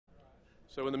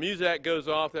So when the music goes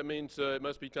off, that means it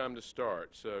must be time to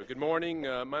start. So good morning.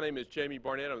 My name is Jamie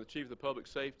Barnett. I'm the Chief of the Public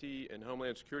Safety and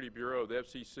Homeland Security Bureau of the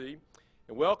FCC.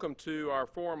 And welcome to our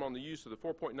forum on the use of the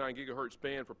 4.9 gigahertz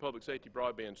band for public safety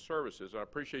broadband services. I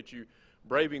appreciate you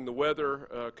braving the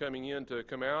weather coming in to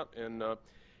come out. And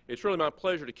it's really my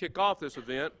pleasure to kick off this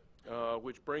event,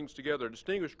 which brings together a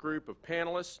distinguished group of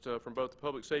panelists from both the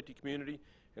public safety community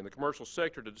and the commercial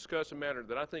sector to discuss a matter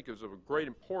that I think is of great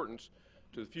importance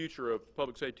to the future of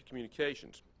public safety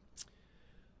communications.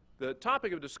 The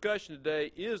topic of discussion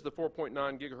today is the 4.9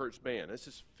 gigahertz band. This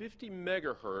is 50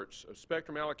 megahertz of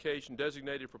spectrum allocation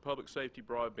designated for public safety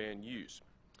broadband use.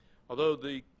 Although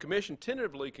the Commission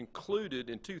tentatively concluded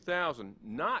in 2000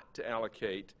 not to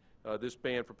allocate this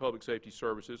band for public safety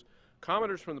services,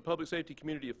 commenters from the public safety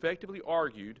community effectively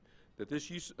argued that the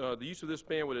use of this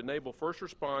band would enable first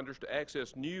responders to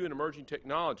access new and emerging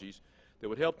technologies that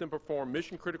would help them perform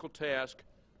mission-critical tasks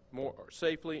more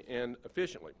safely and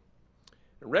efficiently.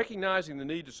 And recognizing the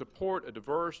need to support a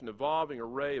diverse and evolving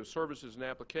array of services and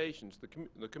applications,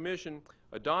 the Commission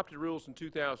adopted rules in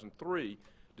 2003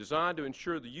 designed to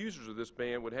ensure the users of this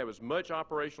band would have as much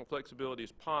operational flexibility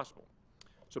as possible.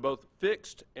 So both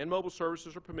fixed and mobile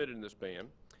services are permitted in this band,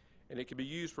 and it can be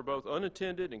used for both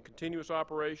unattended and continuous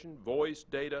operation, voice,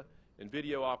 data, and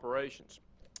video operations.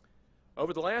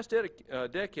 Over the last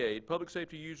decade, public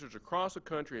safety users across the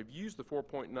country have used the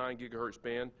 4.9 gigahertz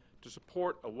band to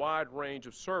support a wide range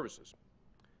of services.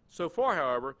 So far,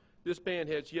 however, this band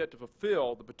has yet to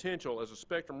fulfill the potential as a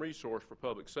spectrum resource for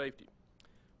public safety.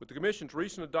 With the Commission's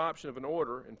recent adoption of an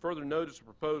order and further notice of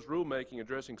proposed rulemaking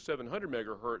addressing 700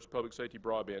 megahertz public safety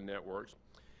broadband networks,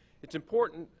 it's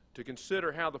important to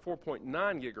consider how the 4.9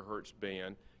 gigahertz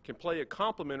band can play a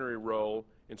complementary role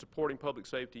in supporting public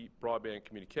safety broadband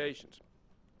communications.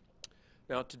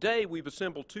 Now, today we've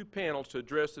assembled two panels to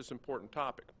address this important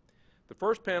topic. The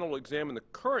first panel will examine the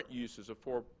current uses of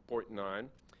 4.9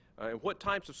 and what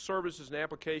types of services and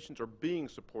applications are being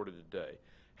supported today.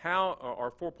 How are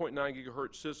 4.9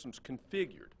 gigahertz systems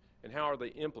configured and how are they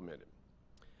implemented?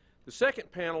 The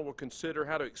second panel will consider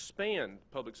how to expand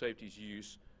public safety's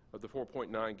use of the 4.9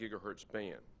 gigahertz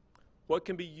band. What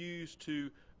can be used to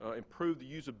improve the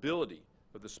usability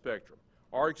of the spectrum?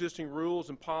 Are existing rules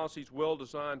and policies well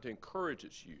designed to encourage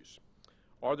its use?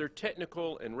 Are there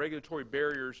technical and regulatory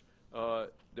barriers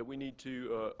that we need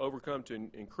to overcome to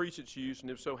increase its use,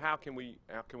 and if so, how can we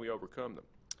overcome them?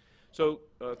 So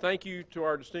thank you to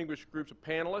our distinguished groups of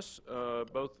panelists,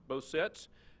 both sets,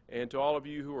 and to all of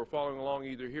you who are following along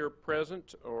either here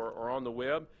present or on the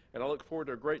web, and I look forward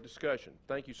to a great discussion.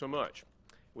 Thank you so much.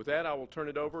 With that, I will turn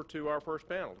it over to our first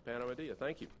panel, to Pano Adia.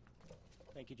 Thank you.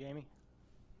 Thank you, Jamie.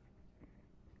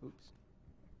 Oops.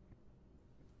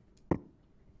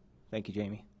 Thank you,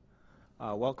 Jamie.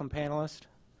 Welcome, panelists.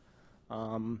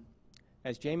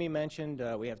 As Jamie mentioned,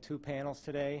 we have two panels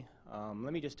today.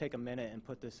 Let me just take a minute and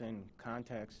put this in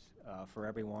context for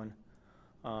everyone.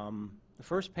 The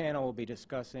first panel will be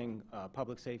discussing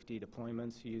public safety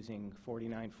deployments using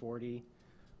 4940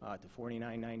 to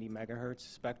 4990 megahertz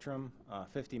spectrum,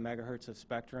 50 megahertz of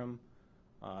spectrum.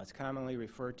 It's commonly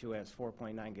referred to as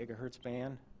 4.9 gigahertz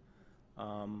band.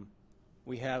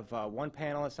 We have one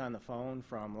panelist on the phone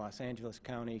from Los Angeles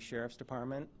County Sheriff's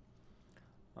Department.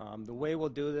 The way we'll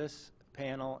do this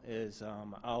panel is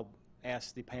I'll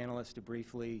ask the panelists to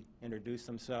briefly introduce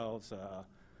themselves,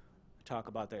 talk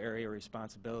about their area of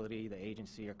responsibility, the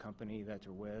agency or company that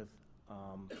they're with.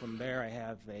 From there, I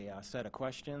have a set of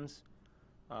questions.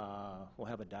 We'll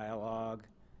have a dialogue,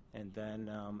 and then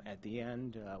at the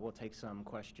end, we'll take some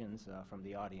questions from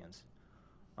the audience.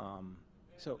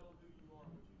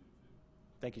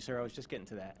 Thank you, sir. I was just getting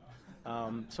to that.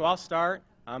 So I'll start.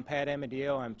 I'm Pat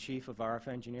Amadeo. I'm Chief of RF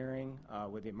Engineering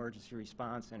with the Emergency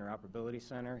Response Interoperability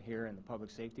Center here in the Public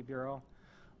Safety Bureau.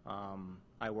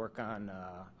 I work on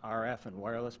RF and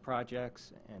wireless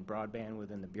projects and broadband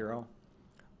within the Bureau.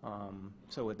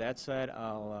 So with that said,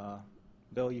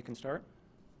 Bill, you can start.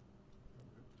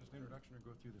 Just an introduction or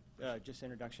go through the... Just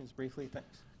introductions briefly,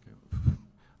 thanks.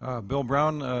 Okay. Bill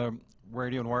Brown,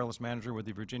 Radio and Wireless Manager with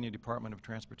the Virginia Department of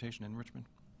Transportation in Richmond.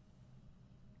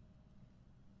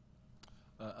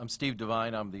 I'm Steve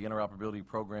Devine. I'm the Interoperability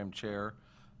Program Chair.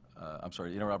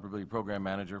 Interoperability Program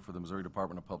Manager for the Missouri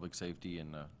Department of Public Safety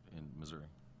in Missouri.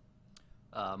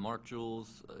 Mark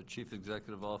Jules, Chief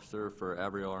Executive Officer for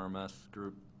Abriel RMS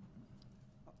Group.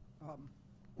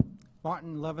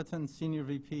 Martin Leviton, Senior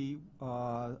VP,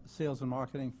 Sales and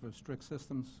Marketing for Strict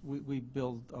Systems. We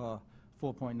build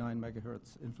 4.9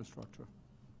 megahertz infrastructure.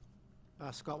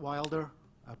 Scott Wilder,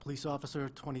 a police officer,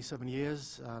 27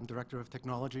 years, Director of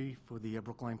Technology for the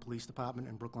Brookline Police Department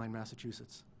in Brookline,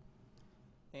 Massachusetts.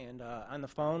 And on the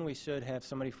phone, we should have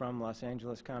somebody from Los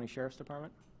Angeles County Sheriff's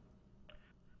Department.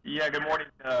 Yeah, good morning.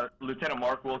 Lieutenant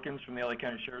Mark Wilkins from the LA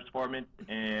County Sheriff's Department,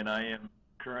 and I am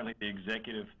currently the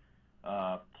executive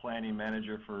planning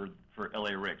manager for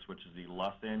LA-RICS, which is the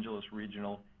Los Angeles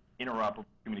Regional Interoperable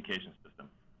Communications System.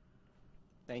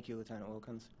 Thank you, Lieutenant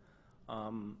Wilkins.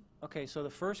 Okay, so the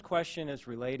first question is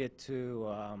related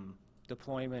to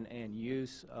deployment and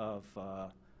use of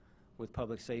with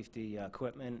public safety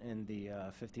equipment in the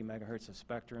 50 megahertz of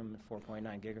spectrum, 4.9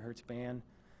 gigahertz band.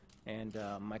 And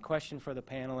my question for the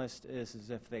panelists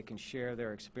is if they can share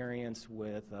their experience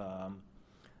with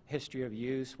history of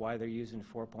use, why they're using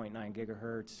 4.9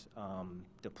 gigahertz,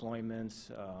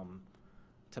 deployments,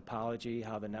 topology,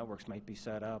 how the networks might be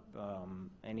set up,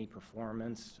 any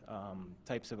performance,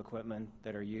 types of equipment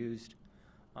that are used.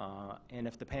 And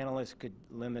if the panelists could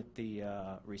limit the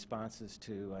responses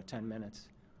to 10 minutes.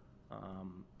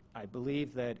 I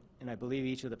believe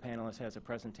each of the panelists has a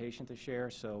presentation to share,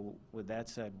 so with that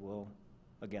said, we'll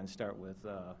again start with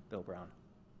Bill Brown.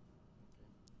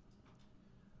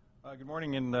 Good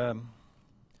morning, and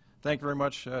thank you very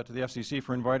much to the FCC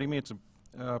for inviting me. It's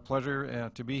a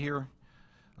pleasure to be here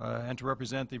and to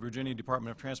represent the Virginia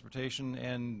Department of Transportation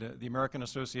and the American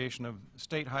Association of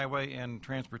State Highway and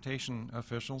Transportation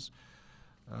Officials.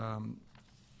 Do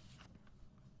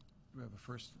we have a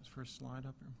first slide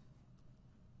up here?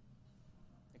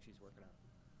 I think she's working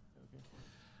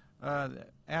on it. Okay.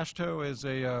 AASHTO is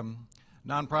a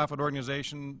nonprofit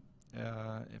organization.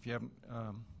 If you haven't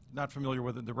not familiar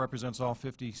with it, that represents all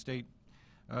 50 state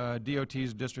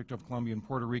DOTs, District of Columbia and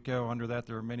Puerto Rico. Under that,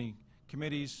 there are many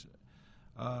committees.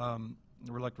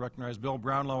 We'd like to recognize Bill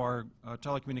Brownlow, our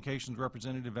telecommunications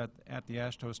representative at the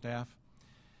AASHTO staff.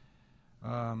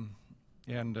 I'm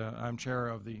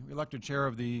elected chair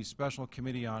of the Special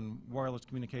Committee on Wireless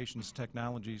Communications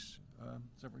Technologies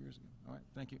several years ago. All right,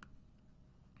 thank you.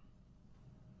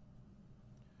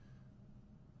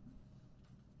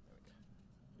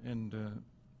 And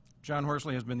John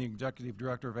Horsley has been the executive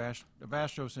director of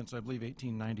AASHTO since, I believe,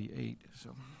 1898.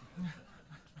 So,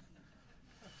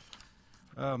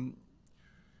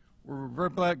 we're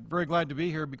very glad to be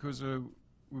here because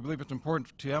we believe it's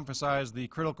important to emphasize the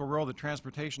critical role that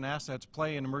transportation assets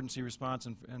play in emergency response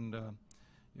and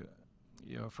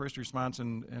first response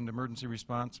and emergency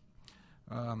response.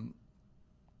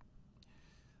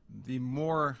 The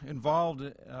more involved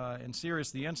and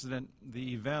serious the incident,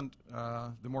 the event,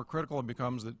 the more critical it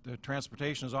becomes that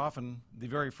transportation is often the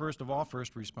very first of all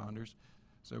first responders.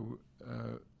 So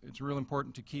it's real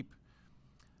important to keep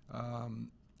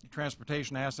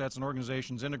transportation assets and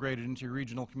organizations integrated into your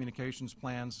regional communications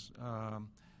plans,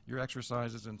 your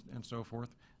exercises, and so forth.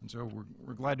 And so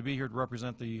we're glad to be here to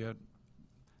represent the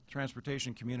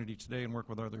transportation community today and work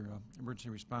with other emergency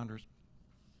responders.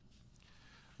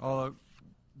 I'll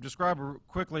describe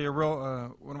quickly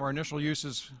one of our initial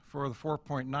uses for the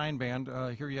 4.9 band.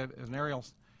 Here you have an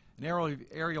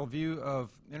aerial view of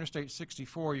Interstate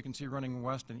 64. You can see running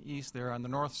west and east there. On the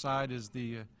north side is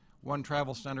the one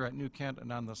travel center at New Kent,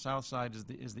 and on the south side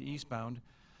is the eastbound.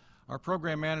 Our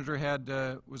program manager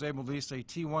was able to lease a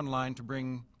T1 line to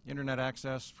bring internet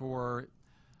access for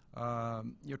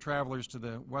your travelers to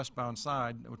the westbound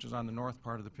side, which is on the north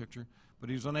part of the picture. But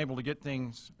he was unable to get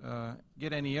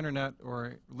any internet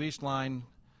or leased line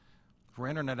for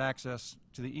internet access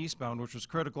to the eastbound, which was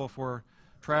critical for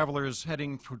travelers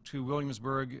heading to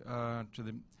Williamsburg, to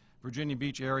the Virginia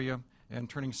Beach area, and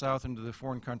turning south into the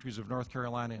foreign countries of North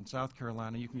Carolina and South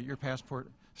Carolina. You can get your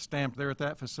passport stamped there at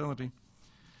that facility.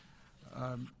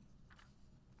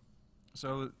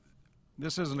 So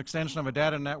this is an extension of a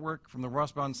data network from the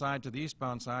westbound side to the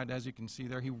eastbound side. As you can see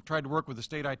there, he tried to work with the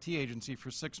state IT agency for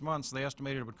 6 months. They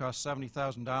estimated it would cost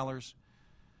 $70,000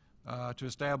 to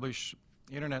establish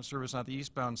internet service on the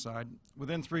eastbound side.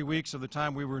 Within 3 weeks of the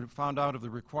time we found out of the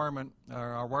requirement,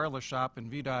 our wireless shop in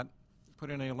VDOT put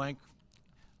in a link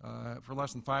for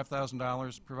less than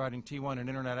 $5,000, providing T1 and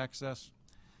internet access,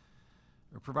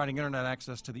 or providing internet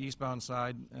access to the eastbound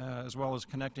side, as well as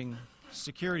connecting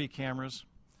security cameras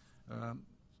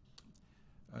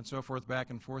and so forth, back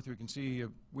and forth. We can see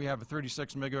we have a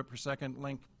 36 megabit per second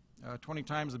link, 20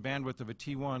 times the bandwidth of a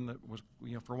T1 that was,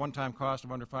 for a one-time cost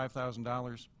of under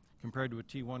 $5,000 compared to a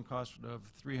T1 cost of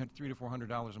 $300 to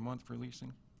 $400 a month for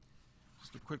leasing.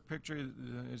 Just a quick picture.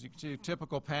 As you can see, a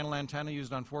typical panel antenna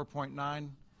used on 4.9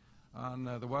 on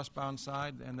the westbound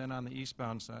side and then on the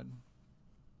eastbound side.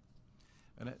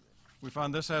 And we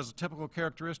found this has typical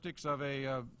characteristics of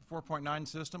a 4.9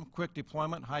 system: quick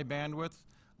deployment, high bandwidth,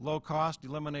 low cost,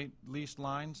 eliminate leased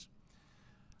lines,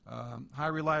 high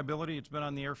reliability. It's been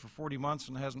on the air for 40 months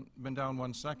and hasn't been down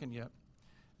 1 second yet.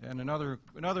 And another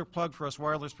plug for us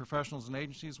wireless professionals and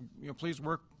agencies, please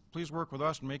work with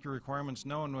us and make your requirements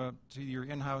known to your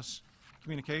in-house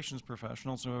communications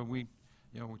professionals. So we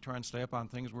try and stay up on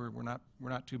things. We're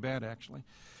not too bad, actually.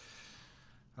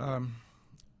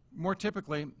 More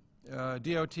typically,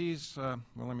 DOTs, well,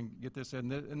 let me get this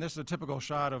in. And this is a typical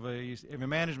shot of a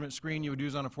management screen you would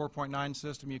use on a 4.9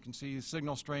 system. You can see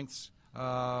signal strengths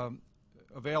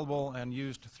available and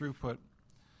used throughput.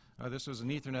 This was an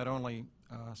Ethernet-only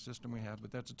system we had,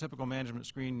 but that's a typical management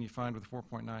screen you find with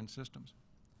 4.9 systems.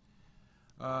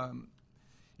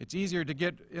 It's easier to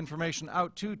get information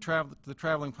out to the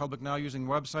traveling public now using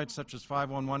websites such as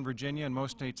 511 Virginia, and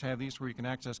most states have these where you can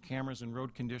access cameras and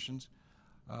road conditions.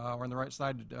 Or on the right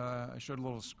side, I showed a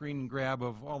little screen grab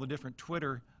of all the different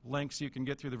Twitter links you can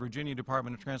get through the Virginia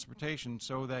Department of Transportation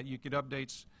so that you get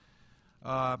updates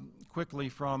quickly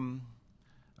from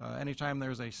anytime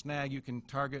there's a snag. You can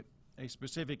target a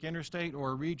specific interstate or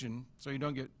a region so you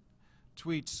don't get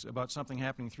tweets about something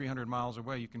happening 300 miles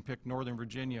away. You can pick Northern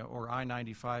Virginia or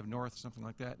I-95 North, something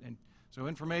like that. And so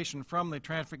information from the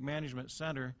Traffic Management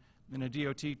Center in a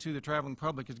DOT to the traveling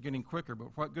public is getting quicker.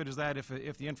 But what good is that if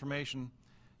the information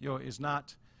is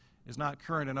not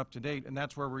current and up to date? And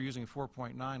that's where we're using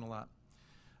 4.9 a lot.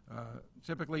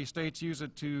 Typically, states use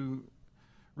it to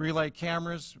relay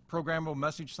cameras, programmable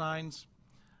message signs,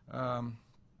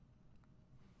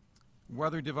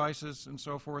 weather devices, and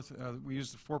so forth. We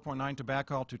use the 4.9 to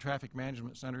backhaul to traffic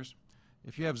management centers.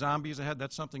 If you have zombies ahead,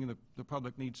 that's something the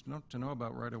public needs to know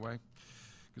about right away,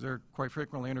 because they're quite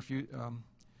frequently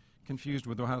confused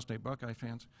with Ohio State Buckeye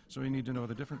fans, so you need to know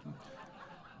the difference.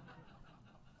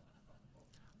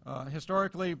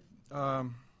 Historically,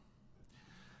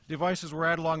 devices were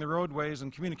added along the roadways,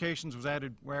 and communications were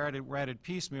added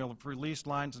piecemeal for leased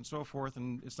lines and so forth,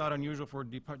 and it's not unusual for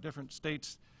different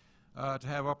states to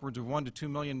have upwards of $1 to $2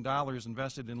 million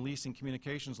invested in leasing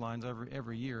communications lines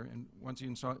every year. And once you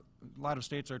install, a lot of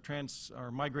states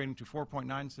are migrating to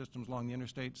 4.9 systems along the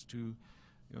interstates to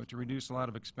reduce a lot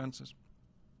of expenses.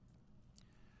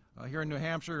 Here in New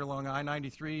Hampshire, along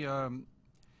I-93,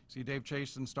 see Dave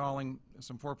Chase installing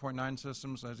some 4.9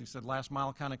 systems. As he said, last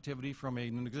mile connectivity from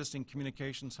an existing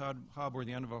communications hub or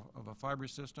the end of a fiber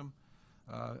system,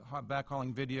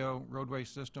 backhauling video, roadway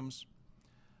systems,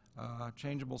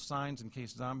 changeable signs in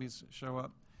case zombies show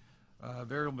up,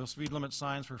 variable speed limit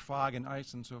signs for fog and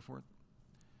ice and so forth.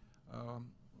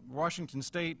 Washington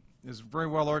State is very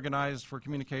well organized for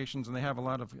communications, and they have a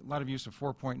lot of use of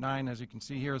 4.9. As you can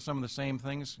see here, some of the same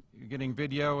things. You're getting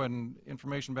video and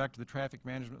information back to the Traffic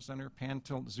Management Center, pan,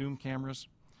 tilt, zoom cameras,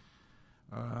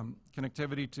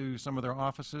 connectivity to some of their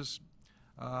offices.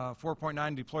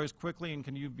 4.9 deploys quickly and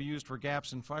can be used for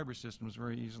gaps in fiber systems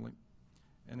very easily.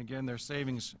 And again, their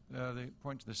savings, they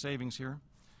point to the savings here.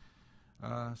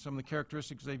 Some of the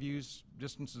characteristics they've used: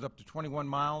 distances up to 21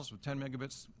 miles with 10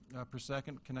 megabits per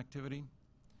second connectivity.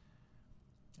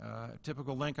 A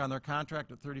typical link on their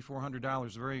contract at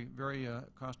 $3,400, very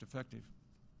cost effective.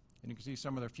 And you can see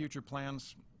some of their future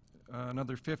plans,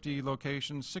 another 50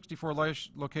 locations, 64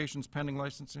 locations pending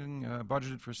licensing,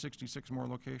 budgeted for 66 more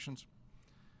locations.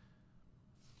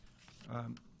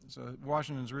 So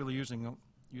Washington's really using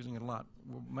it a lot.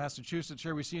 Well, Massachusetts,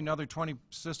 here we see another 20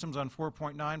 systems on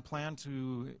 4.9 planned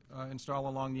to install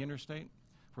along the interstate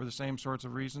for the same sorts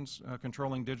of reasons,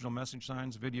 controlling digital message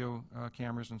signs, video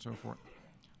cameras, and so forth.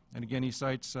 And again, he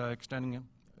cites extending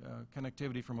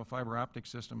connectivity from a fiber optic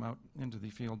system out into the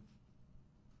field.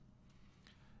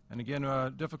 And again,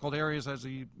 difficult areas, as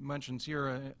he mentions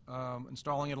here,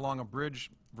 installing it along a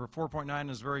bridge for 4.9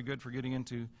 is very good for getting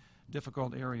into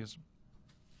difficult areas.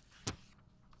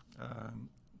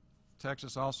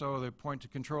 Texas also, they point to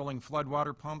controlling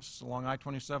floodwater pumps along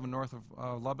I-27 north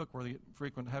of Lubbock, where they get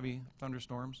frequent heavy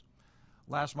thunderstorms.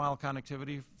 Last mile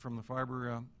connectivity from the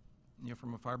fiber,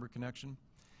 from a fiber connection.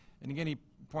 And again, he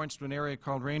points to an area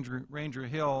called Ranger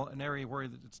Hill, an area where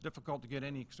it's difficult to get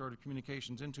any sort of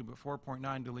communications into, but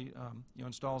 4.9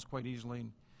 installs quite easily.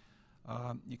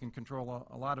 You can control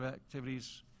a lot of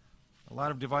activities, a lot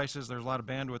of devices. There's a lot of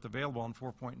bandwidth available on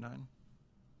 4.9.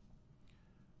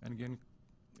 And again,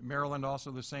 Maryland also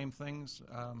the same things.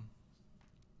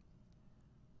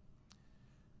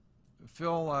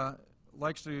 Phil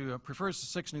prefers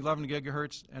 6 and 11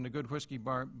 gigahertz and a good whiskey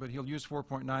bar, but he'll use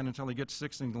 4.9 until he gets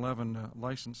 6 and 11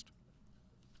 licensed.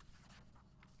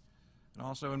 And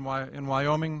also in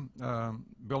Wyoming,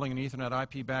 building an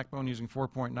Ethernet IP backbone using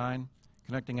 4.9,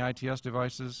 connecting ITS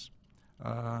devices,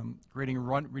 creating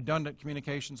redundant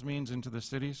communications means into the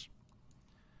cities.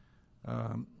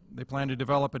 They plan to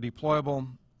develop a deployable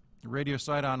radio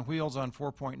site on wheels on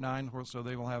 4.9, so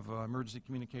they will have emergency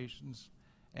communications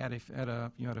at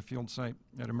a field site,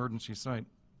 at emergency site.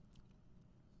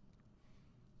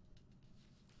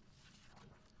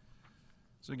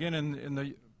 So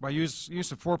again, by use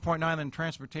of 4.9 in the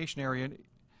transportation area,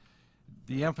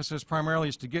 the emphasis primarily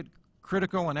is to get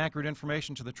critical and accurate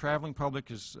information to the traveling public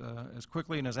as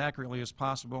quickly and as accurately as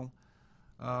possible.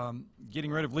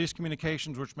 Getting rid of least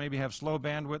communications, which maybe have slow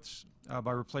bandwidths,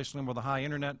 by replacing them with a high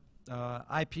internet,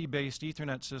 IP-based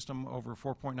Ethernet system over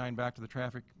 4.9 back to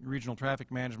the regional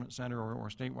traffic management center or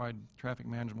statewide traffic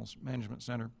management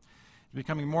center. It's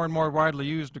becoming more and more widely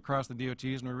used across the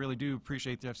DOTs, and we really do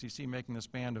appreciate the FCC making this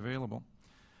band available.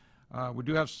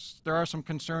 There are some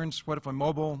concerns. What if a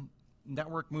mobile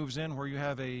network moves in where you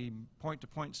have a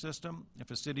point-to-point system? If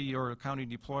a city or a county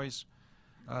deploys,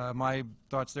 my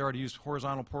thoughts there are to use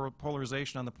horizontal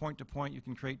polarization on the point-to-point. You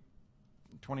can create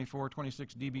 24,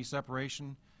 26 dB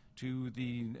separation to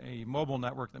a mobile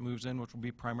network that moves in, which will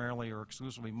be primarily or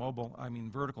exclusively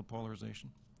vertical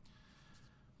polarization.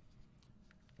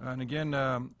 And again,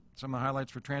 some of the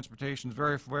highlights for transportation is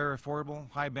very, very affordable,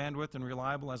 high bandwidth, and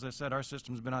reliable. As I said, our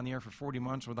system's been on the air for 40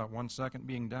 months without 1 second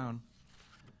being down.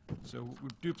 So we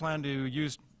do plan to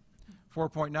use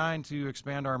 4.9 to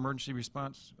expand our emergency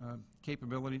response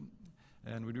capability,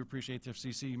 and we do appreciate the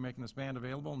FCC making this band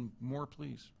available, and more,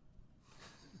 please.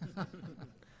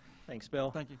 Thanks, Bill.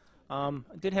 Thank you. I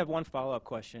did have one follow-up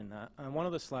question. On one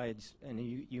of the slides, and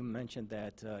you mentioned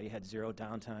that you had 0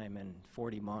 downtime in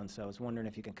 40 months. I was wondering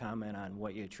if you can comment on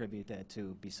what you attribute that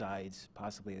to besides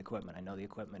possibly the equipment. I know the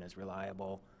equipment is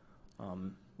reliable.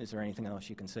 Is there anything else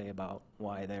you can say about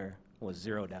why there was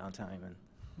 0 downtime?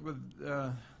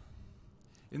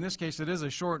 In this case, it is a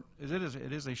short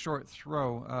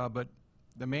throw, but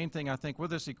the main thing I think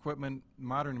with this equipment,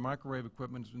 modern microwave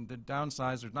equipment, is the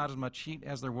downsize. There's not as much heat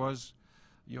as there was,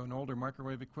 in older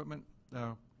microwave equipment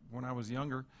when I was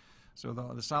younger. So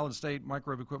the solid state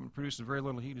microwave equipment produces very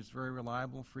little heat. It's very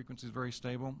reliable. Frequency is very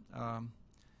stable.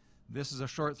 This is a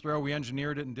short throw. We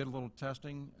engineered it and did a little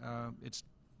testing. It's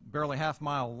barely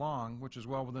half-mile long, which is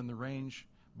well within the range,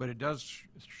 but it does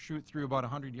shoot through about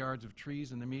 100 yards of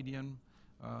trees in the median.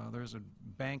 There's a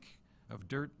bank of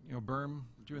dirt, berm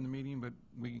through the median, but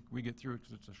we get through it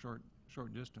because it's a short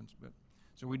distance.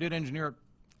 So we did engineer it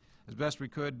as best we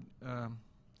could.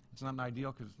 It's not an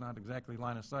ideal because it's not exactly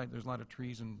line of sight. There's a lot of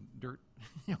trees and dirt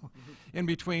in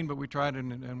between, but we tried it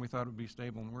and we thought it would be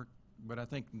stable and work. But I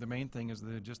think the main thing is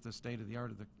just the state of the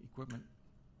art of the equipment.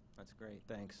 That's great.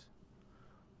 Thanks.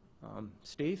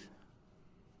 Steve?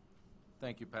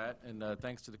 Thank you, Pat, and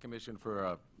thanks to the Commission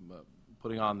for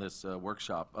putting on this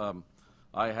workshop.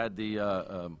 I had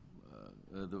the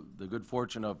good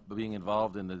fortune of being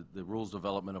involved in the rules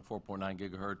development of 4.9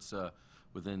 gigahertz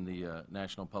within the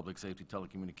National Public Safety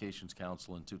Telecommunications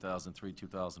Council in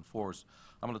 2003-2004. So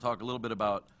I'm going to talk a little bit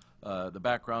about the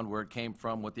background, where it came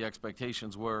from, what the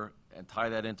expectations were, and tie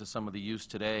that into some of the use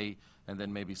today, and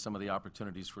then maybe some of the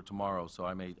opportunities for tomorrow. So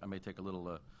I may take a little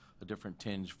a different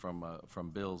tinge from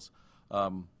Bill's.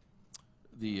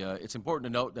 It's important to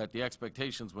note that the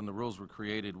expectations when the rules were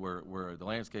created were the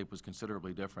landscape was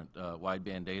considerably different.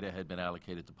 Wideband data had been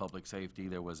allocated to public safety.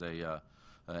 There was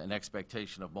an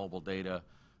expectation of mobile data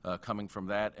coming from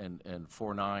that, and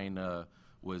 4.9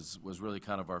 was really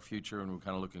kind of our future, and we're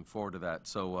kind of looking forward to that.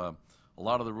 So a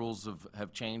lot of the rules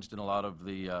have changed, and a lot of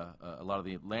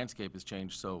the landscape has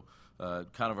changed. So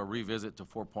kind of a revisit to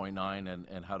 4.9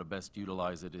 and how to best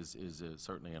utilize it is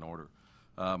certainly in order.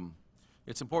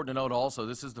 It's important to note also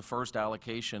this is the first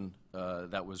allocation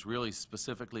that was really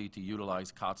specifically to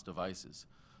utilize COTS devices.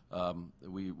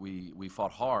 We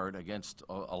fought hard against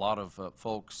a lot of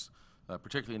folks,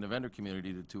 particularly in the vendor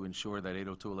community, to ensure that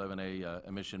 802.11a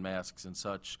emission masks and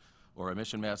such, or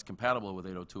emission masks compatible with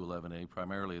 802.11a,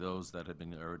 primarily those that had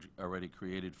been already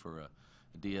created for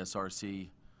DSRC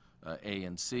A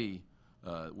and C,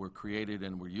 were created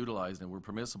and were utilized and were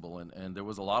permissible. And there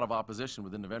was a lot of opposition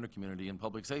within the vendor community and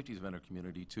public safety's vendor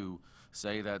community to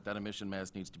say that that emission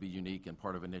mask needs to be unique and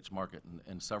part of a niche market.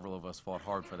 And several of us fought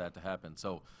hard for that to happen.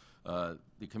 So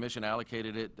the Commission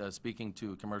allocated it, speaking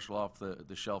to commercial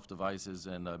off-the-shelf devices,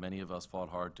 and many of us fought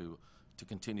hard to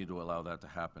continue to allow that to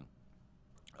happen.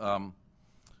 I'll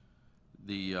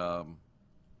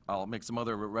make some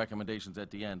other recommendations at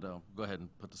the end. Go ahead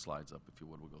and put the slides up, if you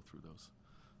would. We'll go through those.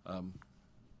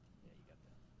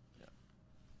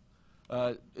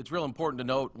 It's real important to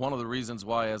note one of the reasons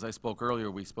why, as I spoke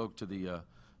earlier, we spoke to the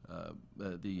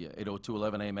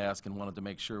 802.11a mask and wanted to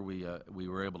make sure we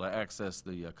were able to access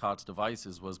the COTS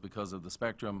devices was because of the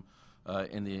spectrum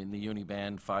in the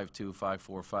uniband 5.2,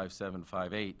 5.4,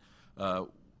 5.7, 5.8.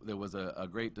 There was a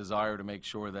great desire to make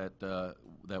sure that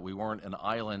we weren't an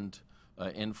island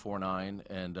in 4.9,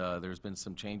 and there's been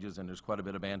some changes, and there's quite a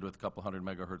bit of bandwidth, a couple hundred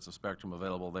megahertz of spectrum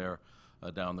available there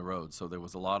down the road. So there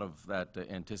was a lot of that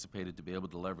anticipated to be able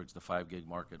to leverage the 5 gig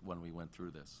market when we went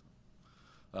through this.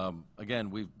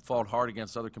 Again, we've fought hard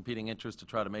against other competing interests to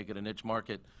try to make it a niche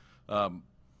market.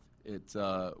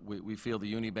 We feel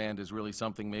the uniband is really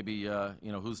something, maybe, you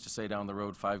know, who's to say down the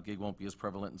road 5 gig won't be as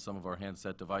prevalent in some of our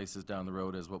handset devices down the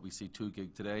road as what we see 2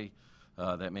 gig today.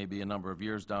 That may be a number of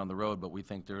years down the road, but we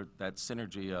think that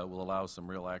synergy will allow some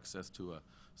real access to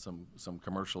some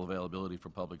commercial availability for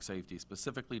public safety,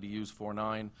 specifically to use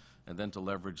 4.9 and then to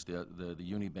leverage the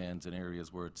unibands in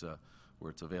areas where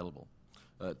it's available.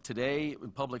 Today,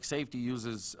 public safety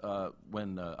uses,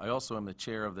 I also am the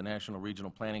chair of the National Regional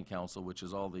Planning Council, which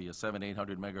is all the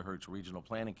 700-800 megahertz regional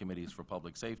planning committees for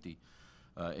public safety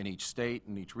in each state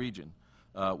and each region.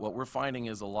 What we're finding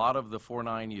is a lot of the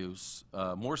 4.9 use,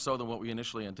 more so than what we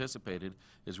initially anticipated,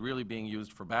 is really being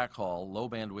used for backhaul, low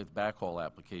bandwidth backhaul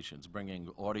applications, bringing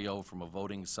audio from a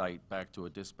voting site back to a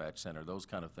dispatch center, those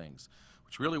kind of things,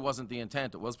 which really wasn't the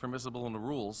intent. It was permissible in the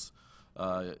rules.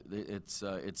 It's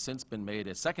since been made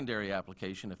a secondary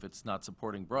application if it's not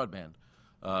supporting broadband.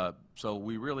 So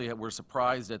we really were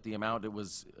surprised at the amount it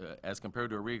was, as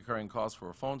compared to a recurring cost for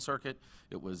a phone circuit.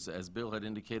 It was, as Bill had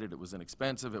indicated, it was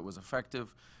inexpensive, it was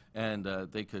effective, and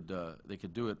they could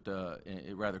do it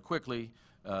rather quickly.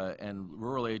 And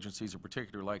rural agencies in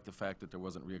particular like the fact that there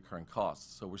wasn't recurring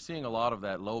costs. So we're seeing a lot of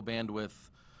that low bandwidth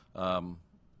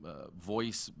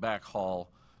voice backhaul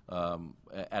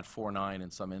at 4.9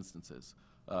 in some instances.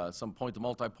 Some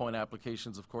point-to-multipoint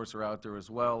applications, of course, are out there as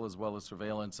well as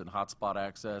surveillance and hotspot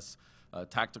access.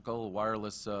 Tactical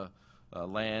wireless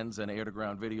LANs and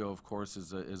air-to-ground video, of course,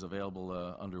 is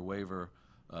available under waiver,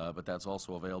 but that's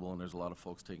also available, and there's a lot of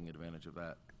folks taking advantage of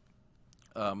that.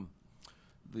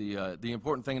 The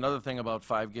important thing, another thing about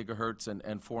 5 gigahertz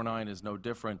and 4.9 is no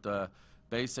different.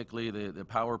 Basically, the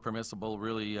power permissible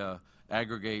really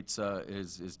aggregates,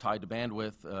 is tied to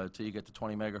bandwidth till you get to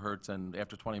 20 megahertz, and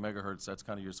after 20 megahertz, that's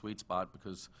kind of your sweet spot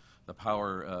because the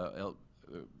power,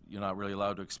 you're not really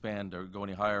allowed to expand or go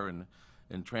any higher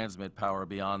and transmit power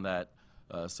beyond that.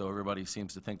 So everybody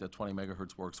seems to think that 20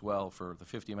 megahertz works well. For the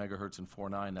 50 megahertz and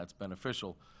 4.9, that's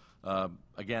beneficial.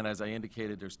 Again, as I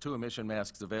indicated, there's 2 emission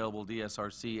masks available,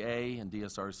 DSRC-A, and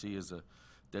DSRC is a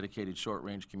dedicated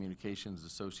short-range communications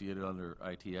associated under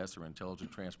ITS or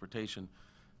Intelligent Transportation.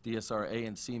 DSR-A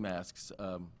and C masks,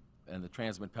 and the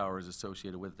transmit power is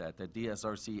associated with that. That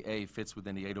DSRC-A fits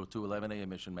within the 802.11a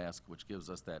emission mask, which gives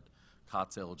us that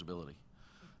COTS eligibility.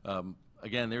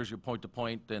 Again, there's your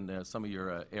point-to-point and some of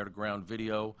your air-to-ground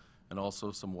video, and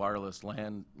also some wireless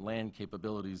LAN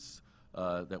capabilities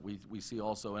that we see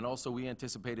also. And also we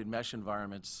anticipated mesh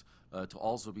environments to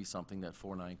also be something that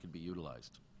 4.9 could be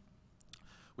utilized.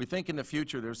 We think in the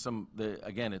future there's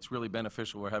again, it's really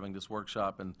beneficial we're having this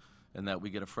workshop and that we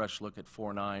get a fresh look at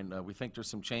 4.9. We think there's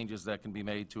some changes that can be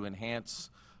made to enhance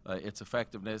its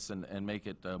effectiveness and make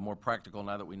it more practical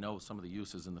now that we know some of the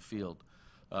uses in the field.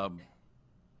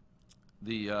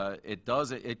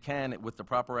 It can, with the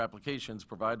proper applications,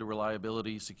 provide the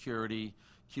reliability, security,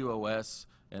 QoS,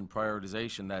 and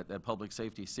prioritization that public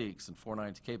safety seeks, and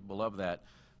 4.9 is capable of that.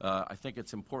 I think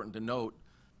it's important to note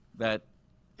that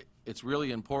it's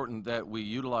really important that we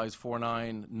utilize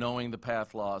 4.9 knowing the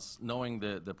path loss, knowing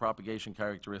the propagation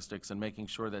characteristics, and making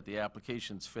sure that the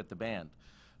applications fit the band.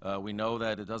 We know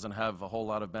that it doesn't have a whole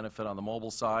lot of benefit on the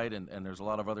mobile side, and there's a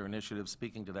lot of other initiatives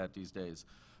speaking to that these days.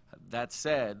 That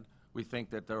said, we think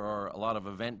that there are a lot of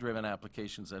event-driven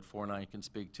applications that 4.9 can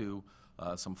speak to,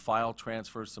 some file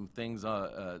transfer, some things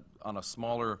on a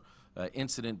smaller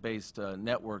incident-based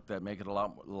network that make it a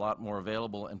lot more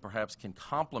available and perhaps can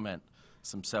complement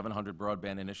some 700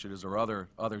 broadband initiatives or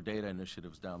other data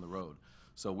initiatives down the road.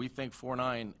 So we think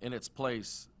 4.9 in its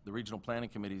place, the regional planning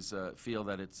committees feel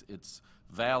that it's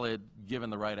valid given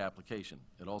the right application.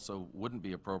 It also wouldn't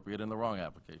be appropriate in the wrong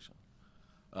application.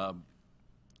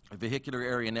 Vehicular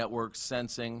area networks,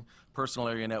 sensing, personal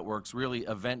area networks, really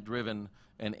event-driven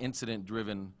and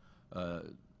incident-driven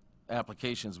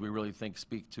applications we really think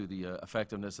speak to the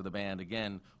effectiveness of the band.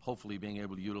 Again, hopefully being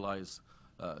able to utilize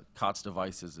COTS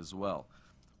devices as well.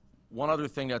 One other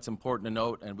thing that's important to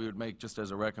note, and we would make just as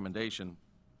a recommendation,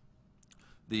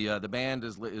 the band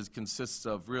consists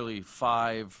of really 8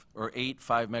 5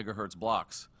 megahertz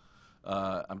blocks.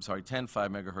 I'm sorry, 10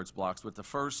 5 megahertz blocks, with the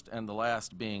first and the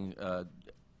last being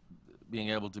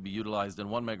able to be utilized in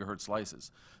 1 megahertz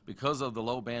slices. Because of the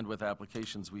low bandwidth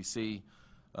applications we see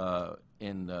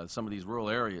in some of these rural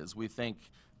areas, we think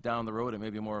down the road it may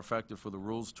be more effective for the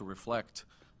rules to reflect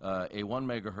a 1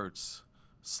 megahertz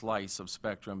slice of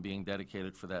spectrum being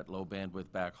dedicated for that low bandwidth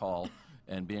backhaul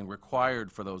and being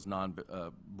required for those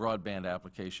non-broadband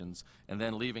applications, and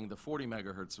then leaving the 40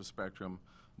 megahertz of spectrum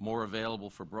more available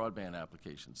for broadband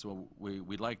applications. So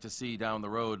we'd like to see down the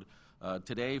road,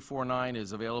 today 4.9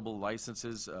 is available,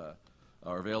 licenses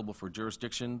are available for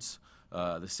jurisdictions.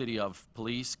 The city of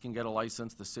police can get a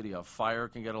license, the city of fire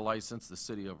can get a license, the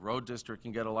city of road district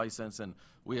can get a license, and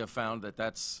we have found that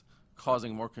that's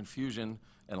causing more confusion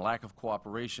and lack of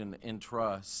cooperation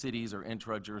intra-cities or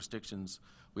intra-jurisdictions.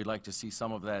 We'd like to see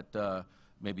some of that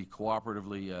maybe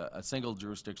cooperatively, a single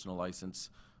jurisdictional license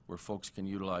where folks can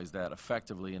utilize that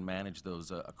effectively and manage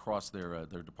those across their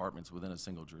departments within a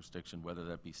single jurisdiction, whether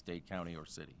that be state, county, or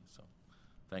city. So,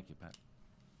 thank you, Pat.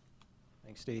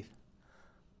 Thanks, Steve.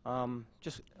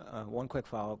 Just one quick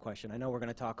follow-up question. I know we're going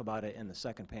to talk about it in the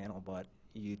second panel, but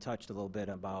you touched a little bit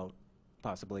about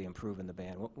possibly improving the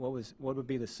band. What would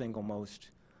be the single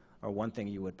most, or one thing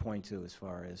you would point to as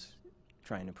far as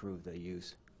trying to improve the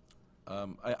use?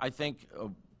 I think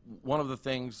one of the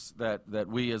things that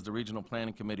we as the regional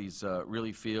planning committees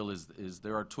really feel is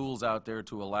there are tools out there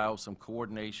to allow some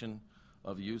coordination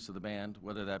of the use of the band,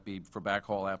 whether that be for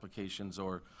backhaul applications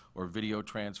or video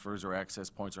transfers or access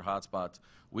points or hotspots.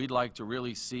 We'd like to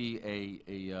really see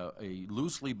a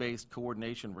loosely based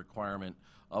coordination requirement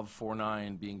of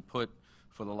 4.9 being put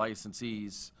for the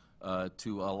licensees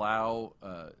to allow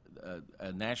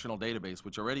a national database,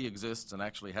 which already exists and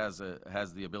actually has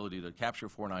the ability to capture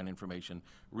 4.9 information,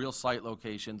 real site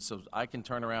locations, so I can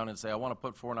turn around and say, I want to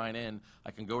put 4.9 in.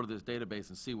 I can go to this database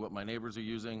and see what my neighbors are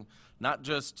using, not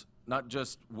just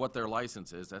what their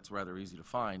license is. That's rather easy to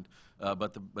find,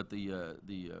 but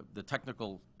the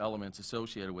technical elements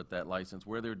associated with that license,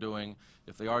 where they're doing,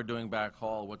 if they are doing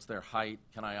backhaul, what's their height?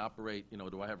 Can I operate? You know,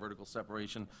 do I have vertical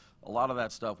separation? A lot of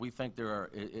that stuff. We think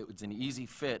it's an easy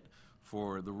fit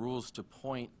for the rules to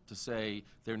point to say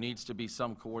there needs to be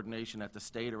some coordination at the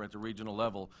state or at the regional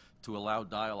level to allow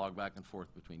dialogue back and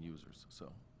forth between users.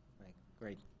 So, Right.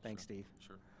 Great. Thanks, Steve.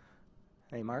 sure.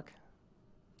 Hey, Mark,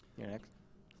 you're next.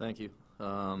 Thank you.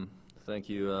 Thank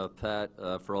you, Pat,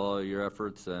 for all your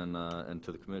efforts, and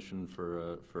to the Commission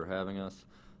for having us.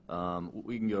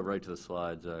 We can go right to the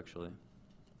slides, actually.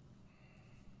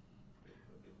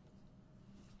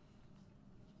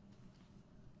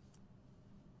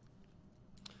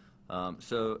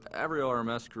 So Avery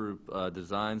RMS Group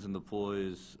designs and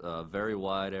deploys very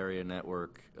wide area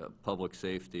network public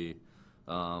safety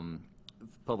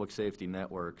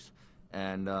networks.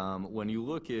 And when you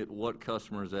look at what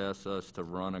customers ask us to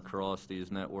run across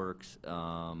these networks,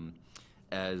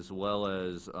 as well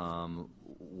as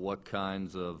what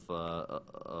kinds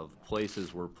of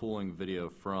places we're pulling video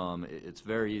from, it's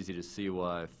very easy to see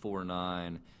why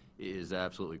 4.9 is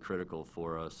absolutely critical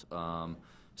for us.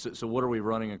 So what are we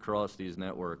running across these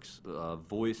networks?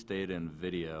 Voice, data, and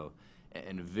video.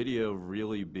 And video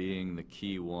really being the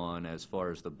key one as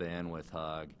far as the bandwidth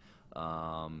hog.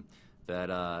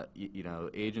 You know,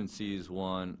 agencies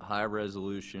want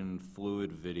high-resolution,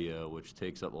 fluid video, which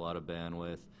takes up a lot of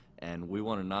bandwidth, and we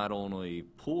want to not only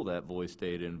pull that voice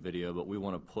data and video, but we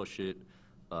want to push it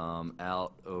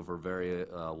out over very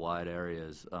wide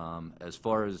areas. As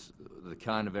far as the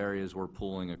kind of areas we're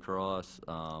pulling across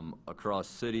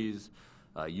cities,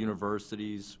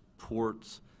 universities,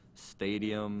 ports,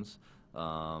 stadiums,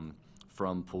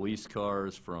 from police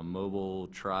cars, from mobile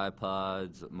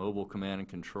tripods, mobile command and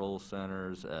control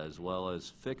centers, as well as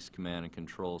fixed command and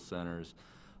control centers.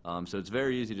 So it's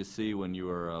very easy to see when you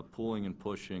are pulling and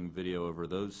pushing video over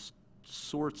those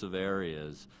sorts of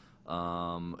areas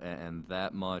and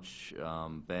that much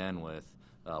bandwidth,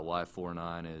 why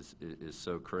 4.9 is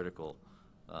so critical.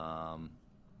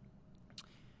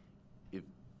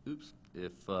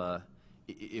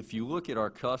 If you look at our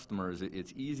customers,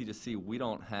 it's easy to see we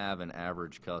don't have an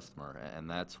average customer, and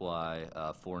that's why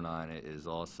 4.9 is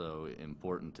also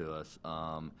important to us.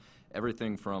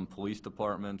 Everything from police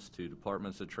departments to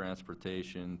departments of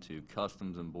transportation to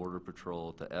Customs and Border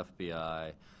Patrol to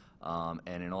FBI,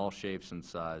 and in all shapes and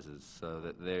sizes, so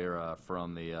that they're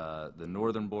from the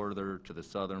northern border to the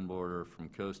southern border, from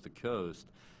coast to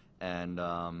coast. And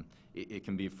it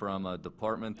can be from a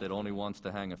department that only wants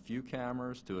to hang a few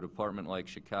cameras to a department like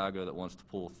Chicago that wants to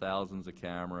pull thousands of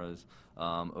cameras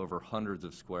over hundreds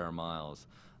of square miles.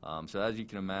 So as you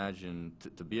can imagine,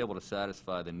 to be able to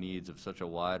satisfy the needs of such a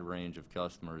wide range of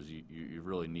customers, you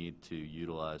really need to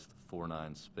utilize the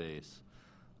 4.9 space.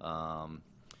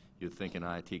 You'd think an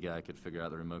IT guy could figure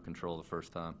out the remote control the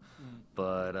first time.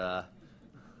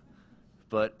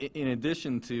 But in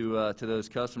addition to those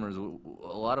customers, a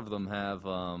lot of them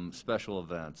have special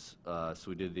events. So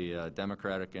we did the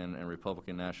Democratic and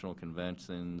Republican National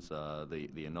Conventions,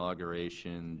 the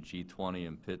inauguration, G20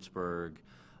 in Pittsburgh.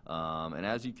 And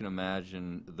as you can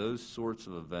imagine, those sorts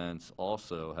of events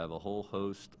also have a whole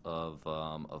host of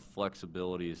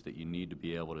flexibilities that you need to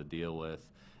be able to deal with,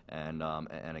 and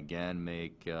again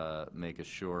make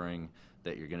assuring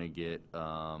that you're going to get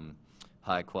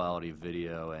high quality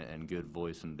video and good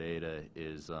voice and data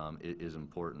is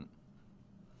important.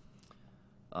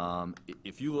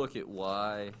 If you look at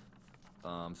why.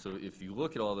 So if you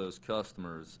look at all those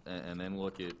customers and then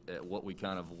look at what we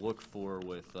kind of look for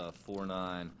with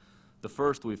 4.9, the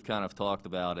first we've kind of talked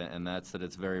about, and that's that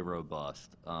it's very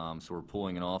robust. So we're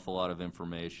pulling an awful lot of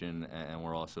information, and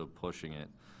we're also pushing it.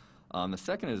 The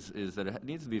second is that it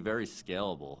needs to be very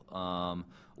scalable.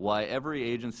 Why every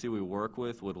agency we work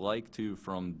with would like to,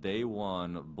 from day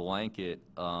one, blanket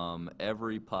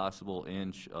every possible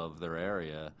inch of their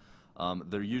area,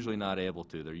 they're usually not able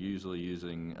to. They're usually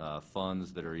using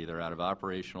funds that are either out of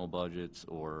operational budgets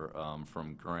or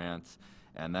from grants,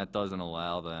 and that doesn't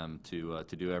allow them to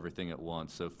do everything at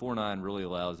once. So 4.9 really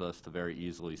allows us to very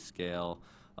easily scale.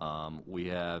 We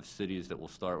have cities that will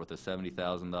start with a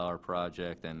 $70,000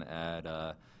 project and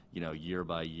add, year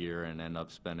by year and end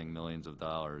up spending millions of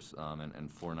dollars,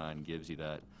 and 4.9 gives you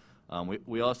that.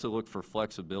 We also look for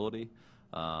flexibility.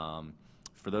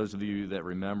 For those of you that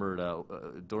remembered,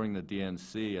 during the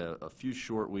DNC, a few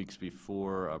short weeks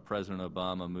before, President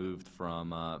Obama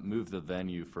moved the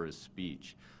venue for his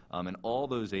speech, and all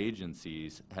those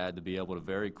agencies had to be able to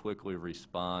very quickly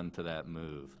respond to that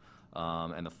move,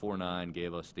 and the 4.9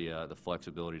 gave us the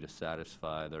flexibility to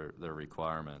satisfy their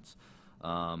requirements.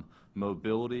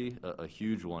 Mobility, a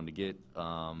huge one, to get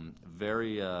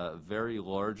very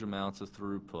large amounts of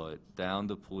throughput down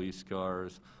to police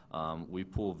cars. We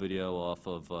pull video off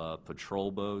of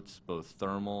patrol boats, both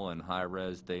thermal and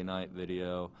high-res day-night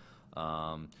video.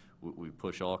 We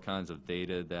push all kinds of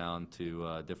data down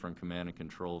to different command and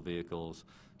control vehicles.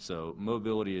 So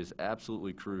mobility is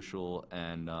absolutely crucial,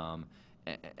 and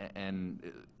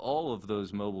all of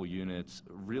those mobile units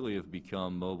really have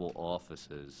become mobile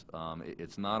offices.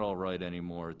 It's not all right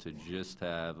anymore to just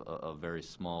have a very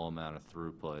small amount of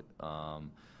throughput.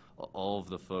 All of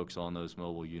the folks on those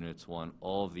mobile units want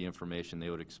all of the information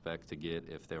they would expect to get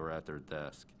if they were at their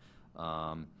desk.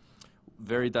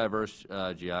 Very diverse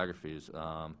geographies.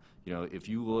 If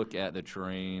you look at the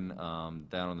terrain down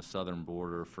on the southern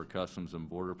border for Customs and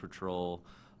Border Patrol,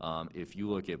 if you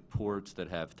look at ports that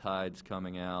have tides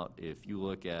coming out, if you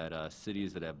look at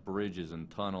cities that have bridges and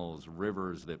tunnels,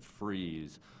 rivers that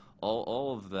freeze,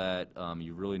 all of that,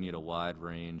 you really need a wide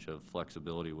range of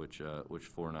flexibility, which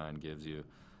 4.9 gives you.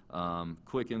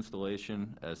 Quick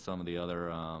installation, as some of the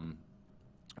other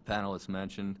panelists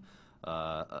mentioned.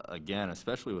 Again,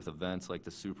 especially with events like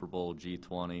the Super Bowl,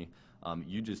 G20,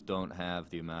 you just don't have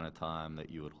the amount of time that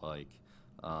you would like.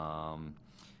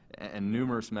 And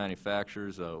numerous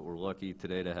manufacturers. We're lucky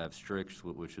today to have Strix,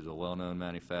 which is a well-known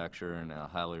manufacturer and a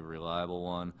highly reliable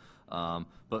one.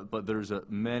 But there's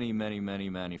many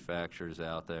manufacturers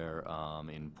out there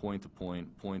in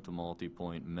point-to-point,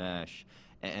 point-to-multi-point mesh,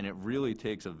 and it really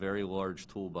takes a very large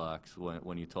toolbox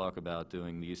when you talk about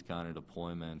doing these kind of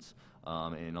deployments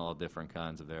in all different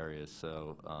kinds of areas.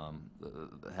 So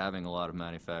having a lot of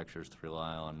manufacturers to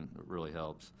rely on really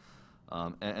helps.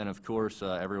 And of course,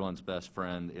 everyone's best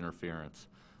friend, interference.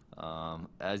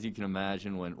 As you can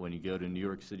imagine, when you go to New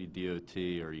York City DOT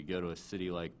or you go to a city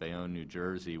like Bayonne, New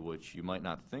Jersey, which you might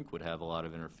not think would have a lot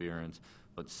of interference,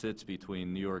 but sits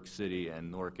between New York City and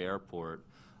Newark Airport,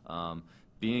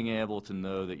 being able to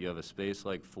know that you have a space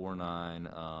like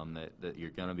 4.9 that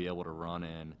you're going to be able to run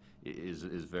in is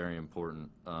very important.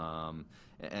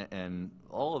 And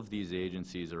all of these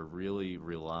agencies are really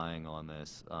relying on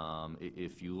this.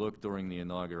 If you look during the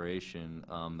inauguration,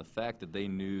 the fact that they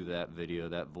knew that video,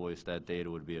 that voice, that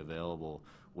data would be available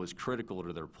was critical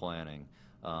to their planning.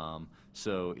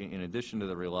 So in addition to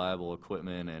the reliable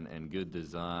equipment and good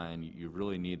design, you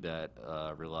really need that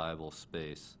reliable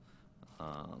space.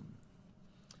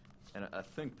 And I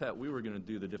think, Pat, we were going to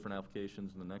do the different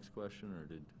applications in the next question, or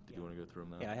did you want to go through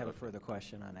them now? Yeah, I have a further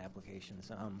question on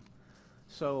applications.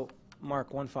 So,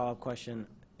 Mark, one follow-up question.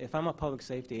 If I'm a public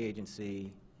safety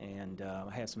agency and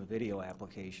I have some video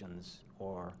applications,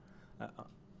 or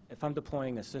if I'm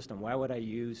deploying a system, why would I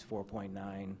use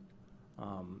 4.9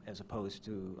 as opposed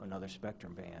to another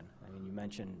spectrum band? I mean, you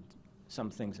mentioned some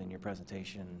things in your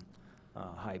presentation,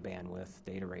 high bandwidth,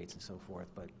 data rates, and so forth,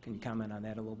 but can you comment on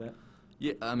that a little bit?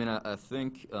 Yeah, I mean, I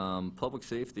think public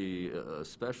safety,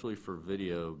 especially for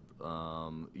video,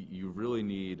 you really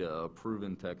need a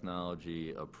proven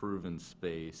technology, a proven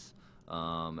space,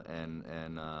 and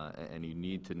you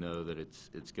need to know that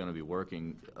it's going to be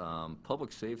working.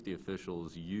 Public safety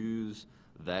officials use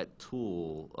that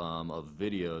tool of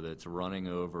video that's running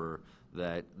over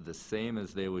that the same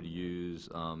as they would use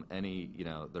any,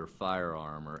 their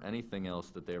firearm or anything else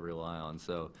that they rely on.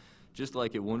 So just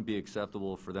like it wouldn't be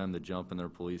acceptable for them to jump in their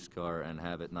police car and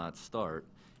have it not start,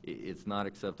 it's not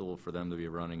acceptable for them to be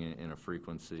running in a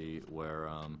frequency where,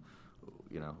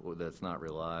 that's not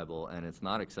reliable, and it's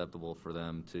not acceptable for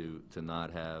them to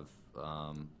not have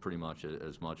pretty much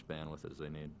as much bandwidth as they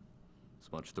need, as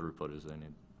much throughput as they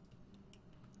need.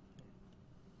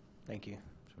 Thank you.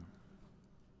 Sure.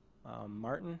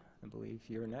 Martin, I believe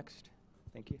you're next.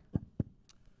 Thank you.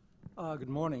 Good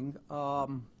morning.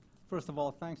 First of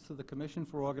all, thanks to the Commission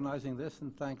for organizing this,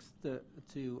 and thanks to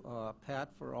Pat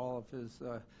for all of his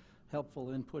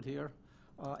helpful input here,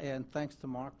 and thanks to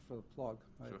Mark for the plug.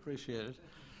 I appreciate it.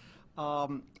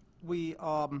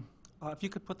 If you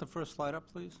could put the first slide up,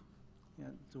 please. Yeah,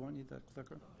 do I need that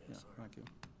clicker? Yeah, thank you.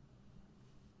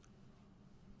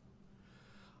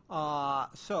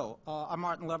 I'm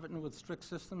Martin Levitin with Strict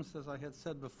Systems, as I had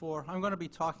said before. I'm going to be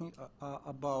talking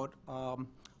about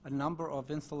a number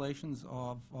of installations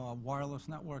of wireless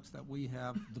networks that we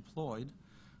have deployed.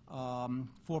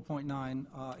 4.9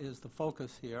 is the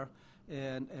focus here.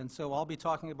 And so I'll be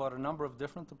talking about a number of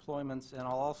different deployments, and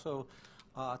I'll also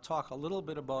talk a little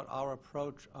bit about our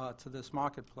approach to this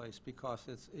marketplace,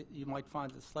 because you might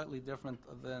find it slightly different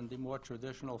than the more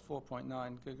traditional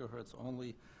 4.9 gigahertz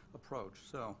only approach.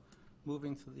 So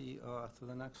moving to the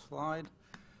next slide.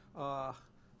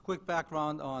 Quick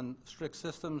background on Strict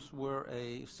Systems. We're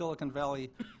a Silicon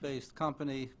Valley-based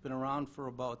company, been around for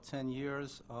about 10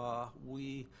 years.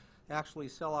 We actually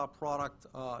sell our product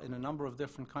in a number of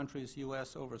different countries,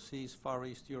 U.S., overseas, Far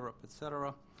East, Europe,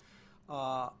 etc.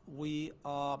 We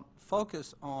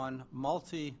focus on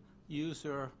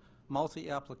multi-user,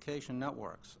 multi-application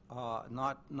networks,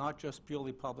 not just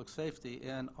purely public safety.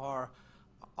 And our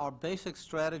basic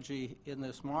strategy in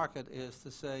this market is to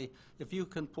say, if you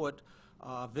can put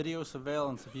video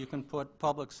surveillance, if you can put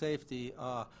public safety,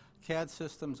 CAD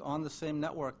systems on the same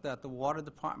network that the water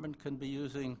department can be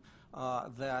using,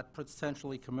 that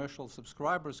potentially commercial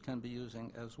subscribers can be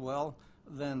using as well,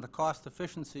 then the cost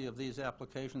efficiency of these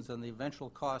applications and the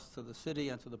eventual cost to the city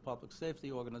and to the public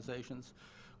safety organizations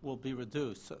will be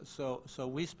reduced. So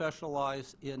we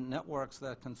specialize in networks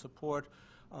that can support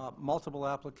multiple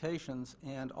applications,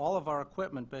 and all of our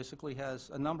equipment basically has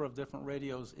a number of different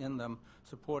radios in them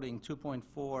supporting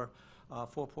 2.4, 4.9,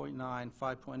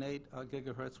 5.8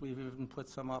 gigahertz. We've even put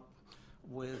some up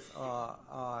with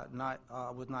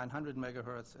 900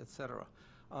 megahertz, etc.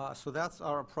 So that's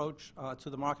our approach to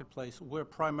the marketplace. We're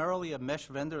primarily a mesh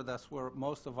vendor. That's where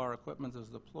most of our equipment is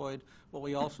deployed, but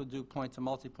we also do point to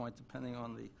multi-point depending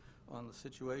on the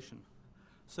situation.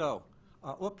 So,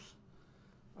 oops.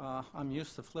 I'm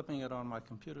used to flipping it on my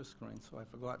computer screen, so I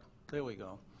forgot. There we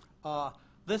go.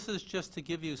 This is just to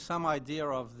give you some idea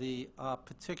of the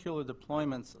particular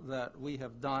deployments that we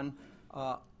have done.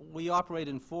 We operate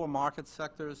in 4 market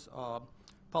sectors: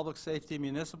 public safety,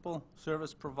 municipal,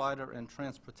 service provider, and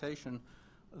transportation.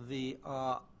 The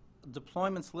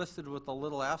deployments listed with the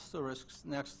little asterisks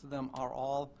next to them are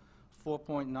all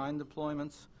 4.9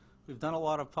 deployments. We've done a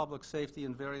lot of public safety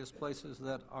in various places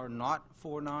that are not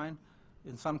 4.9.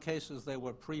 In some cases, they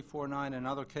were pre-4.9. In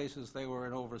other cases, they were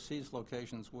in overseas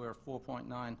locations where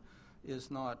 4.9 is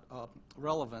not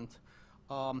relevant.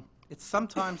 It's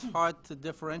sometimes hard to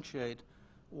differentiate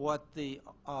what the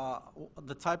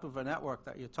type of a network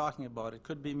that you're talking about. It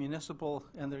could be municipal,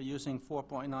 and they're using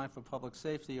 4.9 for public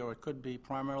safety, or it could be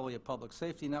primarily a public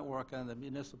safety network, and the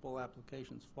municipal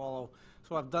applications follow.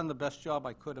 So I've done the best job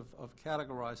I could of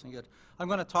categorizing it. I'm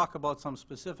going to talk about some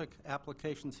specific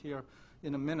applications here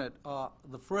in a minute.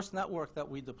 The first network that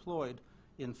we deployed,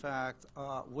 in fact,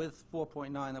 with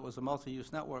 4.9 that was a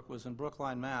multi-use network was in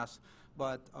Brookline, Mass.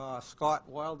 But Scott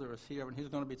Wilder is here, and he's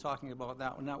going to be talking about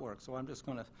that network. So I'm just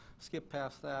going to skip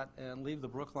past that and leave the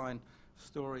Brookline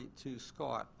story to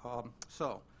Scott.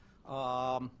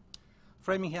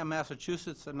 Framingham,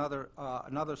 Massachusetts, another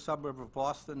suburb of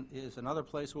Boston, is another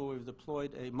place where we've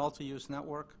deployed a multi-use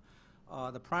network.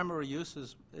 The primary use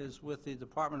is with the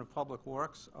Department of Public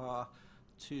Works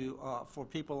for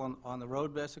people on the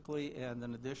road, basically, and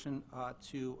in addition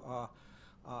to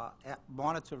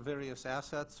monitor various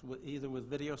assets, either with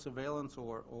video surveillance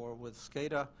or with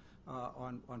SCADA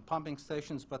on pumping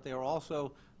stations, but they are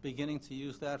also beginning to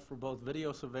use that for both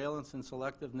video surveillance in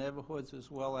selective neighborhoods as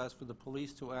well as for the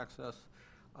police to access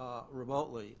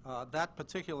remotely. That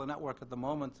particular network at the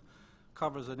moment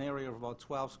covers an area of about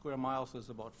 12 square miles. There's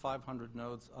about 500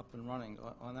 nodes up and running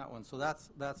on that one. So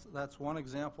that's one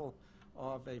example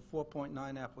of a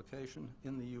 4.9 application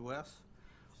in the U.S.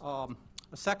 A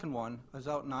second one is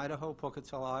out in Idaho,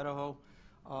 Pocatello, Idaho.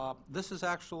 This is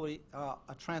actually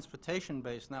a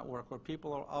transportation-based network where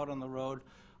people are out on the road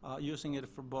using it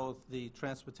for both the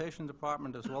transportation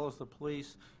department as well as the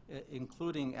police,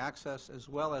 including access as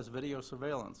well as video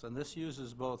surveillance. And this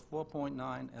uses both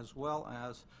 4.9 as well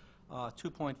as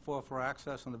 2.4 for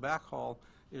access, and the backhaul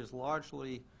is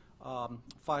largely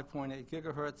 5.8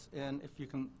 gigahertz. And if you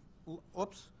can,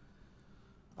 oops,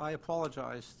 I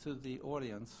apologize to the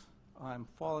audience. I'm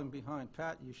falling behind.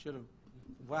 Pat, you should have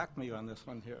whacked me on this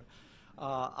one here.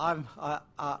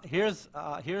 Here's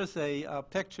a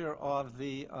picture of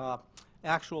the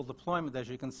actual deployment. As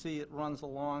you can see, it runs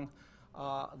along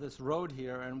this road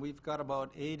here, and we've got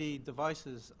about 80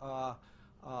 devices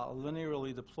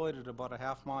linearly deployed at about a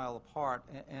half-mile apart.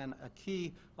 And a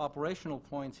key operational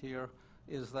point here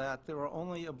is that there are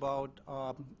only about,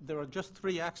 there are just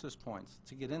 3 access points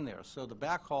to get in there. So the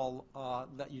backhaul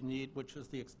that you need, which is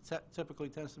typically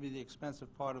tends to be the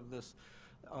expensive part of this,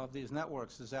 of these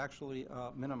networks, is actually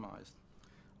minimized.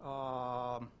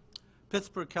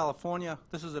 Pittsburgh, California,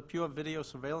 this is a pure video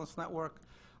surveillance network.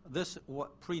 This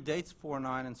predates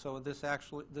 4.9, and so this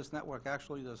network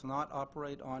actually does not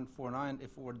operate on 4.9. If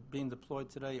it were being deployed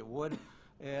today, it would.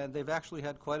 And they've actually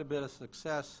had quite a bit of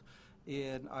success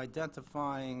in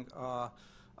identifying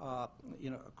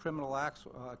criminal acts,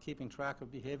 keeping track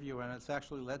of behavior, and it's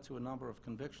actually led to a number of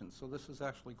convictions. So this is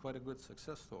actually quite a good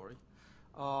success story.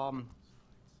 Sorry?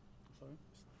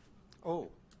 Oh,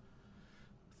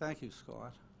 thank you,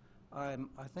 Scott. I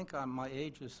think my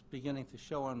age is beginning to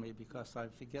show on me because I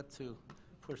forget to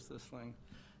push this thing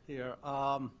here.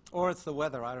 Or it's the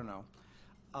weather, I don't know.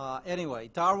 Anyway,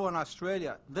 Darwin,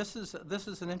 Australia. This is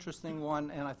an interesting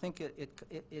one, and I think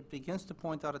it begins to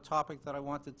point out a topic that I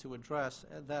wanted to address.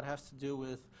 That has to do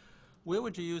with where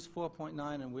would you use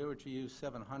 4.9 and where would you use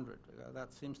 700?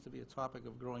 That seems to be a topic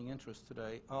of growing interest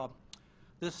today.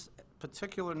 This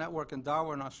particular network in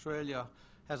Darwin, Australia,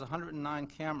 has 109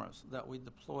 cameras that we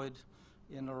deployed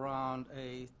in around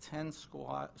a 10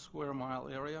 square mile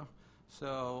area.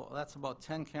 So that's about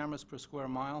 10 cameras per square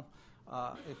mile.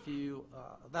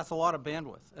 That's a lot of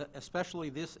bandwidth, especially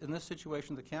in this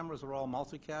situation. The cameras are all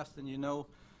multicast, and you know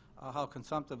how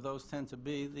consumptive those tend to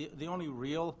be. The only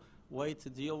real way to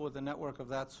deal with a network of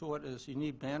that sort is you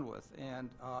need bandwidth, and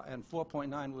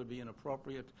 4.9 would be an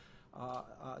appropriate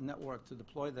network to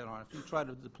deploy that on. If you try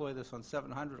to deploy this on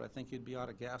 700, I think you'd be out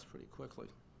of gas pretty quickly.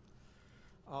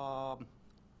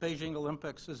 Beijing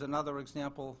Olympics is another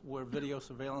example where video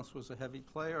surveillance was a heavy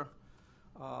player.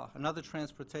 Another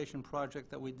transportation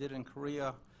project that we did in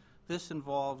Korea. This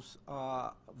involves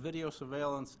video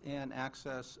surveillance and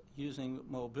access using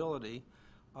mobility.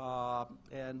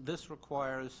 And this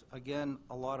requires, again,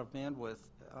 a lot of bandwidth.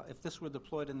 If this were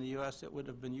deployed in the U.S., it would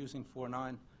have been using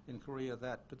 4.9. In Korea,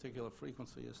 that particular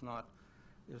frequency is not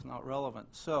relevant.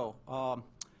 So,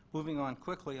 moving on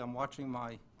quickly, I'm watching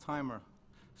my timer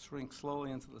shrink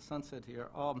slowly into the sunset here.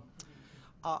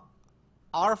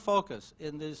 Our focus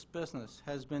in this business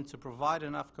has been to provide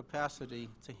enough capacity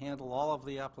to handle all of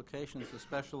the applications,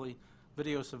 especially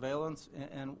video surveillance,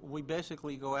 and we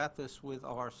basically go at this with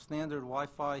our standard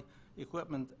Wi-Fi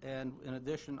equipment and, in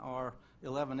addition, our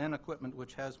 11N equipment,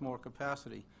 which has more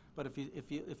capacity. But if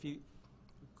you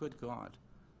good God,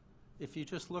 if you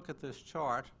just look at this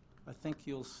chart, I think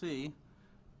you'll see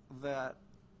that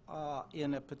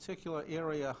in a particular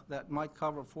area that might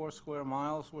cover 4 square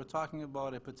miles, we're talking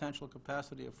about a potential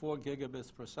capacity of 4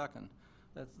 gigabits per second.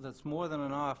 That's more than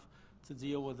enough to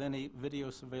deal with any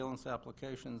video surveillance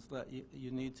applications that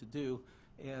you need to do.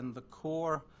 And the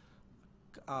core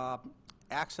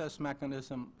access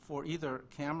mechanism for either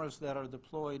cameras that are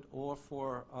deployed or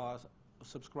for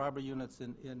subscriber units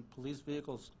in police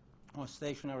vehicles or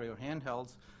stationary or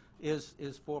handhelds is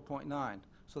 4.9.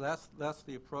 So that's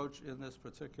the approach in this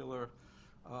particular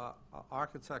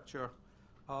architecture.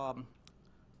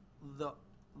 The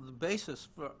basis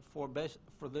for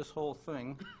this whole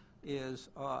thing is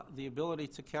the ability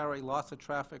to carry lots of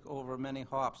traffic over many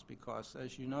hops, because,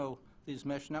 as you know, these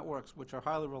mesh networks, which are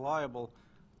highly reliable,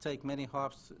 take many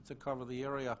hops to cover the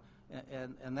area,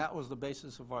 and that was the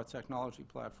basis of our technology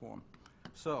platform.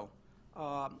 So,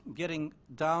 getting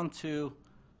down to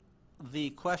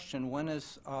the question, when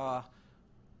is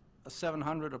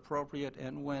 700 appropriate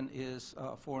and when is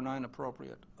 49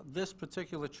 appropriate. This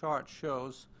particular chart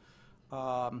shows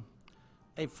a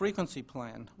frequency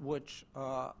plan which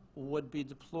would be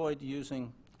deployed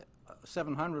using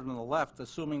 700 on the left,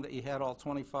 assuming that you had all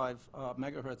 25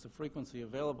 megahertz of frequency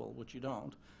available, which you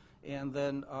don't, and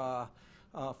then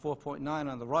 4.9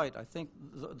 on the right. I think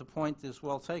the point is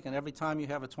well taken. Every time you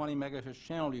have a 20 megahertz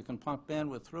channel, you can pump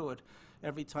bandwidth through it.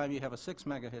 Every time you have a 6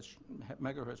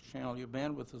 megahertz channel, your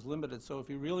bandwidth is limited. So if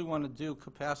you really want to do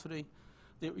capacity,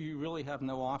 you really have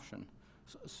no option.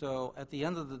 So at the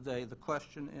end of the day, the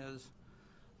question is,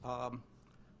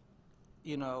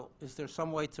 you know, is there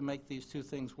some way to make these two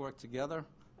things work together?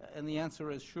 And the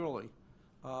answer is surely.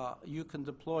 You can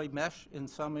deploy mesh in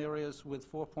some areas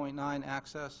with 4.9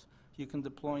 access. You can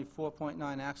deploy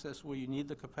 4.9 access where you need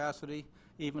the capacity,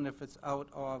 even if it's out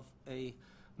of a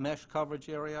mesh coverage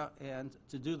area. And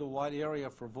to do the wide area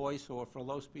for voice or for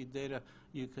low-speed data,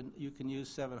 you can use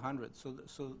 700.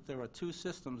 So there are two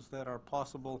systems that are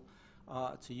possible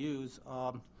to use.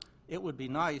 It would be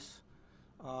nice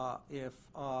if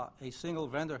a single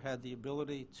vendor had the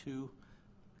ability to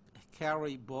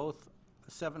carry both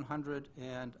 700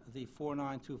 and the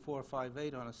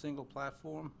 492458 on a single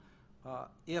platform.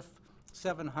 If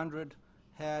 700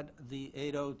 had the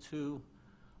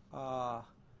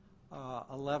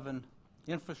 802.11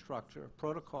 infrastructure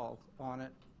protocol on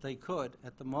it, they could.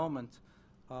 At the moment,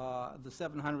 the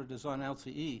 700 is on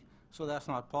LTE, so that's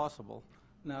not possible.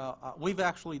 Now, we've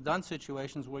actually done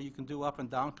situations where you can do up and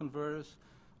down converters,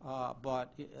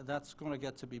 but that's going to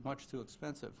get to be much too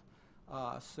expensive.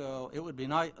 So it would be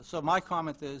nice. So my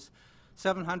comment is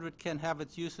 700 can have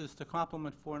its uses to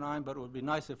complement 4.9, but it would be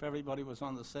nice if everybody was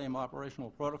on the same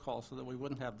operational protocol so that we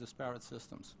wouldn't have disparate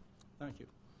systems. Thank you.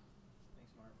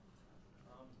 Thanks, Mark.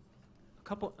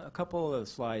 A couple of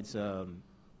slides,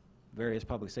 various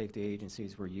public safety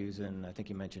agencies were using, I think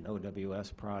you mentioned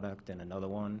OWS product and another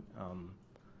one.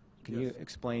 Can you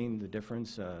explain the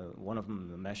difference? One of them,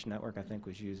 the mesh network, I think,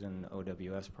 was using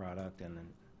OWS product, and then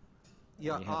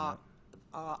yeah,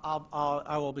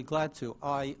 I will be glad to.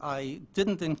 I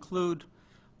didn't include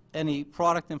any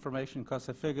product information because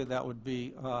I figured that would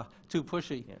be too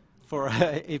pushy for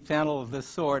a panel of this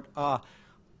sort.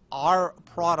 Our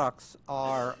products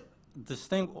are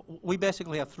distinct. We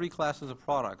basically have three classes of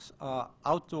products: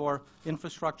 outdoor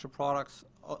infrastructure products,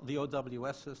 the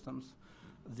OWS systems,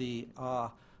 the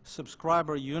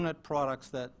subscriber unit products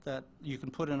that you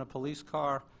can put in a police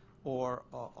car or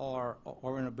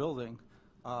in a building.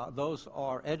 Those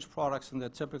are edge products, and they're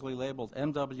typically labeled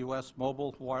MWS,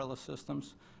 mobile wireless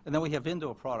systems. And then we have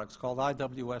indoor products called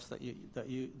IWS that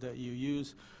you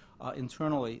use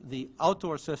internally. The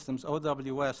outdoor systems,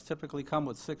 OWS, typically come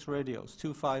with 6 radios: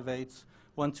 258s,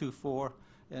 124,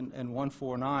 and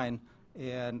 149.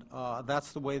 And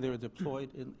that's the way they're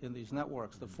deployed in these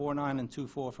networks. The 4.9 and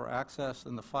 2.4 for access,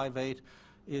 and the 5.8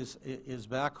 is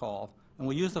backhaul. And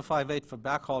we use the 5.8 for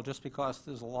backhaul just because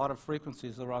there's a lot of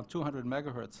frequencies, around 200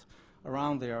 megahertz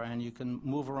around there, and you can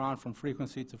move around from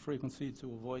frequency to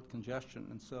avoid congestion.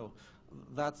 And so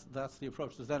that's the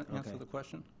approach. Does that answer the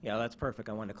question? Yeah, that's perfect.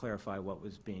 I wanted to clarify what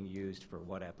was being used for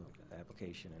what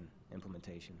application and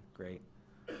implementation. Great.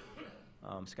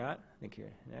 Scott, I think you're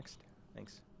next.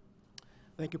 Thanks.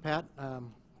 Thank you, Pat.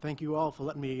 Thank you all for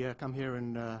letting me come here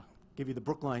and give you the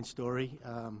Brookline story.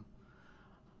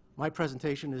 My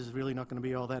presentation is really not going to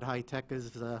be all that high-tech as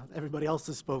everybody else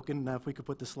has spoken. If we could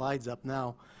put the slides up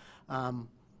now. I'm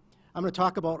going to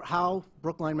talk about how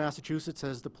Brookline, Massachusetts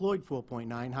has deployed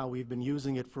 4.9, how we've been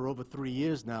using it for over 3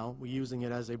 years now. We're using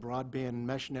it as a broadband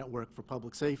mesh network for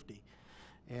public safety.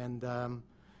 And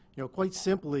you know, quite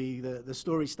simply, the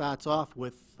story starts off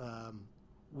with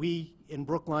we in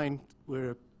Brookline,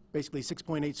 we're basically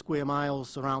 6.8 square miles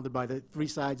surrounded by the 3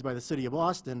 sides by the city of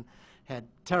Boston, had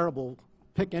terrible,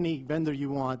 pick any vendor you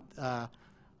want,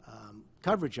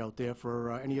 coverage out there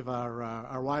for any of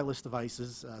our wireless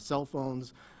devices, cell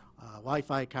phones,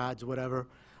 Wi-Fi cards, whatever.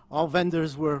 All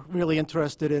vendors were really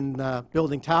interested in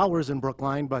building towers in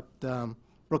Brookline, but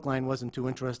Brookline wasn't too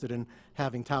interested in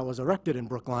having towers erected in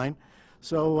Brookline.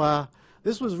 So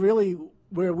this was really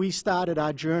where we started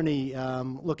our journey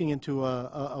looking into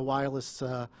a wireless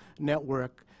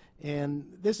network. And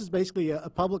this is basically a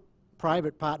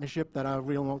public-private partnership that I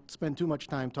really won't spend too much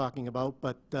time talking about,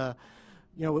 but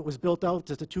you know, it was built out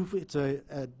as it's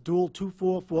a dual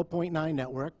 2.4, 4.9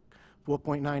 network.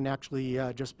 4.9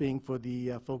 actually just being for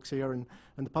the folks here in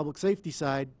the public safety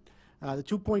side. The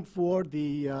 2.4,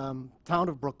 the town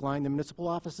of Brookline, the municipal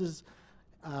offices,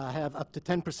 have up to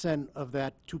 10% of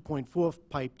that 2.4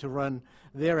 pipe to run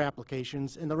their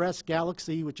applications. And the rest,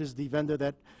 Galaxy, which is the vendor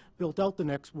that built out the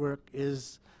network,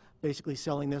 is basically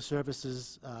selling their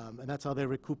services, and that's how they're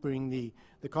recouping the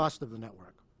cost of the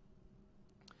network.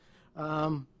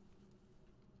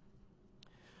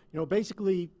 You know,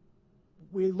 basically,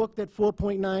 we looked at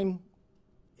 4.9,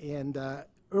 and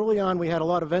early on we had a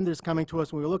lot of vendors coming to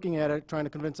us when we were looking at it, trying to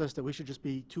convince us that we should just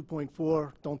be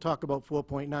 2.4, don't talk about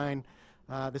 4.9.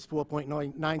 This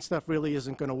 4.9 stuff really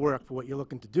isn't going to work for what you're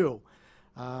looking to do.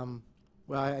 Well,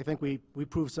 I think we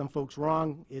proved some folks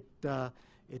wrong.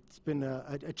 It's been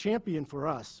a champion for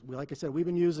us. Like I said, we've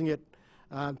been using it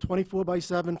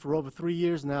 24/7 for over 3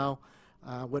 years now.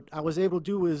 What I was able to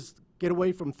do is get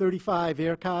away from 35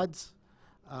 air cards,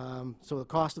 so the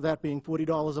cost of that being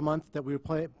 $40 a month that we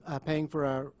were paying for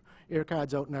our air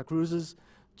cards out in our cruises,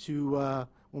 to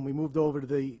when we moved over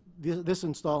to this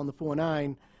install in the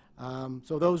 4.9.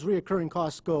 So those reoccurring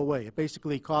costs go away. It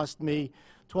basically cost me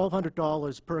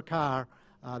 $1,200 per car.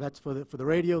 That's for the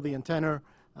radio, the antenna,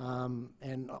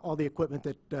 and all the equipment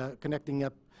that connecting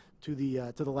up to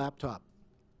the laptop.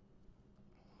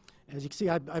 As you can see,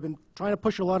 I've been trying to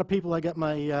push a lot of people. I got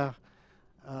my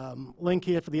link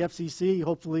here for the FCC.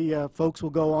 Hopefully, folks will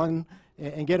go on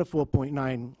and get a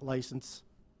 4.9 license.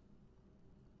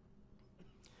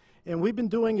 And we've been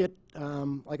doing it,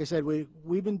 like I said,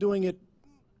 we've been doing it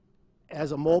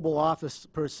as a mobile office,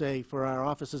 per se, for our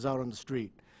offices out on the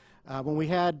street. When we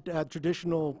had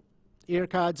traditional air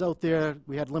cards out there,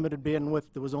 we had limited bandwidth.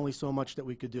 There was only so much that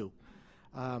we could do.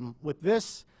 With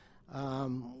this,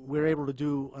 we're able to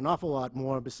do an awful lot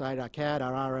more beside our CAD,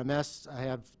 our RMS. I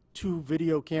have two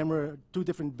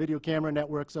different video camera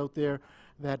networks out there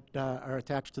that are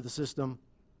attached to the system.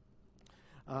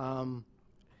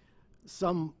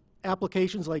 Some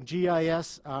applications like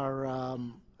GIS are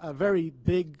very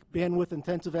big bandwidth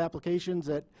intensive applications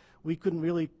that we couldn't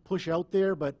really push out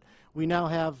there, but we now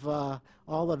have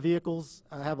all the vehicles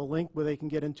have a link where they can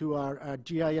get into our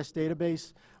GIS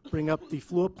database, bring up the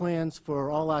floor plans for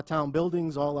all our town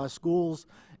buildings, all our schools,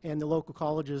 and the local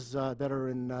colleges that are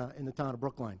in the town of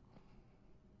Brookline.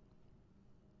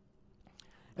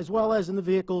 As well as in the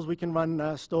vehicles, we can run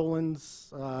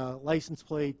stolens, license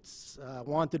plates,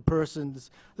 wanted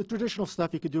persons, the traditional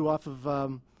stuff you could do off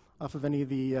of any of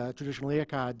the traditional air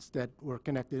cards that were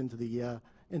connected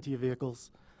into your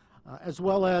vehicles, as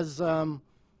well as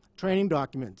training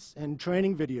documents and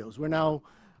training videos. We're now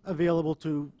available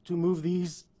to move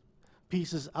these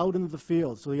pieces out into the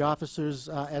field, so the officers,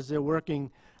 as they're working,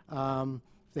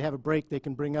 if they have a break, they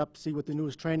can bring up, see what the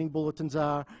newest training bulletins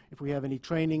are. If we have any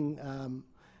training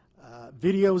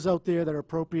videos out there that are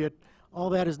appropriate, all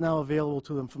that is now available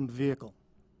to them from the vehicle.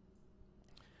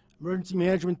 Emergency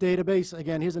management database,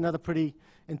 again, here's another pretty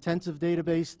intensive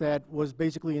database that was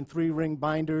basically in 3-ring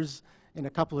binders in a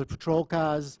couple of patrol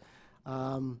cars.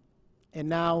 And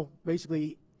now,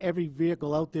 basically, every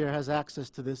vehicle out there has access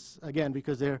to this, again,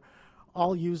 because they're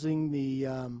all using the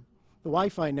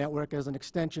Wi-Fi network as an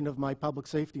extension of my public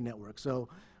safety network. So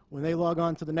when they log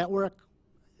on to the network,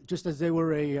 just as they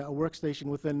were a workstation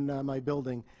within my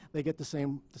building, they get the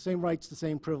same rights, the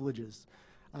same privileges.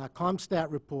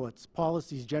 ComStat reports,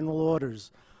 policies, general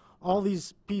orders, all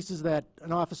these pieces that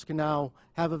an officer can now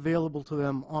have available to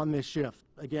them on their shift,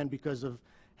 again, because of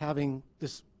having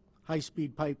this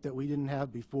high-speed pipe that we didn't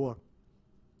have before.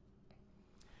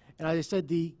 And as I said,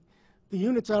 the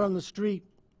units out on the street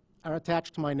are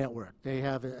attached to my network. They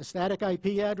have a static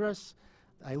IP address.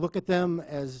 I look at them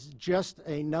as just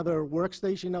another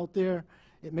workstation out there.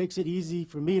 It makes it easy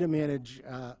for me to manage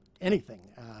anything.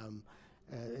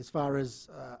 As far as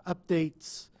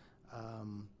updates,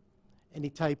 any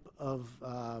type of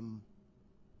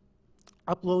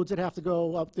uploads that have to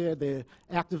go up there, the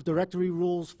Active Directory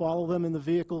rules, follow them in the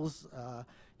vehicles.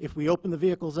 If we open the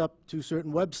vehicles up to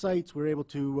certain websites, we're able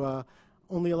to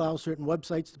only allow certain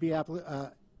websites to be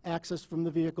accessed from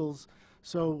the vehicles.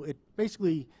 So it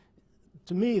basically,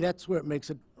 to me, that's where it makes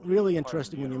it really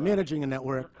interesting when you're managing a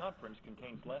network. Conference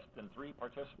contains less than 3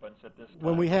 participants at this time.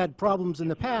 When we had problems in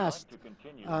the past,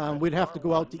 we'd have to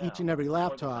go out to each and every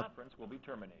laptop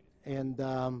and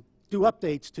do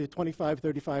updates to 25,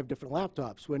 35 different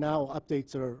laptops, where now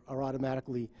updates are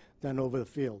automatically done over the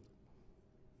field.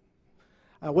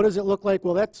 What does it look like?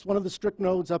 Well, that's one of the strict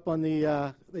nodes up on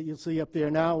the that you'll see up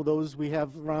there now. Those we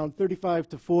have around 35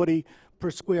 to 40 per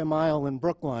square mile in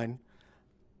Brookline.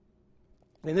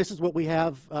 And this is what we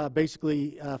have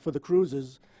basically for the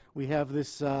cruisers. We have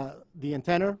this, the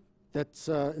antenna that's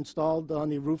installed on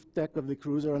the roof deck of the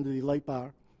cruiser under the light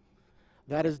bar.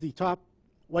 That is the top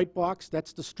white box.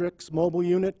 That's the Strix mobile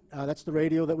unit. That's the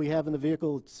radio that we have in the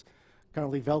vehicle. It's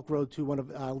currently Velcroed to one of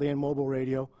land mobile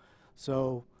radio.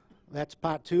 So that's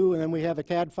part 2. And then we have a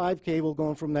CAD 5 cable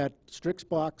going from that Strix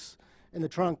box in the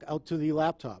trunk out to the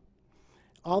laptop.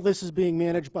 All this is being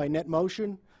managed by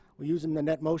NetMotion. We're using the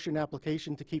NetMotion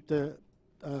application to keep the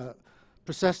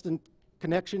persistent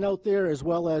connection out there, as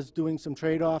well as doing some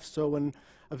trade-offs. So when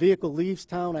a vehicle leaves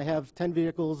town, I have 10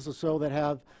 vehicles or so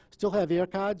that still have air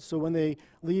cards. So when they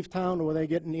leave town or when they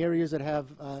get in areas that have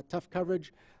tough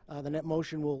coverage, the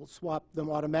NetMotion will swap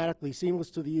them automatically, seamless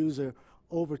to the user,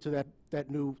 over to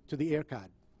to the air card.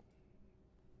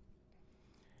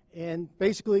 And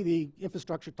basically, the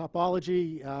infrastructure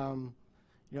topology,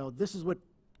 you know, this is what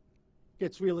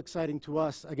gets real exciting to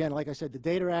us. Again, like I said, the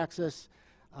data access,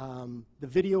 the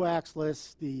video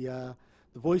access, the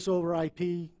voice over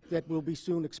IP that we'll be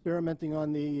soon experimenting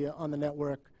on the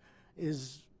network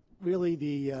is really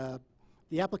the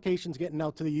applications getting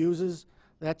out to the users.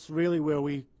 That's really where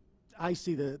I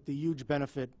see the huge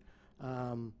benefit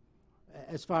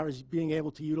as far as being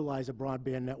able to utilize a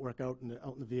broadband network out in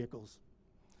the vehicles.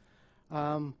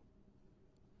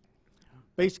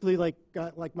 Basically, like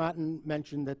Martin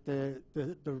mentioned, that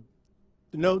the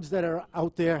nodes that are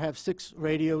out there have 6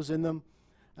 radios in them,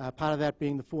 part of that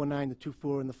being the 4.9, the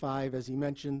 2.4, and the 5, as he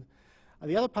mentioned.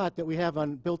 The other part that we have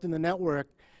built in the network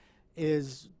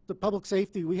is the public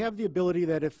safety. We have the ability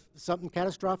that if something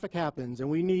catastrophic happens and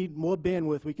we need more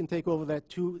bandwidth, we can take over that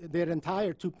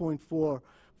entire 2.4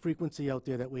 frequency out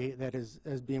there that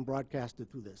is being broadcasted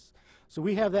through this. So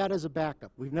we have that as a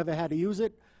backup. We've never had to use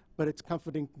it, but it's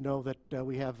comforting to know that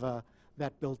we have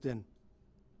that built in.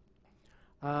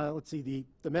 Let's see,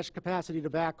 the mesh capacity to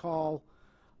backhaul.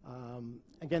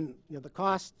 Again, you know, the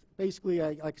cost, basically,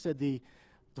 like I said, the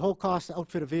whole cost to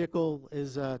outfit a vehicle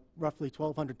is roughly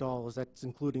 $1,200. That's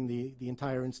including the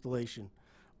entire installation.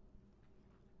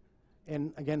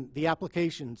 And again, the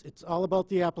applications. It's all about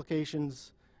the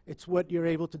applications. It's what you're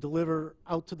able to deliver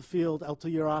out to the field, out to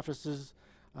your offices.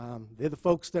 They're the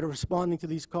folks that are responding to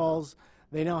these calls.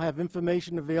 They now have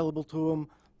information available to them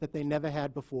that they never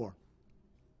had before.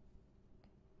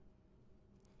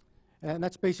 And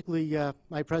that's basically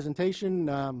my presentation.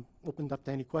 Opened up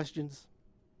to any questions.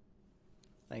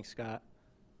 Thanks, Scott.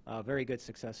 Very good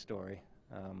success story.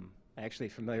 I'm actually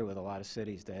familiar with a lot of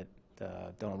cities that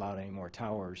don't allow any more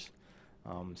towers,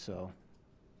 so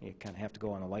you kind of have to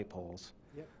go on the light poles.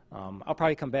 Yep. I'll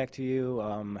probably come back to you.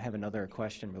 I have another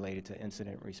question related to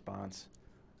incident response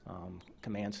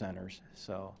command centers,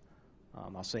 so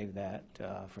I'll save that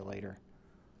for later.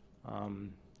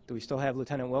 Do we still have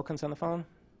Lieutenant Wilkins on the phone?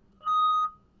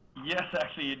 Yes,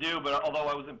 actually you do, but although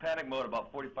I was in panic mode about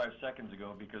 45 seconds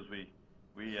ago because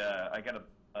I got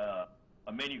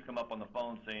a menu come up on the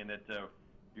phone saying that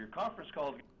your conference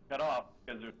call is cut off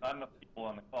because there's not enough people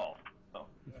on the call. So,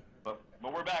 but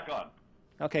we're back on.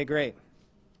 Okay, great.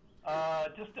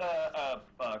 Just a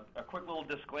quick little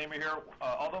disclaimer here.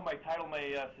 Although my title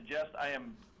may suggest I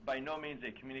am by no means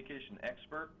a communication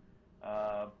expert,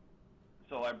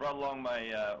 so I brought along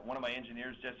one of my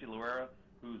engineers, Jesse Luera,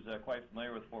 who's quite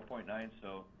familiar with 4.9.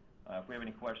 So if we have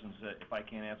any questions, if I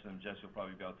can't answer them, Jesse will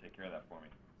probably be able to take care of that for me.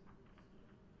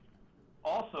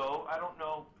 Also, I don't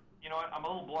know, you know, I'm a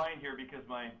little blind here because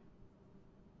my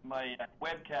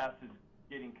webcast is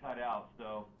getting cut out,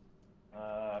 so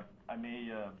I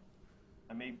may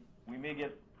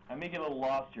get a little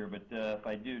lost here, but if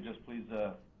I do, just please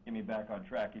get me back on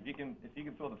track. If you can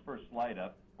throw the first slide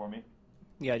up for me.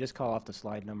 Yeah, just call off the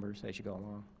slide numbers as you go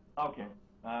along. Okay.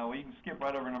 Well, you can skip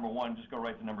right over number 1. Just go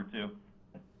right to number 2.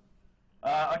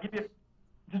 I'll give you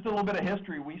just a little bit of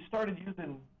history. We started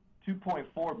using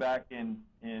 2.4 back in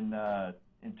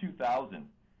 2000,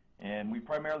 and we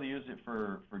primarily used it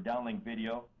for downlink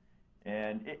video,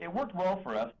 and it worked well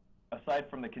for us aside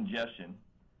from the congestion.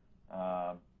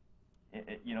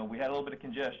 You know, we had a little bit of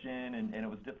congestion, and it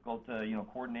was difficult, you know,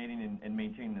 coordinating and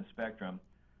maintaining the spectrum.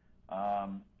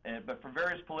 But for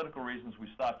various political reasons, we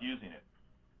stopped using it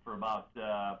for about,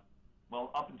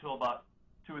 well, up until about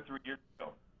 2 or 3 years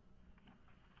ago.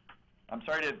 I'm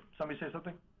sorry, did somebody say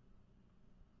something?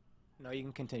 No, you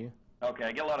can continue. Okay,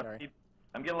 I'm getting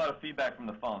a lot of feedback from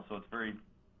the phone, so it's very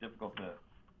difficult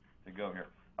to go here.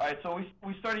 All right, so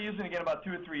we started using it again about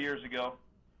 2 or 3 years ago,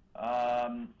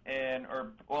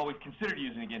 well, we considered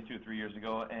using it again 2 or 3 years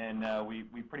ago, and we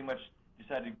pretty much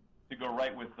decided to go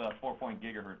right with 4.9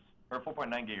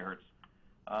 gigahertz.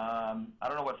 I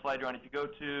don't know what slide you're on. If you go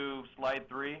to slide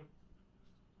 3,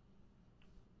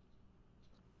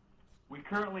 we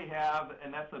currently have,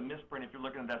 and that's a misprint if you're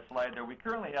looking at that slide there, we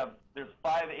currently have, there's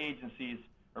 5 agencies,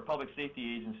 or public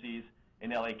safety agencies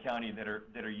in LA County that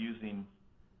are using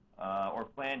or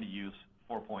plan to use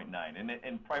 4.9,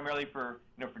 and primarily for,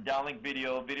 you know, for downlink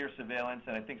video surveillance,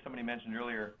 and I think somebody mentioned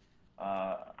earlier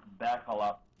backhaul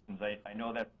options. I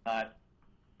know that's not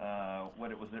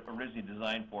what it was originally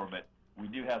designed for, but we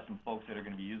do have some folks that are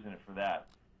going to be using it for that.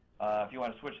 If you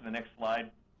want to switch to the next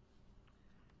slide.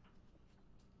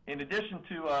 In addition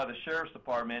to the Sheriff's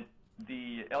Department,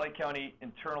 the LA County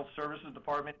Internal Services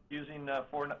Department using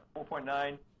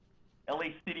 4.9. LA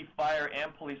City Fire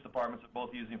and Police Departments are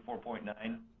both using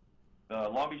 4.9. The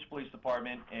Long Beach Police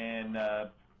Department and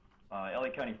LA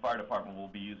County Fire Department will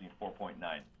be using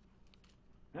 4.9.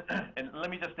 And let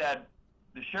me just add,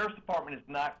 the Sheriff's Department is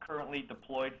not currently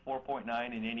deployed 4.9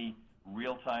 in any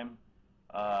real-time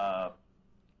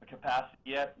capacity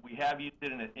yet. We have used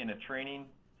it in a training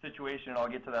situation, and I'll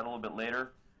get to that a little bit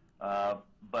later,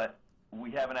 but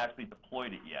we haven't actually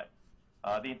deployed it yet.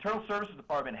 The Internal Services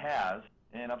Department has,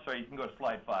 and I'm sorry, you can go to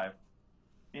slide 5.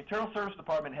 The Internal Service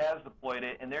Department has deployed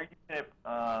it, and they're using it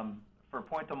for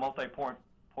point-to-multi-point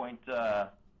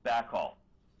backhaul.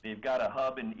 They've got a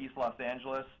hub in East Los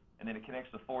Angeles, and then it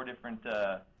connects to 4 different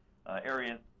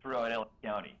areas throughout LA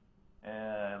County.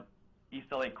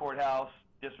 East LA Courthouse,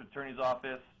 District Attorney's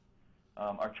Office,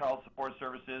 our Child Support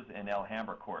Services, and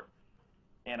Alhambra Court.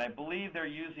 And I believe they're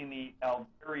using the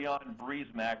Alvarion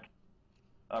BreezeMax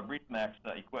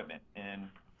equipment. And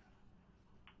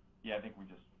yeah, I think we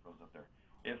just froze up there.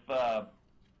 If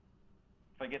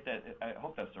I get that, I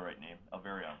hope that's the right name,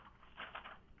 Alvarion.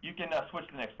 You can switch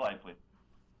to the next slide, please.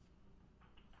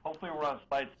 Hopefully we're on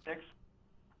slide 6.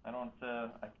 I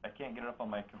can't get it up on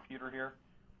my computer here.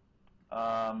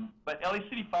 But LA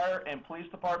City Fire and Police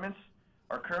Departments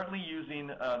are currently using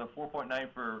the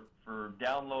 4.9 for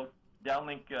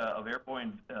downlink of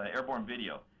airborne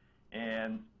video.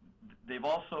 And they've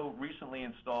also recently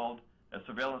installed a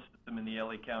surveillance system in the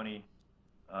LA County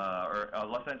or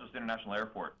Los Angeles International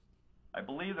Airport. I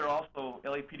believe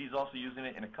LAPD is also using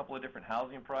it in a couple of different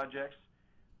housing projects.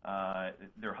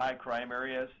 They're high crime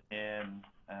areas, and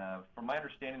from my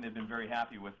understanding, they've been very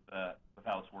happy with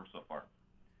how it's worked so far.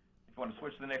 If you want to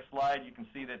switch to the next slide, you can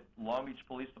see that Long Beach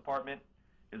Police Department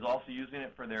is also using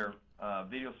it for their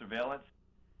video surveillance.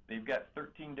 They've got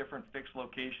 13 different fixed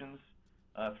locations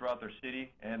throughout their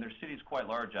city, and their city is quite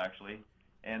large, actually.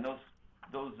 And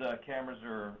those cameras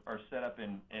are set up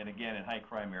in high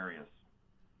crime areas.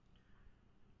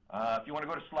 If you want to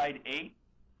go to slide 8,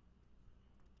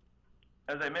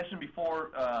 as I mentioned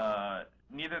before,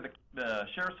 neither the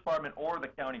Sheriff's Department or the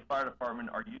County Fire Department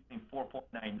are using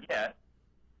 4.9 yet.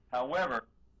 However,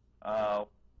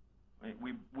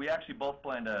 we actually both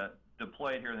plan to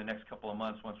deploy it here in the next couple of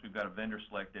months once we've got a vendor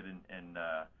selected and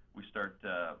we start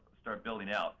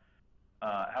building out.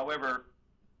 However,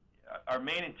 our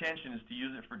main intention is to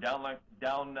use it for downlink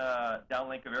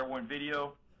of airborne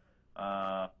video,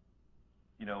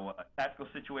 tactical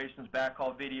situations,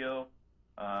 backhaul video,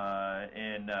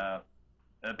 and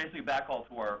basically backhaul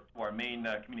to our main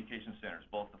communication centers,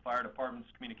 both the fire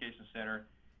department's communication center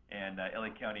and LA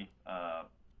County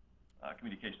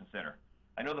communication center.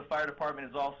 I know the fire department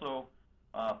is also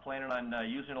planning on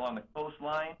using it along the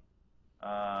coastline,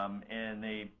 and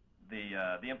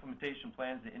the implementation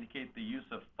plans indicate the use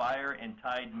of fire and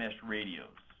tide mesh radios.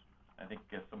 I think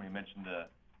somebody mentioned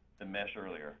the mesh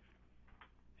earlier.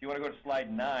 If you want to go to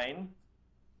slide 9,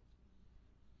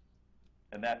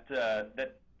 and that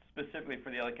specifically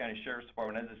for the LA County Sheriff's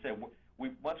Department, as I said,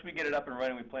 once we get it up and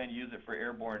running, we plan to use it for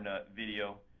airborne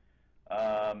video,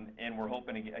 and we're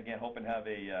hoping to have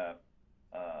a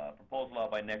proposal out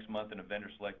by next month and a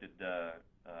vendor selected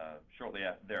shortly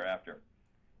thereafter.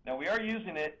 Now we are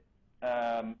using it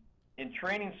in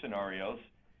training scenarios,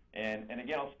 and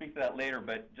again I'll speak to that later.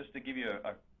 But just to give you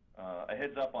a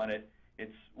heads up on it,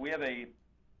 we have a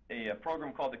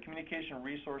program called the Communication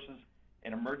Resources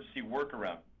and Emergency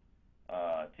Workaround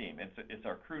team. It's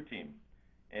our crew team,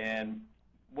 and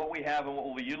what we have and what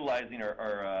we'll be utilizing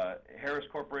are Harris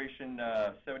Corporation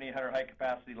 7800 high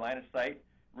capacity line of sight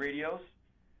radios,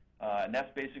 and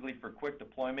that's basically for quick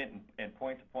deployment and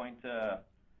point-to-point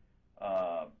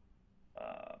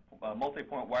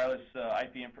multi-point wireless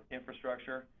IP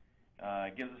infrastructure.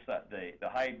 It gives us the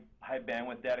high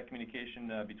bandwidth data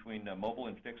communication between mobile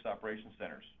and fixed operation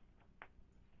centers.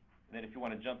 And then if you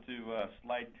want to jump to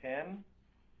slide 10.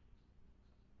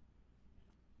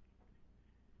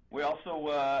 We also,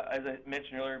 as I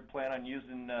mentioned earlier, plan on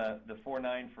using the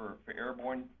 4.9 for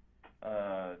airborne,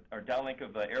 our downlink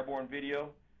of airborne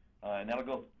video, and that'll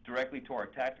go directly to our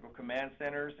tactical command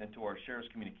centers and to our sheriff's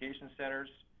communication centers.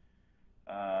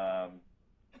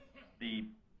 The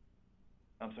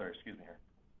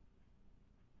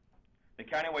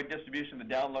countywide distribution of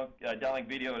the downlink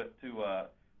video to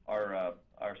our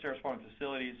sheriff's department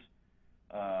facilities.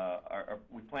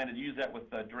 We plan to use that with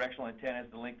directional antennas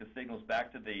to link the signals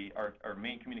back to our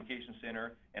main communication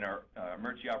center and our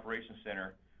emergency operations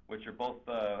center, which are both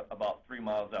about 3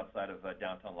 miles outside of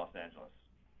downtown Los Angeles.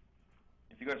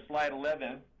 If you go to slide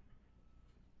 11,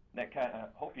 that kind of,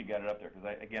 hope you got it up there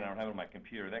because again I don't have it on my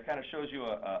computer. That kind of shows you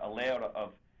a layout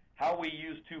of how we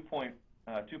use 2.4.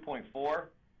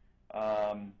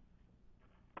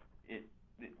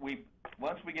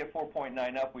 Once we get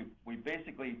 4.9 up, we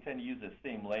basically tend to use the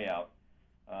same layout.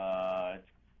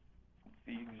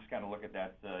 You can just kind of look at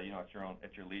that, at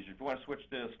your leisure. If you want to switch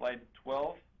to slide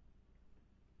 12,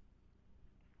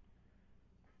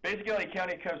 basically LA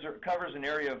County covers an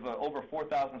area of over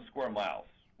 4,000 square miles.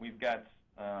 We've got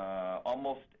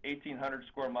almost 1,800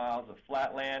 square miles of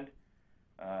flatland,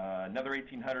 another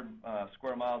 1,800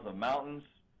 square miles of mountains,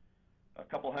 a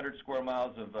couple hundred square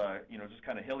miles of just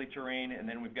kind of hilly terrain, and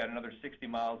then we've got another 60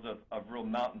 miles of real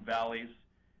mountain valleys.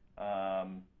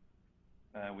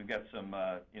 We've got some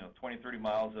 20, 30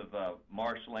 miles of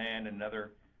marshland and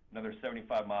another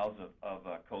 75 miles of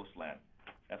coastland.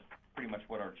 That's pretty much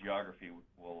what our geography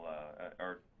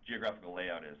our geographical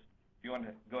layout is. If you want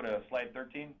to go to slide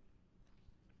 13.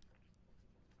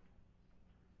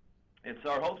 It's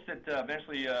our hopes that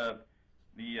eventually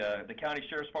the county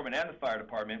sheriff's department and the fire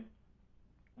department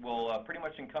will pretty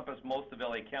much encompass most of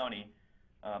LA County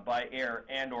by air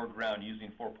and or ground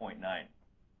using 4.9.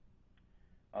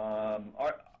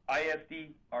 Our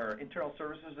ISD, our Internal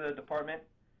Services Department,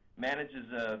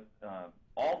 manages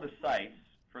all the sites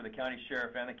for the county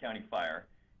sheriff and the county fire,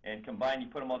 and combined, you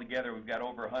put them all together, we've got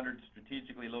over 100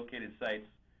 strategically located sites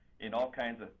in all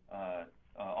kinds of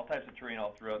all types of terrain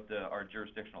all throughout our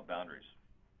jurisdictional boundaries.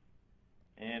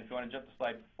 And if you want to jump to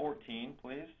slide 14,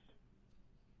 please.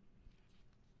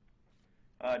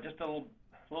 Just a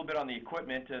little bit on the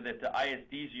equipment that the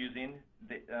ISD is using.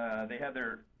 They have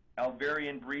their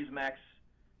Alvarian BreezeMax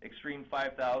Extreme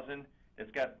 5000.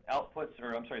 It's got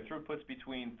throughputs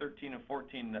between 13 and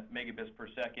 14 megabits per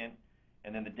second,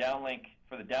 and then the downlink,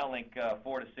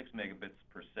 4 to 6 megabits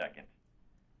per second.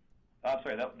 I'm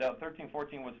sorry, that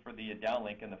 1314 was for the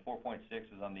downlink, and the 4.6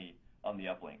 is on the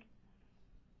uplink.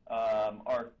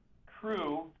 Our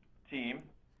crew team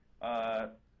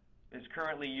is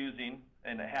currently using,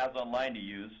 and it has online to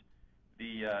use,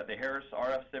 the Harris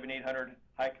RF7800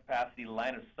 high-capacity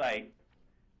line-of-sight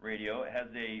radio. It has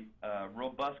a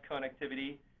robust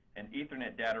connectivity and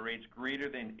Ethernet data rates greater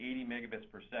than 80 megabits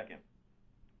per second.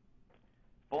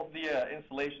 Both the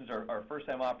installations are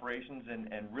first-time operations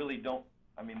and really don't,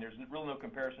 there's really no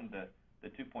comparison to the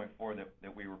 2.4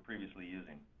 that we were previously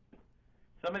using.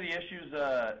 Some of the issues,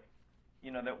 that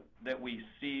we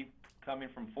see coming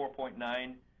from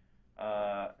 4.9,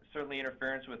 certainly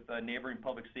interference with neighboring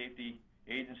public safety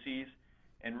agencies,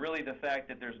 and really the fact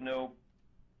that there's no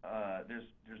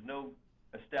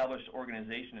established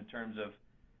organization in terms of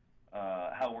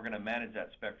how we're going to manage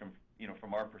that spectrum,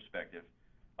 from our perspective.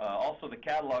 Also, the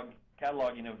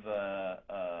cataloging of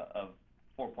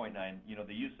 4.9,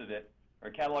 the use of it,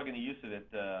 or cataloging the use of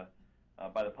it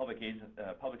by the public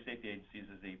safety agencies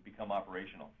as they become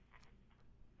operational.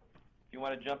 If you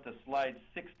want to jump to slide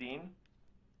 16.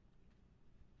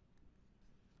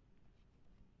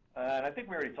 And I think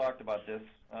we already talked about this.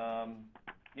 Go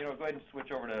ahead and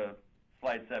switch over to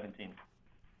slide 17.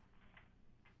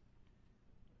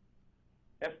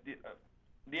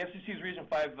 The FCC's Region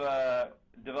 5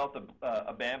 developed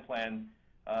a band plan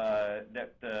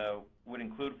that would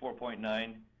include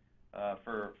 4.9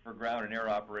 for ground and air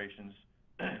operations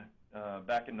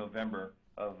back in November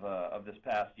of this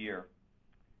past year.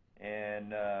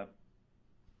 And are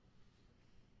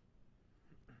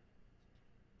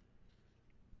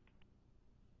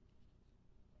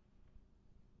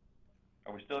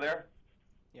we still there?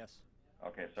 Yes.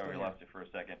 Okay, sorry, we lost you for a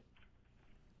second.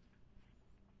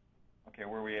 Okay,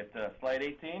 where are we at? Slide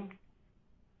 18?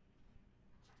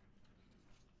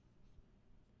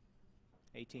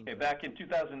 18. Okay, back in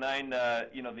 2009,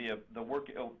 the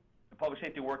public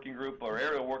safety working group or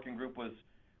aerial working group was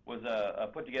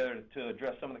put together to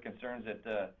address some of the concerns that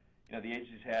the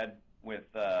agencies had with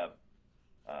the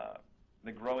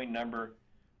growing number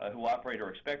who operate or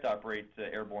expect to operate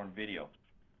airborne video.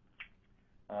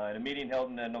 In a meeting held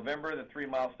in November, the 3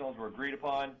 milestones were agreed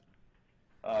upon.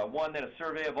 One, that a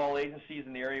survey of all agencies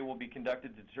in the area will be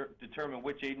conducted to determine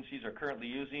which agencies are currently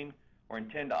using or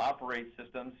intend to operate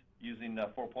systems using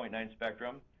 4.9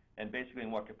 spectrum, and basically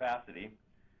in what capacity.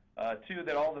 Two,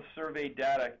 that all the survey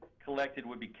data collected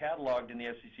would be cataloged in the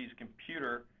FCC's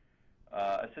computer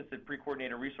assisted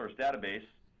pre-coordinated resource database,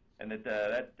 and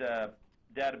that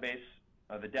database,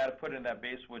 the data put in that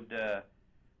base would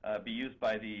be used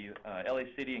by the LA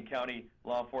City and County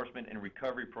Law Enforcement and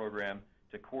Recovery Program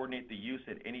to coordinate the use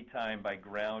at any time by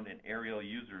ground and aerial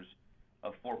users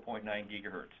of 4.9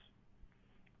 gigahertz.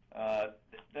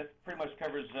 That pretty much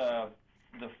covers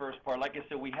the first part. Like I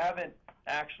said, we haven't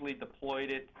actually deployed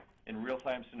it in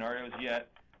real-time scenarios yet,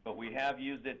 but we have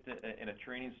used it in a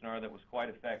training scenario that was quite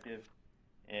effective,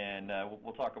 and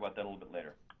we'll talk about that a little bit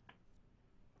later.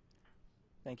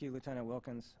 Thank you, Lieutenant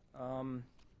Wilkins.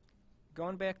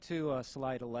 Going back to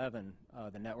slide 11,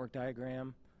 the network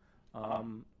diagram,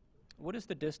 what is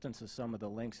the distance of some of the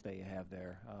links that you have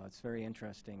there? It's a very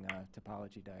interesting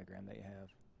topology diagram that you have.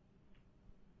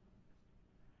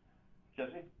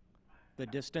 Jesse? The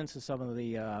distance of some of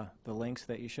the links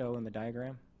that you show in the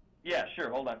diagram? Yeah, sure.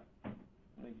 Hold on.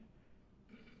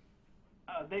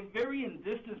 They vary in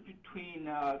distance between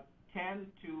 10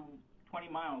 to 20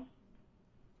 miles.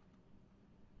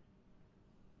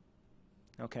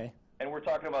 Okay. And we're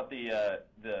talking about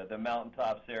the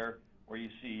mountaintops there, where you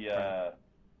see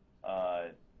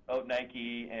Oat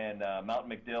Nike and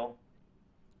Mountain McDill.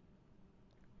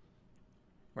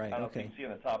 Right. I don't know if you can see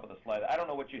on the top of the slide. I don't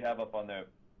know what you have up on there.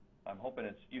 I'm hoping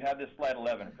you have this slide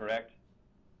 11, correct?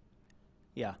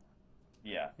 Yeah.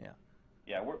 Yeah. Yeah.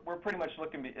 Yeah. We're pretty much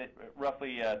looking at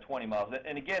roughly 20 miles.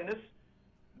 And again,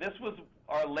 this was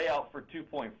our layout for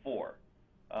 2.4.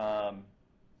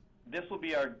 This will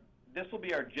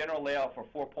be our general layout for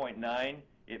 4.9.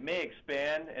 It may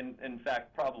expand, and in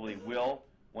fact probably will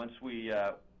once we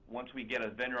get a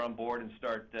vendor on board and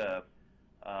start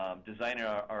designing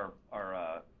our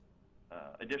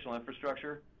additional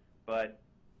infrastructure. But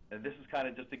this is kind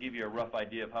of just to give you a rough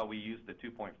idea of how we used the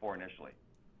 2.4 initially.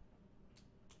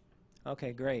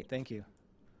 Okay, great. Thank you.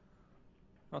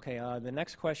 Okay, the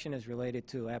next question is related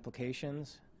to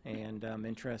applications, and I'm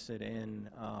interested in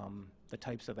the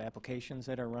types of applications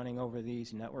that are running over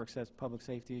these networks that public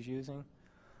safety is using.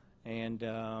 And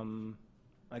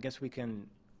I guess we can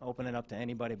open it up to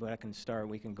anybody, but I can start.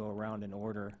 We can go around in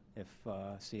order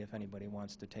see if anybody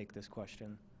wants to take this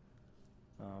question.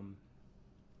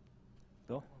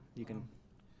 Bill, you can.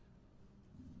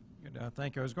 Good,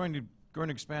 thank you. I was going to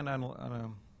expand on a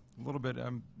little bit. I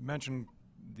mentioned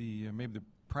maybe the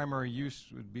primary use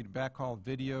would be to backhaul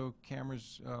video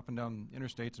cameras up and down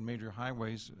interstates and major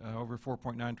highways over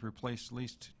 4.9 to replace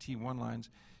leased T1 lines.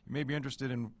 You may be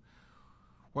interested in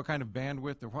what kind of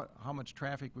bandwidth or how much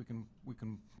traffic we can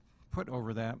put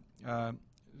over that.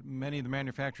 Many of the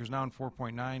manufacturers now in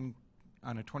 4.9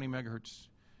 on a 20 megahertz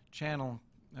channel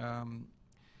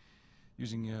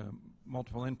using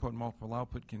multiple input and multiple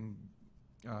output can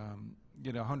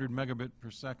get 100 megabit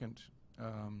per second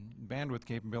bandwidth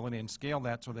capability and scale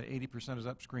that so that 80% is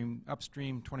upstream,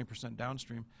 20%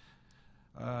 downstream.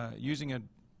 Using a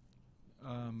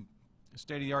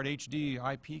state-of-the-art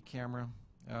HD IP camera,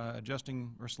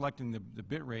 adjusting or selecting the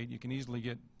bit rate, you can easily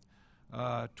get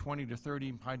 20 to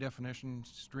 30 high-definition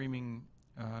streaming,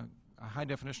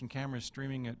 high-definition cameras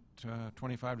streaming at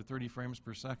 25 to 30 frames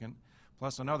per second,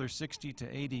 plus another 60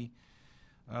 to 80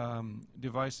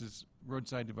 devices,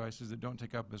 roadside devices that don't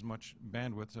take up as much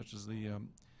bandwidth, such as the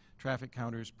traffic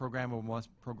counters,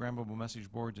 programmable message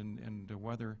boards, and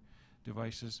weather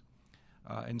devices,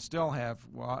 and still have,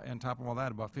 on top of all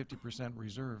that, about 50%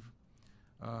 reserve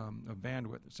of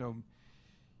bandwidth. So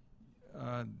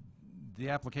the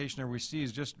application that we see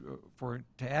is just to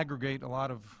aggregate a lot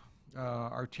of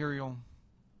arterial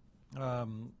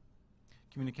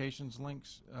communications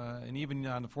links, and even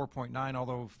on the 4.9,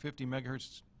 although 50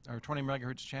 megahertz or 20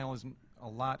 megahertz channel isn't a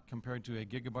lot compared to a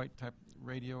gigabyte type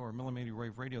radio or millimeter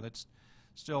wave radio, that's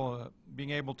still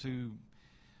being able to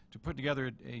put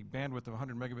together a bandwidth of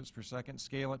 100 megabits per second,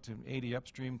 scale it to 80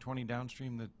 upstream, 20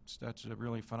 downstream. That's a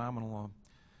really phenomenal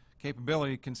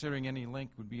capability, considering any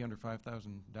link would be under $5,000.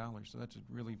 So that's a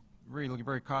really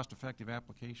very cost-effective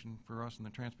application for us in the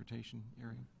transportation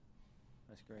area.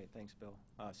 That's great. Thanks, Bill.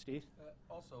 Steve?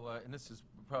 Also, and this is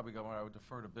probably where I would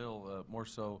defer to Bill more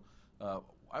so,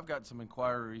 I've got some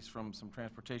inquiries from some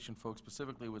transportation folks,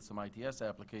 specifically with some ITS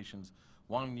applications,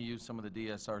 wanting to use some of the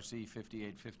DSRC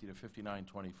 5850 to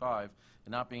 5925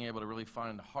 and not being able to really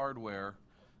find the hardware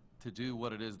to do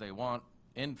what it is they want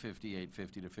in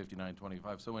 5850 to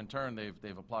 5925. So in turn,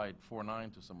 they've applied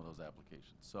 4.9 to some of those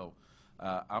applications. So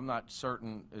I'm not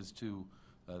certain as to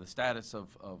the status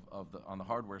on the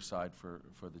hardware side for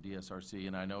the DSRC,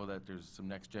 and I know that there's some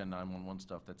next-gen 911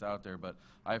 stuff that's out there, but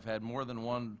I've had more than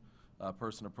one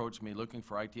person approach me looking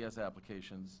for ITS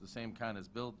applications, the same kind as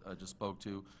Bill just spoke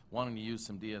to, wanting to use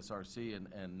some DSRC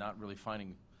and not really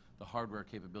finding the hardware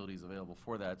capabilities available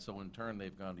for that. So in turn,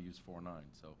 they've gone to use 4.9.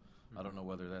 So I don't know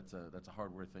whether that's a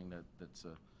hardware thing that's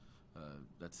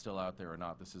still out there or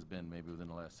not. This has been maybe within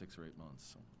the last 6 or 8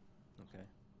 months. So. Okay.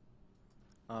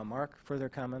 Mark, further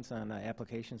comments on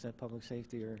applications that public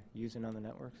safety are using on the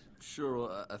networks? Sure.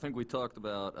 Well, I think we talked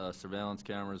about surveillance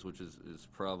cameras, which is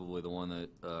probably the one that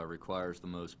requires the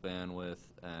most bandwidth,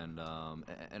 and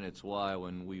it's why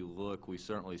when we look, we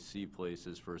certainly see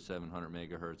places for 700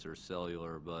 megahertz or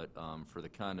cellular, but for the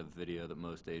kind of video that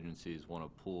most agencies want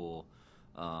to pull,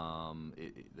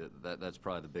 that's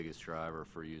probably the biggest driver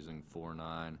for using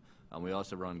 4.9. We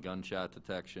also run gunshot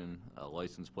detection,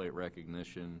 license plate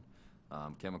recognition,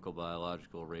 chemical,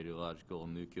 biological, radiological,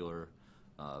 nuclear,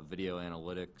 video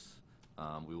analytics.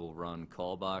 We will run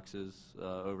call boxes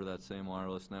over that same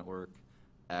wireless network,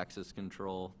 access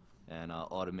control, and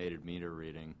automated meter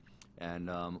reading. And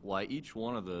why each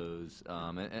one of those,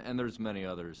 and there's many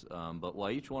others, but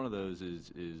why each one of those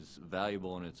is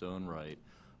valuable in its own right,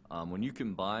 when you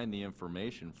combine the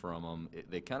information from them,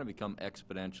 they kind of become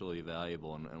exponentially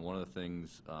valuable. And one of the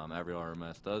things every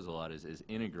RMS does a lot is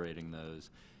integrating those.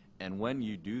 And when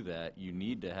you do that, you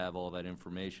need to have all that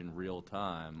information real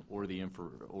time, or the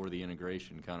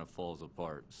integration kind of falls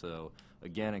apart. So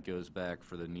again, it goes back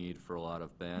for the need for a lot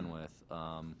of bandwidth.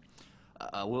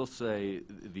 I will say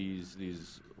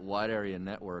these wide area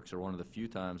networks are one of the few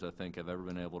times I think I've ever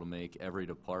been able to make every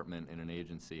department in an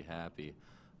agency happy.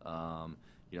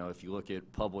 You know, if you look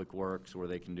at public works where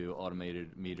they can do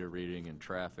automated meter reading and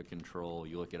traffic control,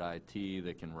 you look at IT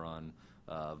that can run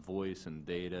voice and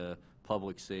data.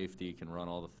 Public safety can run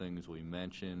all the things we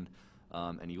mentioned,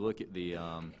 and you look at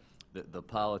the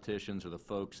politicians or the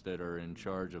folks that are in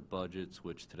charge of budgets,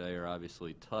 which today are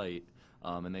obviously tight,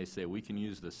 and they say we can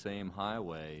use the same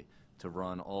highway to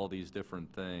run all these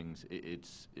different things.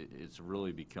 It's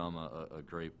really become a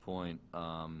great point.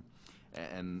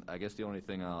 And I guess the only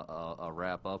thing I'll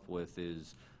wrap up with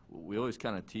is we always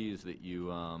kind of tease that you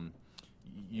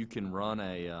can run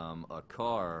a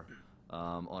car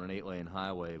on an 8-lane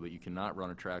highway, but you cannot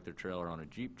run a tractor trailer on a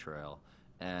Jeep trail.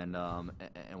 And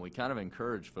we kind of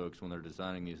encourage folks when they're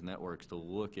designing these networks to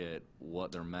look at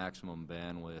what their maximum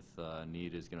bandwidth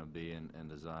need is going to be and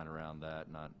design around that,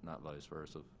 not vice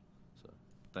versa. So,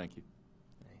 thank you.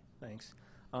 Okay, thanks.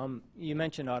 You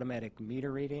mentioned automatic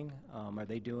meter reading. Are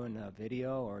they doing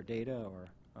video or data, or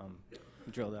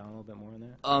drill down a little bit more on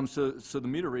that? So the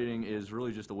meter reading is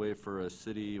really just a way for a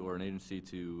city or an agency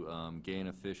to gain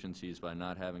efficiencies by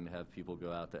not having to have people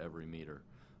go out to every meter.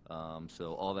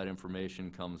 So all that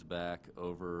information comes back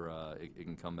over, it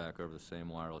can come back over the same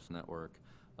wireless network,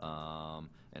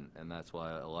 and that's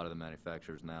why a lot of the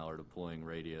manufacturers now are deploying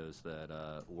radios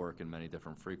that work in many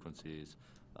different frequencies.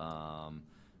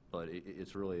 But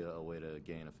it's really a way to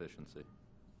gain efficiency.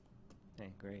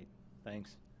 Okay, great.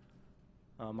 Thanks.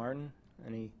 Martin,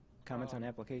 any comments on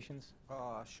applications?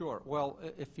 Sure. Well,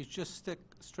 if you just stick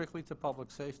strictly to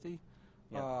public safety,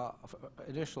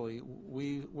 initially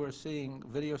we're seeing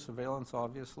video surveillance,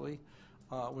 obviously.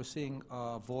 We're seeing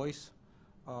voice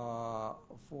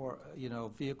for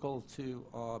vehicle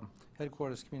to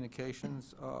headquarters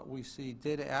communications. We see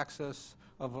data access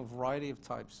of a variety of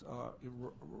types,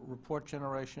 report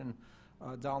generation,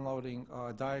 downloading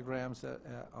diagrams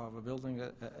of a building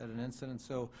at an incident.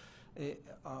 So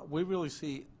we really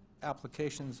see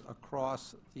applications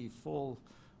across the full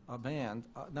band.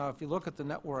 Now, if you look at the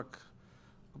network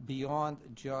beyond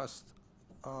just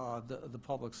the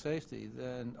public safety,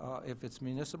 then if it's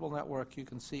municipal network, you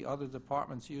can see other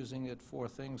departments using it for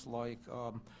things like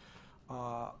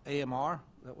AMR,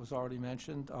 that was already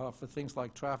mentioned, for things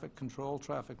like traffic control,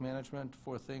 traffic management,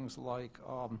 for things like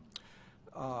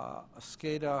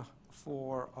SCADA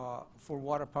for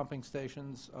water pumping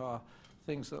stations,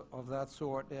 things of that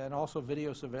sort, and also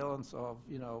video surveillance of,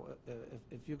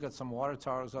 if you've got some water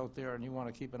towers out there and you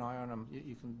want to keep an eye on them,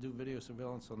 you can do video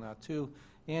surveillance on that too.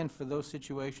 And for those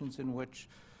situations in which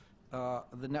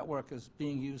the network is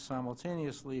being used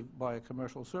simultaneously by a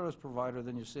commercial service provider,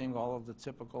 then you're seeing all of the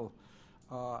typical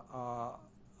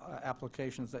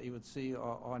applications that you would see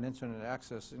on internet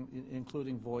access,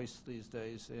 including voice these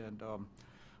days, and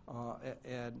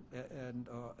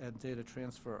data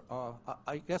transfer.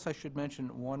 I guess I should mention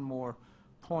one more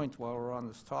point while we're on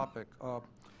this topic.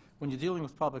 When you're dealing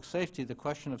with public safety, the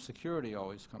question of security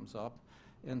always comes up.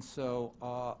 And so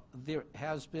there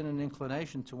has been an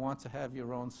inclination to want to have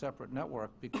your own separate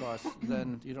network, because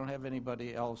then you don't have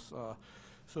anybody else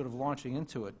sort of launching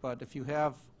into it. But if you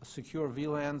have secure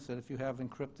VLANs and if you have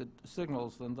encrypted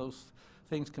signals, then those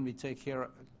things can be taken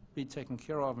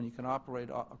care of, and you can operate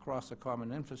across a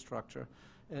common infrastructure.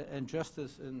 And just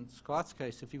as in Scott's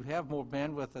case, if you have more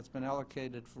bandwidth that's been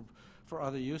allocated for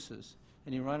other uses,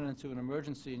 and you run into an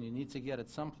emergency and you need to get it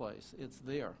someplace, it's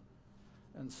there.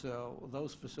 And so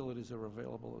those facilities are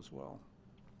available as well.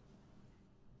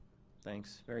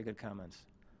 Thanks. Very good comments.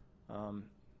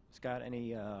 Scott,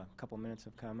 any couple minutes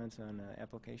of comments on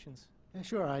applications? Yeah,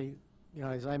 sure.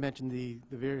 As I mentioned, the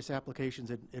various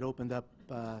applications, it opened up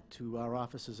to our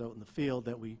offices out in the field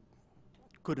that we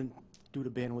couldn't, due to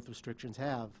bandwidth restrictions,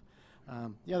 have.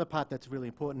 The other part that's really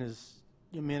important is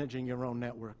you're managing your own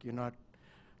network.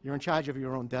 You're in charge of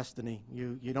your own destiny.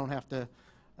 You don't have to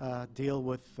deal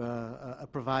with a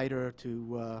provider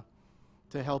to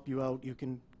help you out. You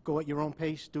can go at your own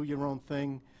pace, do your own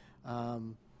thing.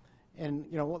 And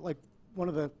like one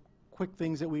of the quick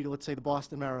things that let's say the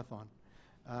Boston Marathon.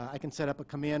 I can set up a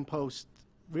command post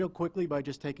real quickly by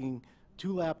just taking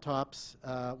 2 laptops,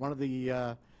 one of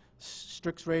the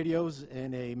Strix radios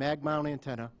and a mag mount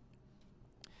antenna,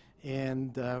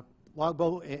 and log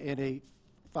both and a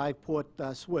 5-port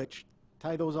switch,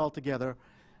 tie those all together.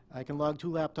 I can log 2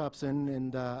 laptops in,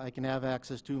 and I can have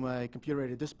access to my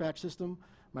computer-aided dispatch system,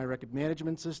 my record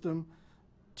management system,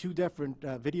 2 different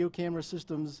video camera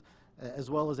systems, as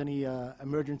well as any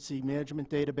emergency management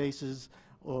databases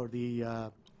or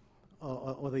the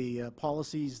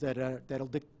policies that'll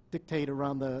dictate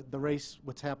around the race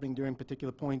what's happening during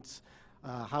particular points,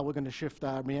 how we're going to shift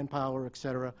our manpower, et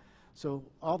cetera. So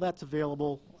all that's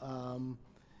available.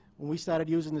 When we started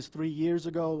using this 3 years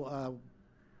ago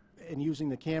and using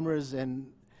the cameras and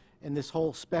this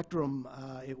whole spectrum,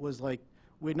 it was like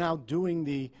we're now doing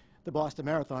the Boston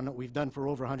Marathon that we've done for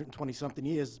over 120-something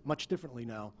years much differently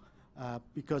now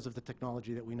because of the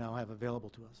technology that we now have available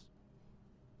to us.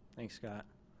 Thanks, Scott.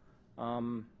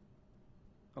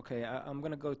 Okay, I'm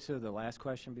going to go to the last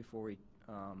question before we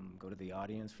go to the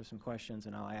audience for some questions,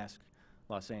 and I'll ask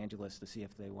Los Angeles to see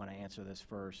if they want to answer this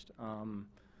first.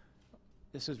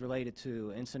 This is related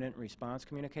to incident response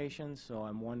communications, so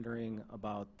I'm wondering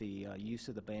about the use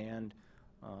of the band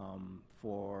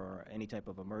for any type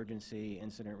of emergency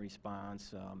incident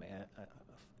response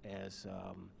as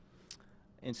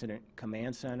incident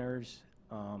command centers.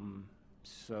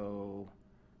 So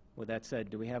with that said,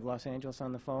 do we have Los Angeles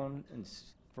on the phone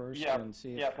first? Yeah, and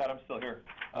see if yeah, Pat, I'm still here.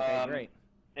 Okay, great.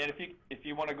 And if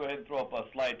you want to go ahead and throw up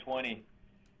slide 20,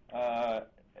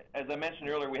 as I mentioned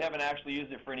earlier, we haven't actually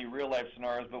used it for any real life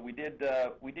scenarios, but we did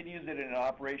use it in an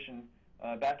operation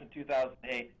back in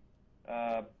 2008.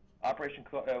 Operation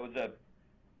was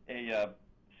a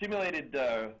simulated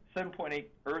 7.8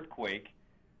 earthquake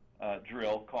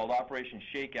drill called Operation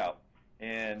Shakeout,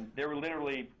 and there were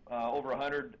literally over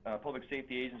 100 public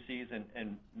safety agencies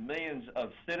and millions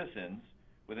of citizens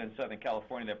within Southern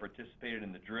California that participated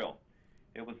in the drill.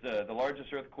 It was the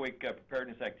largest earthquake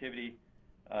preparedness activity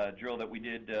drill that we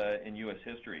did in U.S.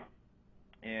 history.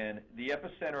 And the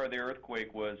epicenter of the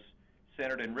earthquake was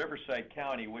centered in Riverside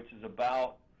County, which is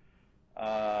about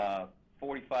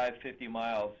 45, 50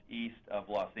 miles east of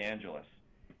Los Angeles.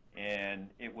 And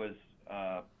it was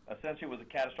essentially it was a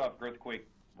catastrophic earthquake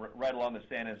right along the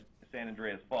San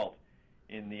Andreas Fault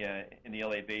in the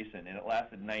LA Basin, and it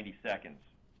lasted 90 seconds.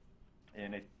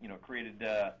 And it created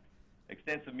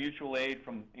extensive mutual aid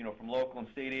from local and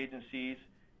state agencies.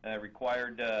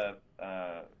 Required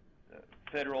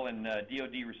federal and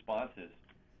DoD responses.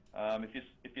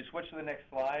 If you switch to the next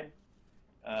slide,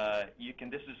 you can.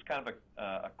 This is kind of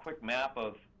a quick map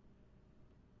of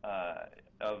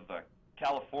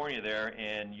California there,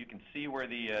 and you can see where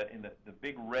in the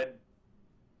big red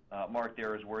mark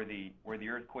there is where the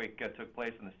earthquake took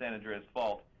place in the San Andreas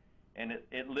Fault, and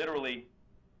it literally,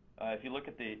 if you look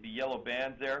at the yellow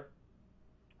bands there,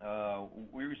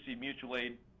 we received mutual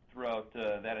aid throughout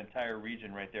that entire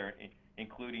region right there,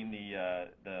 including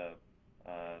the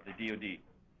DoD.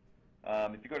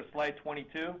 If you go to slide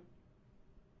 22,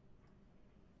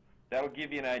 that'll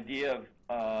give you an idea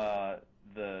of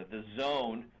the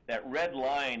zone. That red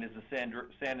line is the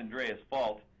San Andreas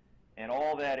Fault, and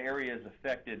all that area is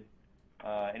affected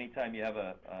anytime you have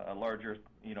a large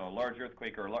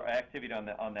earthquake or activity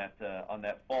on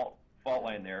that fault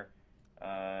line there.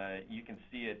 You can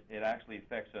see it actually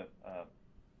affects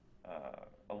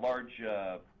a large,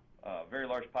 very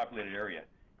large populated area.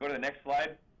 Go to the next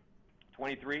slide,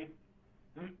 23.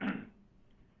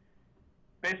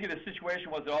 Basically, the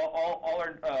situation was all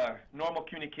our normal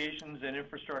communications and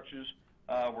infrastructures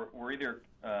were either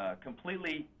had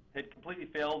completely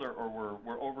failed or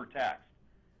were overtaxed.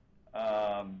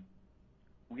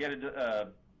 We had to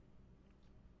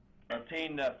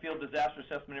obtain field disaster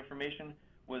assessment information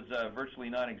was virtually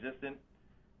non-existent.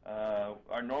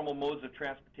 Our normal modes of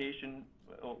transportation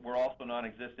were also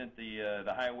non-existent.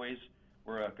 The highways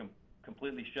were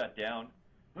completely shut down.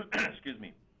 Excuse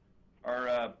me.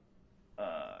 And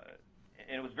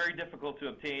it was very difficult to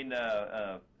obtain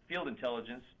field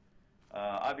intelligence.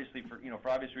 Obviously, for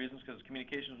obvious reasons, because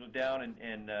communications was down,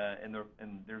 and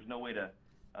there's no way to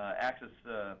access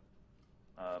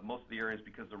most of the areas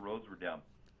because the roads were down.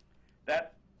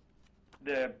 That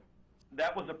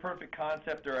was a perfect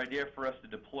concept or idea for us to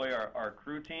deploy our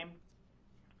crew team.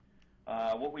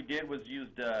 What we did was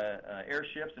used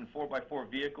airships and 4x4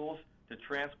 vehicles to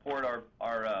transport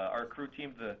our crew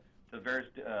team to various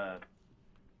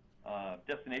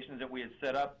destinations that we had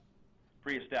set up,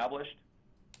 pre-established.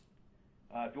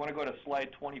 If you want to go to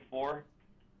slide 24,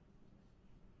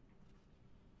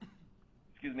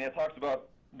 excuse me, it talks about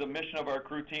the mission of our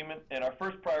crew team, and our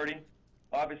first priority,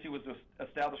 obviously, was to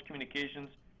establish communications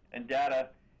and data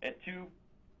at two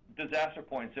disaster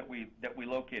points that we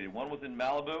located. One was in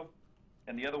Malibu,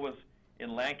 and the other was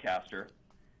in Lancaster,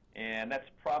 and that's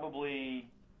probably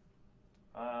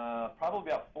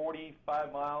about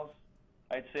 45 miles,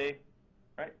 I'd say,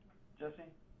 right, Jesse?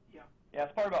 Yeah. Yeah,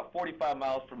 it's probably about 45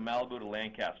 miles from Malibu to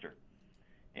Lancaster,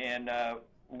 and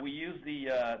we use the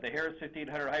Harris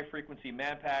 5800 high-frequency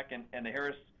manpack and the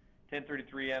Harris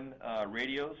 1033M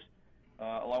radios,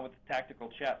 along with the tactical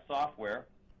chat software.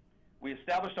 We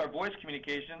established our voice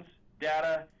communications,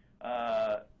 data,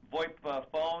 VoIP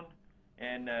phone,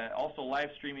 and also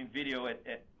live streaming video at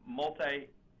a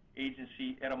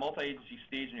multi-agency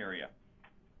staging area.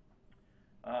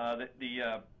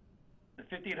 The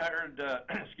 5800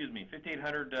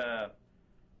 5800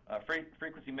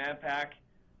 frequency manpack,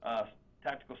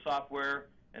 tactical software,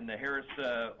 and the Harris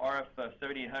RF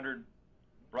 7800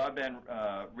 broadband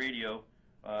radio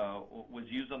was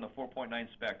used on the 4.9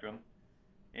 spectrum,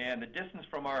 and the distance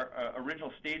from our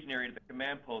original staging area to the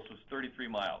command post was 33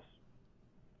 miles.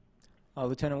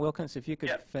 Lieutenant Wilkins, if you could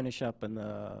Yeah. finish up in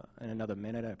another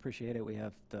minute, I appreciate it. We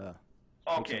have to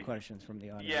take some questions from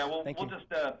the audience. Yeah, we'll Thank you.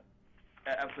 just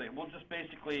absolutely. We'll just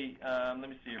basically let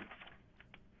me see.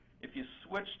 If you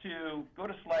go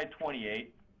to slide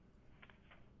 28,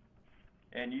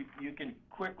 and you can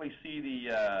quickly see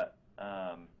the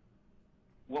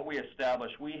what we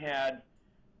established. We had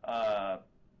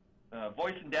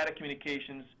voice and data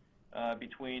communications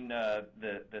between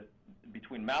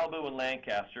between Malibu and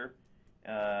Lancaster,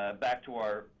 back to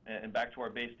our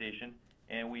base station,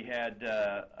 and we had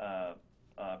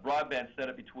broadband set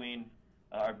up between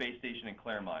our base station and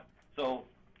Claremont. So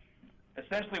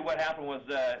essentially, what happened was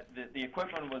the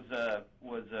equipment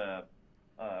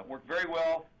worked very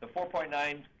well. The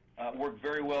 4.9 worked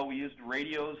very well. We used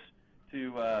radios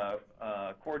to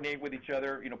coordinate with each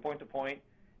other, point to point,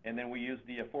 and then we used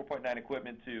the 4.9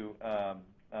 equipment to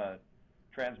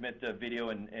transmit video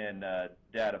and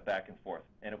data back and forth,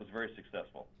 and it was very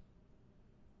successful.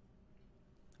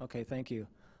 Okay, thank you.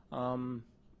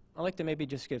 I'd like to maybe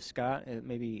just give Scott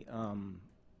maybe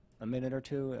a minute or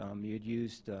two. You'd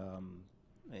used an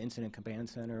incident command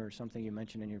center or something you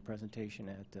mentioned in your presentation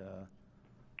at,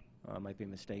 I might be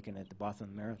mistaken, at the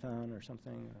Boston Marathon or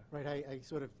something. Right, I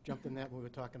sort of jumped in that when we were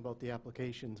talking about the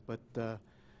applications, but yeah,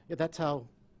 that's how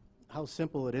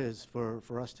simple it is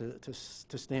for us to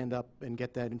stand up and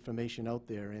get that information out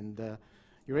there. And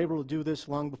you're able to do this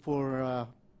long before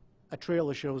a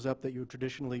trailer shows up that you would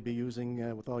traditionally be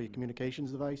using with all your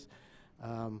communications device.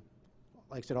 Like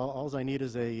I said, all I need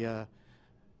is a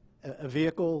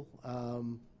vehicle,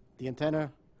 the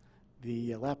antenna,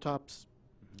 the laptops,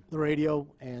 the radio,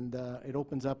 and it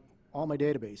opens up all my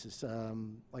databases.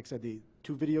 Like I said, the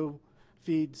 2 video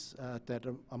feeds that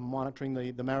I'm monitoring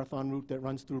the marathon route that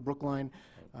runs through Brookline,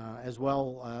 as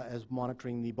well as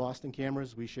monitoring the Boston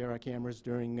cameras. We share our cameras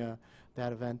during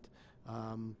that event.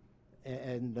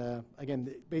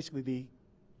 Again, basically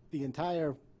the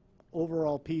entire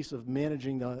overall piece of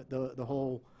managing the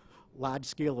whole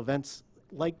large-scale events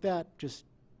like that just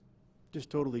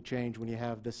totally change when you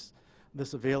have this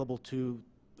available to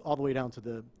all the way down to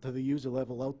the user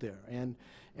level out there. And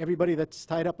everybody that's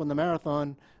tied up on the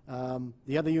marathon,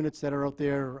 the other units that are out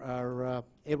there are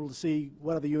able to see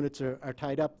what other units are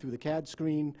tied up through the CAD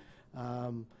screen.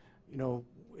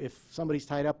 If somebody's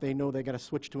tied up, they know they got to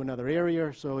switch to another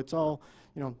area. So it's all,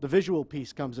 the visual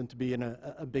piece comes into being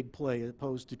a big play, as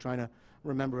opposed to trying to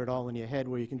remember it all in your head,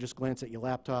 where you can just glance at your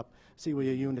laptop, see where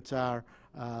your units are,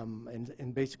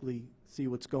 and basically see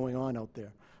what's going on out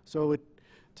there. So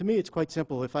to me, it's quite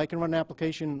simple. If I can run an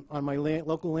application on my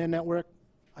local LAN network,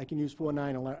 I can use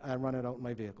 4.9 and run it out in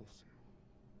my vehicles.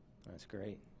 That's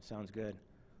great. Sounds good.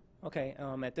 Okay,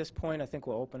 at this point, I think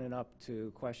we'll open it up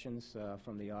to questions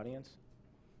from the audience.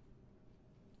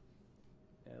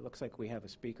 It looks like we have a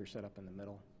speaker set up in the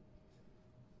middle.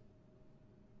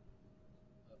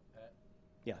 Pat?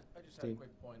 Yeah, I just Steve. had a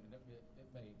quick point, and it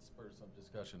may spur some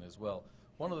discussion as well.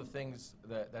 One of the things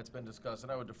that's been discussed,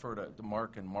 and I would defer to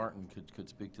Mark and Martin could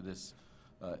speak to this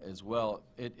as well.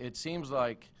 It seems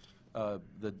like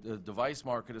the device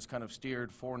market has kind of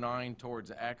steered 4.9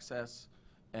 towards access,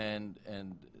 and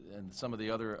some of the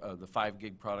other the 5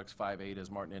 gig products, 5.8 as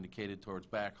Martin indicated, towards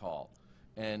backhaul.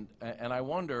 And I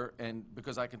wonder, and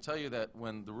because I can tell you that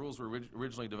when the rules were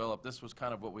originally developed, this was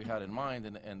kind of what we had in mind,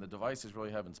 and the devices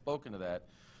really haven't spoken to that,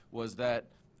 was that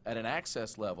at an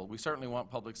access level, we certainly want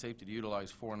public safety to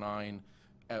utilize 4.9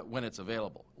 when it's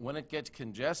available. When it gets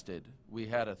congested, we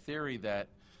had a theory that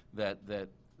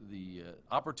the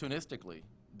opportunistically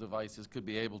devices could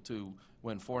be able to,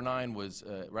 when 4.9 was,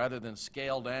 rather than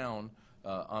scale down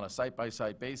on a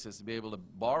site-by-site basis, to be able to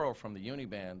borrow from the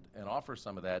uniband and offer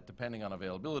some of that, depending on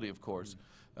availability, of course.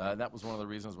 And that was one of the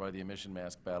reasons why the emission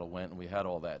mask battle went, and we had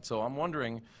all that. So I'm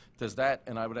wondering, does that,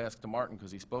 and I would ask to Martin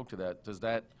because he spoke to that, does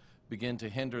that begin to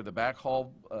hinder the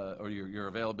backhaul or your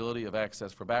availability of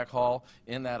access for backhaul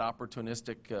in that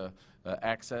opportunistic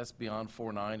access beyond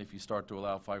 4.9 if you start to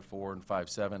allow 5.4 and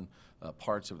 5.7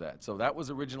 parts of that? So that was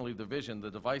originally the vision.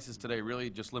 The devices today really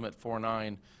just limit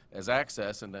 4.9 as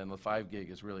access, and then the 5 gig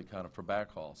is really kind of for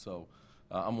backhaul. So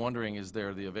I'm wondering, is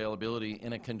there the availability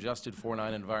in a congested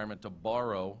 4.9 environment to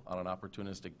borrow on an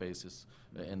opportunistic basis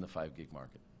in the 5 gig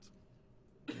market?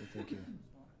 Thank you.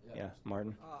 Yeah,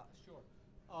 Martin?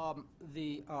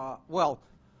 Well,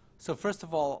 so first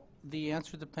of all, the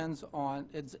answer depends on,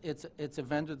 it's a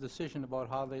vendor decision about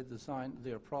how they design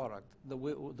their product. The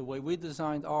way we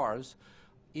designed ours,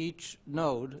 each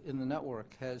node in the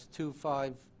network has 2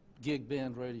 5 gig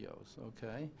band radios,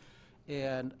 okay?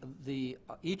 And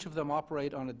each of them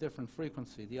operate on a different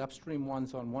frequency. The upstream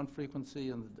one's on one frequency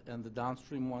and the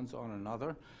downstream one's on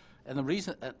another. And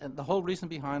the whole reason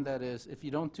behind that is if you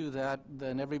don't do that,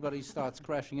 then everybody starts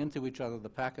crashing into each other, the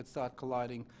packets start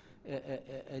colliding,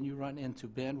 and you run into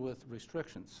bandwidth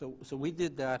restrictions. So we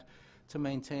did that to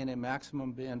maintain a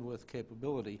maximum bandwidth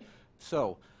capability.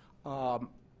 So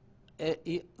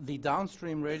the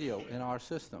downstream radio in our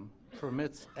system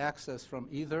permits access from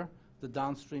either the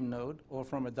downstream node or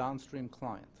from a downstream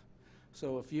client.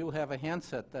 So if you have a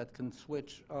handset that can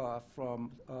switch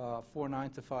from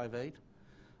 4.9 to 5.8,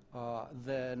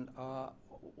 then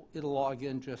it'll log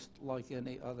in just like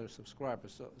any other subscriber.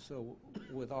 So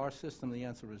with our system, the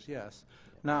answer is yes.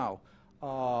 Now,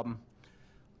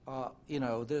 you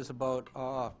know, there's about,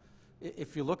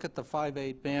 if you look at the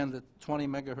 5.8 band, the 20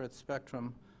 megahertz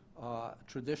spectrum,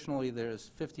 traditionally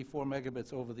there's 54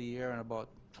 megabits over the air and about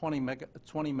 20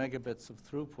 megabits of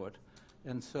throughput.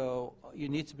 And so you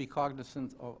need to be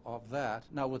cognizant of that.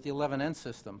 Now with the 11N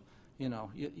system, you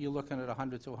know, you're looking at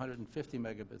 100 to 150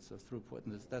 megabits of throughput,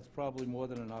 and that's probably more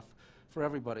than enough for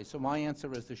everybody. So my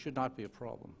answer is there should not be a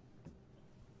problem.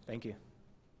 Thank you.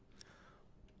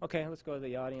 Okay, let's go to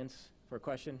the audience for a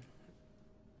question.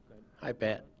 Hi,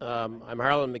 Pat. I'm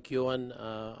Harlan McEwen.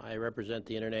 I represent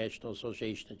the International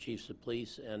Association of Chiefs of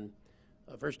Police. And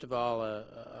first of all,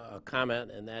 a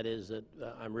comment, and that is that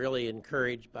I'm really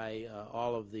encouraged by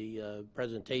all of the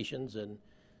presentations and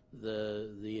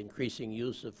the increasing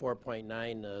use of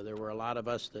 4.9. There were a lot of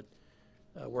us that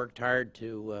worked hard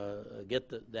to get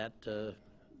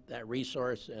that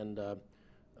resource, and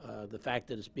the fact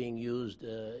that it's being used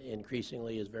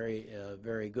increasingly is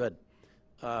very good.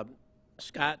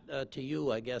 Scott, to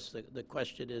you, I guess the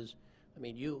question is, I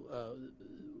mean, you,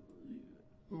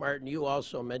 Martin, you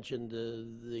also mentioned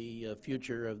the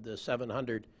future of the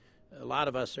 700. A lot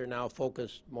of us are now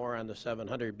focused more on the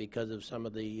 700 because of some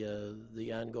of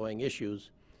the ongoing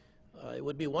issues. It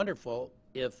would be wonderful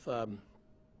if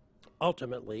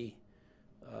ultimately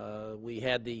we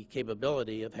had the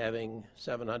capability of having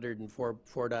 700 and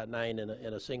 4.9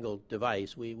 in a single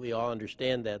device. We all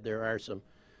understand that there are some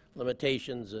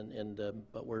limitations,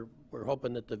 but we're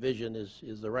hoping that the vision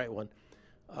is the right one.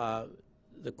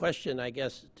 The question, I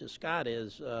guess, to Scott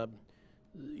is,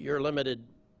 you're limited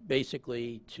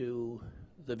basically to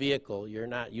the vehicle. You're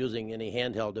not using any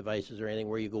handheld devices or anything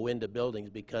where you go into buildings,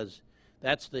 because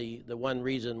that's the one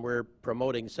reason we're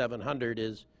promoting 700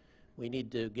 is we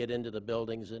need to get into the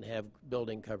buildings and have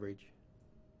building coverage.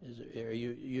 Are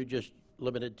you just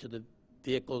limited to the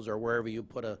vehicles or wherever you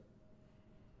put a...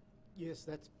 Yes,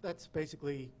 that's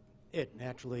basically it,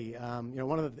 naturally. You know,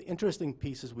 one of the interesting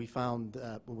pieces we found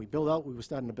when we were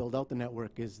starting to build out the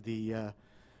network is the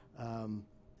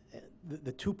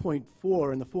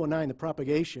 2.4 and the 4.9, the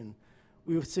propagation.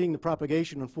 We were seeing the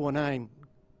propagation on 4.9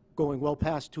 going well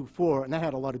past 2.4, and that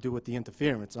had a lot to do with the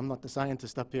interference. I'm not the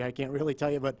scientist up here, I can't really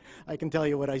tell you, but I can tell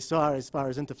you what I saw as far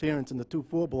as interference in the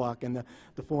 2.4 block and the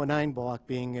 4.9 block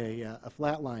being a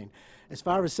flat line. As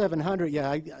far as 700,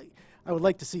 yeah, I would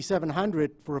like to see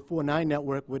 700 for a 4.9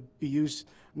 network would be used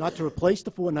not to replace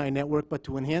the 4.9 network, but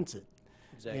to enhance it.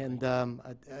 Exactly. And,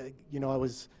 you know, I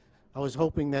was I was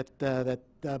hoping that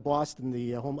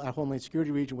Boston, our Homeland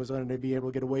Security region, was going to be able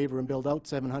to get a waiver and build out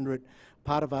 700.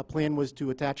 Part of our plan was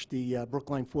to attach the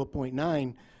Brookline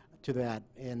 4.9 to that,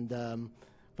 and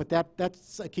but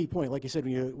that's a key point. Like you said,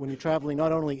 when you're traveling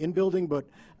not only in building but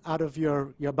out of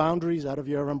your boundaries, out of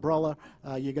your umbrella,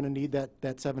 you're going to need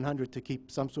that 700 to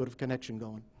keep some sort of connection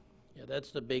going. Yeah,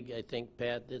 that's the big, I think,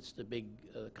 Pat, that's the big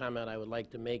comment I would like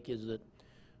to make, is that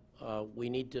we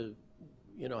need to,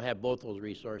 have both those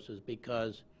resources,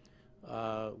 because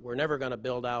we're never going to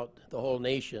build out the whole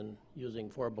nation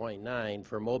using 4.9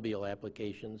 for mobile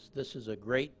applications. This is a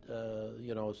great,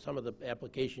 some of the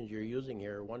applications you're using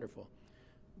here are wonderful,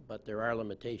 but there are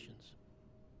limitations.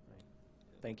 Right.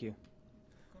 Thank you.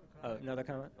 Another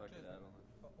comment? Okay,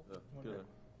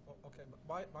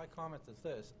 my comment is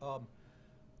this.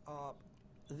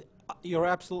 You're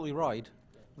absolutely right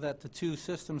that the two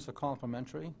systems are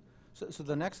complementary. So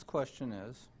the next question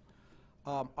is,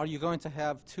 are you going to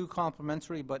have two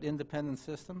complementary but independent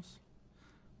systems?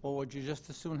 Or would you just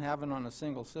as soon have it on a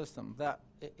single system? That,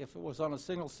 if it was on a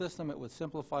single system, it would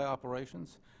simplify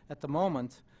operations. At the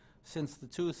moment, since the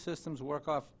two systems work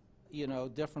off,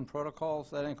 different protocols,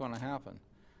 that ain't going to happen.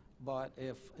 But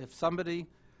if somebody,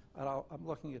 and I'm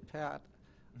looking at Pat,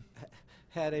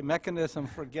 had a mechanism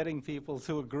for getting people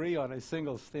to agree on a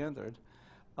single standard,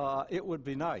 it would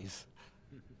be nice.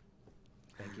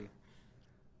 Thank you.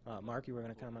 Mark, you were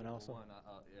going to comment also?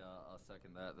 Yeah, I'll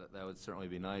second that. That would certainly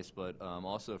be nice. But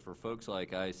also for folks like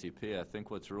ICP, I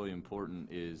think what's really important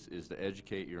is to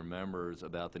educate your members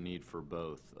about the need for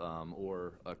both,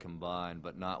 or a combined,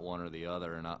 but not one or the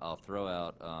other. And I'll throw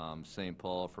out St.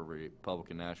 Paul for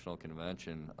Republican National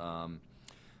Convention.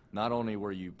 Not only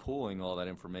were you pulling all that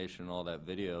information and all that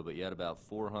video, but you had about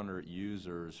 400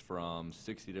 users from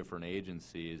 60 different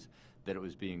agencies that it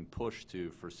was being pushed to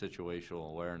for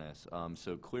situational awareness.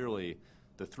 So clearly,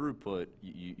 the throughput,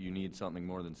 you need something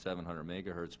more than 700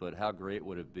 megahertz, but how great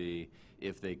would it be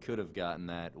if they could have gotten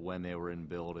that when they were in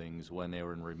buildings, when they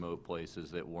were in remote places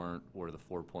that weren't where the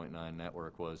 4.9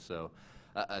 network was. So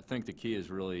I think the key is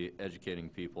really educating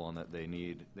people on that they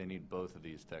need both of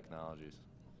these technologies.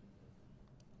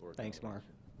 Thanks, Mark.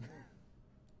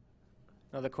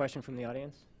 Another question from the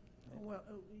audience? Well,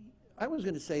 I was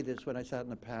going to say this when I sat in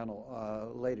the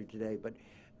panel later today, but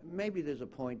maybe there's a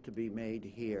point to be made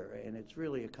here, and it's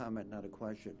really a comment, not a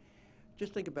question.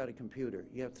 Just think about a computer.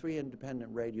 You have 3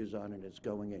 independent radios on it, it's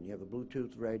going in. You have a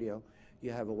Bluetooth radio,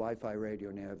 you have a Wi-Fi radio,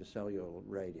 and you have a cellular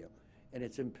radio. And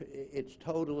it's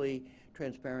totally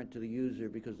transparent to the user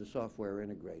because the software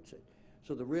integrates it.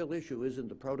 So the real issue isn't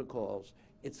the protocols,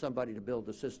 it's somebody to build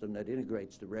a system that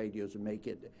integrates the radios and make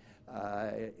it,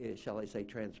 shall I say,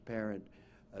 transparent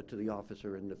to the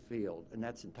officer in the field, and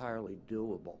that's entirely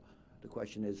doable. The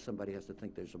question is, somebody has to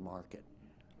think there's a market.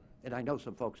 And I know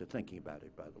some folks are thinking about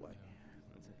it, by the way.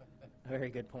 A very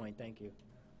good point, thank you.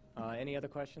 Any other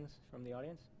questions from the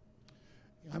audience?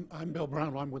 I'm Bill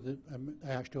Brown. I'm with the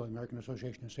AASHTO, American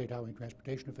Association of State Highway and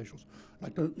Transportation Officials. I'd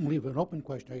like to leave an open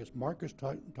question. I guess Mark has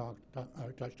touched on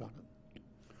it.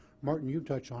 Martin, you've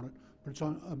touched on it, but it's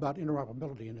about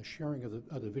interoperability and the sharing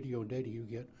of the video and data you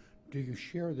get. Do you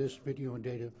share this video and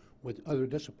data with other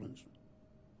disciplines?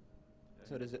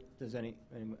 So does any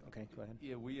okay, go ahead.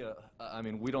 Yeah, I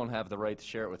mean, we don't have the right to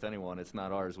share it with anyone. It's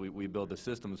not ours. We build the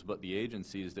systems, but the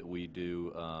agencies that we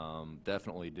do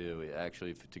definitely do.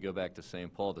 Actually, to go back to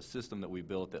St. Paul, the system that we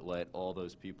built that let all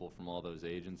those people from all those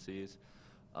agencies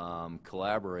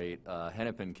collaborate,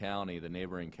 Hennepin County, the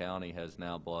neighboring county, has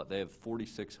now bought, they have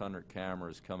 4,600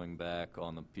 cameras coming back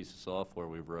on the piece of software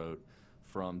we wrote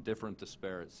from different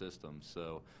disparate systems.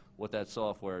 So what that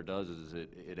software does is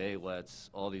it lets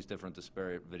all these different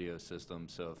disparate video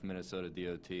systems, so if Minnesota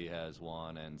DOT has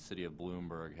one and City of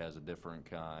Bloomberg has a different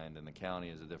kind and the county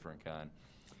has a different kind,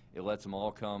 it lets them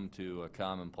all come to a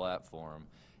common platform,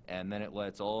 and then it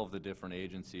lets all of the different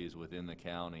agencies within the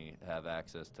county have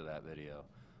access to that video.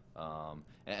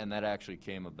 And that actually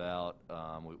came about,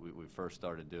 we first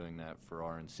started doing that for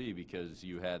RNC because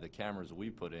you had the cameras we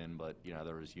put in, but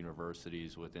there was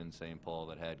universities within St. Paul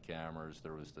that had cameras,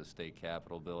 there was the state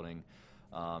capitol building,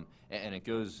 and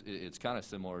it's kind of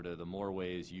similar to the more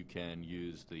ways you can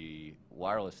use the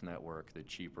wireless network, the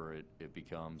cheaper it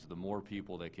becomes. The more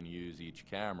people that can use each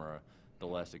camera, the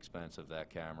less expensive that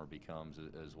camera becomes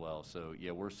as well. So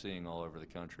yeah, we're seeing all over the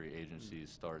country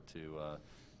agencies start to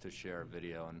share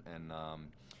video, and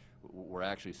we're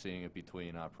actually seeing it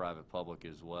between private-public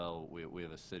as well. We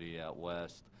have a city out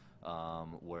west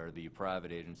where the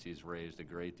private agencies raised a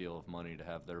great deal of money to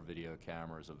have their video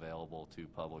cameras available to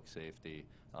public safety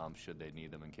should they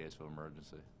need them in case of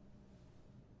emergency.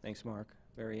 Thanks, Mark.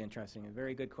 Very interesting and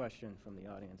very good question from the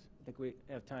audience. I think we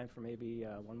have time for maybe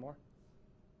one more.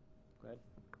 Go ahead.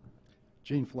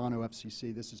 Gene Filano,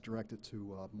 FCC. This is directed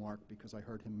to Mark because I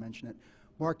heard him mention it.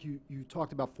 Mark, you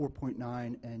talked about 4.9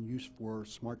 and use for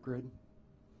smart grid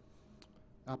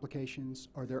applications.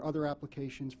 Are there other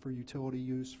applications for utility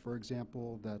use, for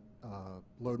example, that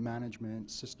load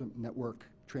management, system network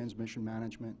transmission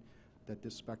management, that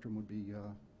this spectrum would be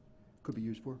could be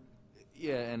used for?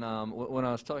 Yeah, and when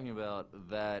I was talking about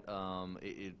that,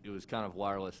 it was kind of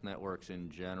wireless networks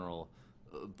in general.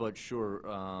 But sure,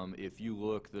 if you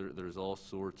look, there's all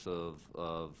sorts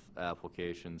of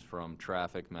applications from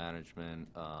traffic management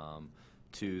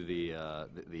to the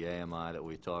AMI that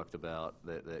we talked about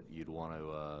that you'd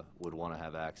would want to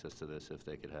have access to this if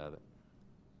they could have it.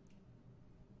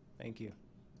 Thank you.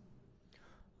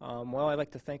 Well, I'd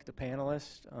like to thank the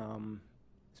panelists.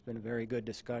 It's been a very good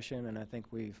discussion, and I think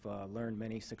we've learned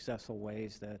many successful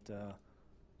ways that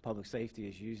public safety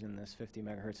is using this 50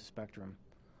 megahertz of spectrum.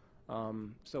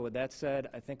 So with that said,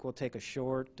 I think we'll take a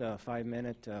short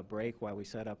 5-minute break while we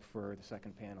set up for the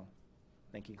second panel.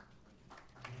 Thank you.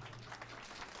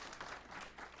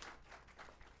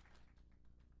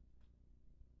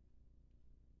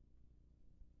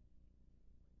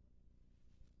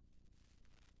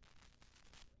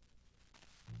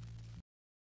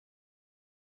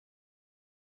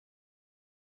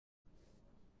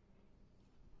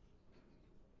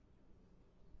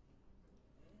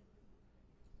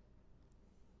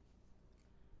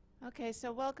 Okay,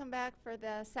 so welcome back for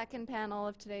the second panel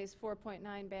of today's 4.9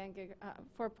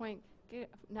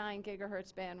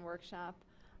 gigahertz band workshop.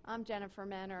 I'm Jennifer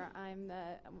Menner. I'm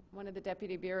one of the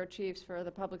Deputy Bureau Chiefs for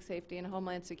the Public Safety and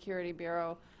Homeland Security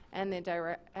Bureau and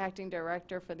the Acting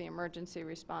Director for the Emergency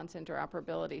Response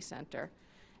Interoperability Center.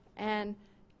 And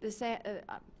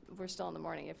we're still in the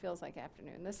morning, it feels like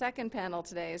afternoon. The second panel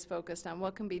today is focused on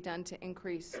what can be done to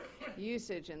increase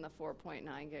usage in the 4.9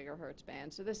 gigahertz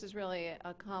band. So this is really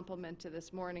a complement to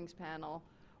this morning's panel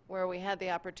where we had the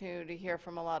opportunity to hear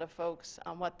from a lot of folks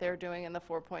on what they're doing in the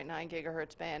 4.9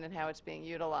 gigahertz band and how it's being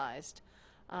utilized.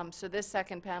 So this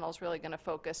second panel is really going to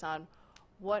focus on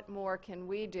what more can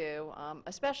we do,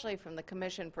 especially from the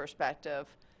Commission perspective,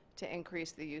 to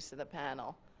increase the use of the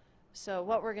panel. So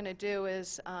what we're going to do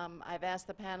is I've asked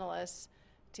the panelists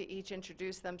to each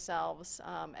introduce themselves,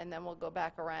 and then we'll go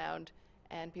back around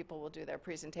and people will do their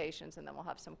presentations, and then we'll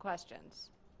have some questions.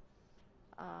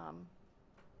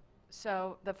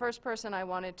 So the first person I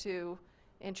wanted to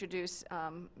introduce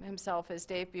himself is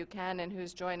Dave Buchanan,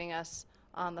 who's joining us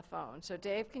on the phone. So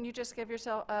Dave, can you just give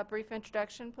yourself a brief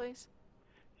introduction, please?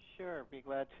 Sure, be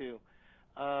glad to.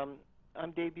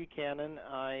 I'm Dave Buchanan.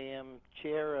 I am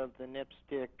chair of the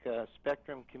NIPSTIC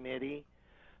Spectrum Committee.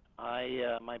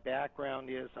 My background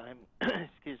is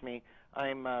excuse me,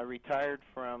 I'm retired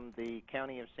from the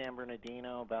County of San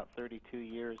Bernardino, about 32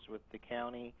 years with the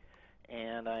county,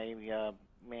 and I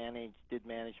did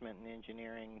management and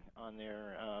engineering on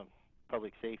their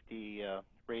public safety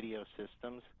radio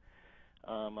systems,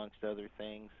 amongst other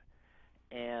things,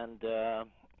 and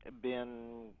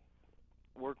been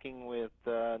working with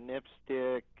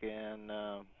NIPSTIC and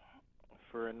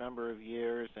for a number of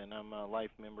years, and I'm a life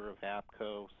member of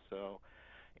APCO. So,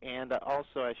 and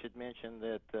also I should mention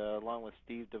that along with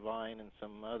Steve Devine and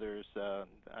some others,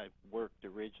 I worked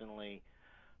originally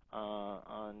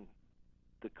on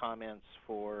the comments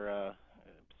for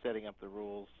setting up the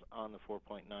rules on the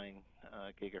 4.9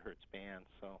 gigahertz band.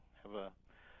 So have a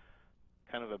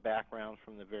kind of a background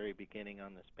from the very beginning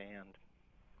on this band.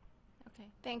 Okay,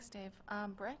 thanks, Dave.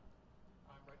 Brett?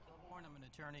 I'm Brett Kilborn. I'm an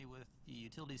attorney with the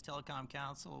Utilities Telecom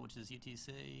Council, which is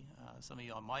UTC. Some of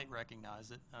y'all might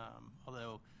recognize it,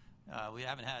 although we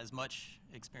haven't had as much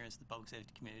experience in the public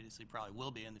safety community as we probably will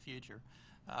be in the future.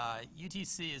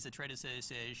 UTC is a trade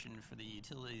association for the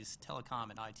utilities,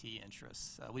 telecom, and IT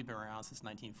interests. We've been around since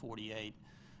 1948.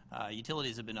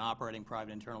 Utilities have been operating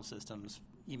private internal systems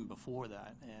even before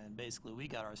that, and basically we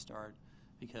got our start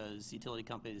because utility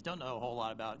companies don't know a whole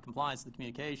lot about compliance of the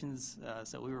communications,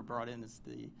 so we were brought in as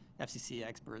the FCC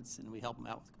experts, and we help them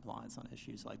out with compliance on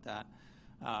issues like that.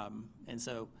 And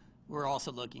so we're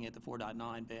also looking at the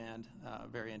 4.9 band,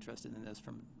 very interested in this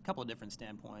from a couple of different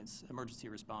standpoints, emergency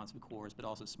response, of course, but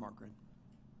also smart grid.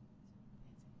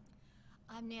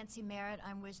 I'm Nancy Merritt.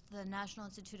 I'm with the National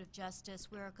Institute of Justice.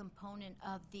 We're a component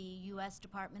of the U.S.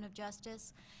 Department of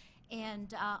Justice.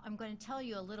 And I'm going to tell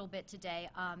you a little bit today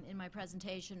in my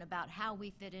presentation about how we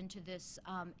fit into this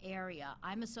area.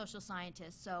 I'm a social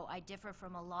scientist, so I differ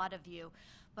from a lot of you,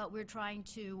 but we're trying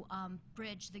to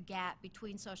bridge the gap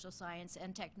between social science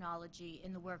and technology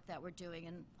in the work that we're doing,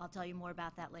 and I'll tell you more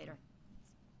about that later.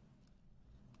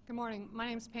 Good morning. My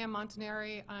name is Pam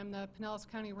Montanari. I'm the Pinellas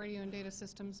County Radio and Data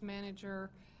Systems Manager.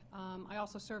 I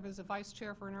also serve as a Vice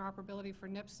Chair for Interoperability for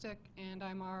NIPSTIC, and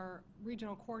I'm our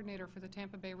Regional Coordinator for the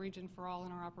Tampa Bay region for all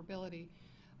interoperability.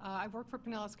 I've worked for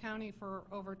Pinellas County for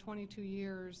over 22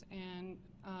 years, and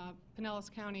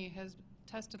Pinellas County has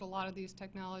tested a lot of these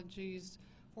technologies,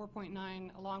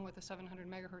 4.9, along with the 700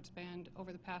 megahertz band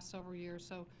over the past several years.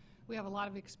 So we have a lot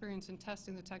of experience in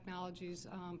testing the technologies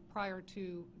prior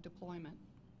to deployment.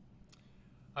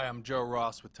 Hi, I'm Joe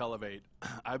Ross with Televate.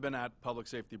 I've been at Public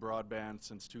Safety Broadband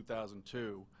since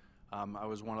 2002. I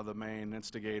was one of the main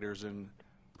instigators in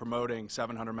promoting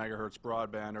 700 megahertz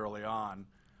broadband early on.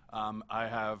 I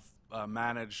have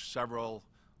managed several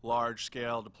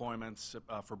large-scale deployments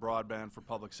for broadband for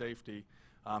public safety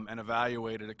and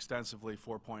evaluated extensively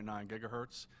 4.9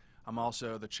 gigahertz. I'm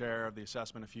also the chair of the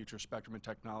Assessment of Future Spectrum and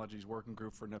Technologies Working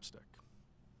Group for NIPSTIC.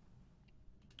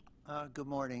 Good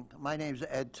morning. My name is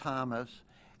Ed Thomas,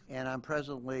 and I'm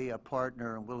presently a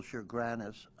partner in Wilshire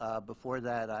Grannis. Before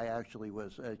that, I actually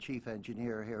was a chief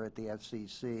engineer here at the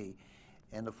FCC,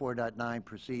 and the 4.9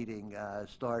 proceeding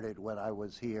started when I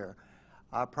was here.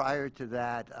 Prior to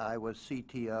that, I was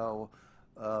CTO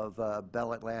of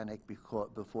Bell Atlantic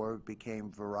before it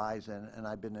became Verizon, and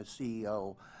I've been the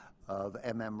CEO of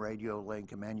Radio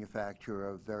Link, a manufacturer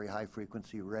of very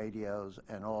high-frequency radios,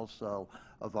 and also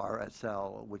of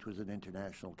RSL, which was an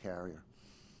international carrier.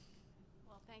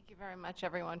 Well, thank you very much,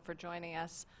 everyone, for joining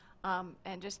us.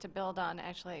 And just to build on,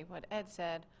 actually, what Ed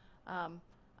said,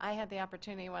 I had the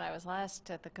opportunity when I was last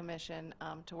at the Commission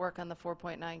to work on the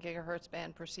 4.9 gigahertz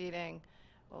band proceeding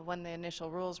when the initial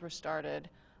rules were started.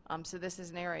 So this is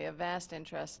an area of vast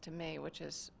interest to me, which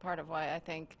is part of why I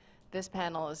think this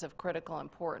panel is of critical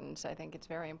importance. I think it's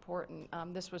very important.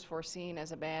 This was foreseen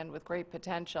as a band with great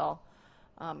potential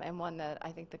and one that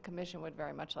I think the Commission would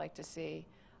very much like to see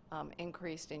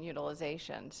increased in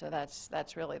utilization. So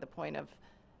that's really the point of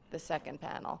the second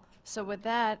panel. So with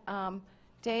that,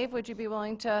 Dave, would you be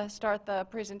willing to start the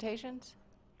presentations?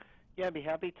 Yeah, I'd be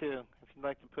happy to. If you'd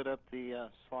like to put up the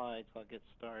slides, I'll get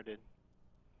started.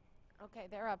 Okay,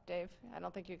 they're up, Dave. I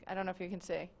don't know if you can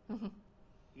see.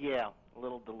 Yeah, a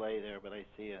little delay there, but I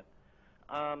see it.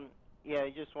 Yeah, I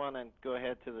just want to go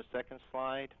ahead to the second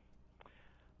slide.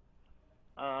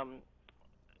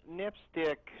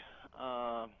 NIPSTIC,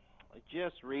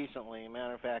 just recently,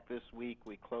 matter of fact, this week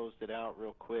we closed it out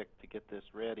real quick to get this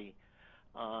ready,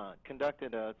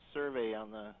 conducted a survey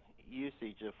on the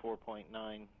usage of 4.9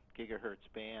 gigahertz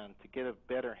band to get a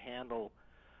better handle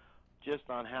just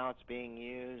on how it's being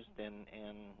used and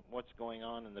what's going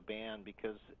on in the band,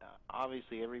 because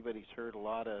obviously everybody's heard a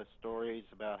lot of stories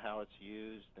about how it's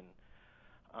used and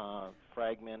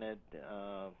fragmented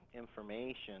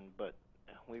information, but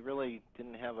we really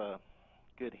didn't have a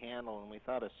good handle, and we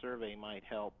thought a survey might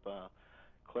help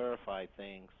clarify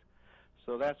things.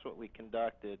 So that's what we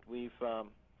conducted. We've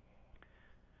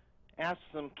asked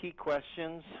some key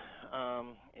questions.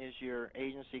 Is your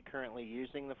agency currently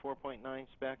using the 4.9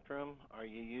 spectrum? Are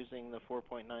you using the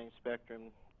 4.9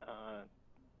 spectrum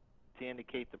to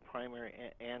indicate the primary,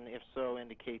 and if so,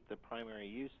 indicate the primary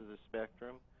use of the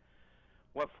spectrum?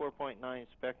 What 4.9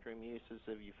 spectrum uses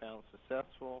have you found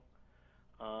successful?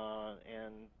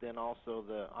 And then also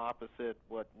the opposite,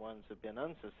 what ones have been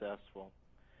unsuccessful?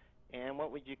 And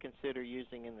what would you consider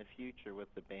using in the future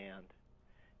with the band?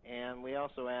 And we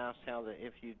also asked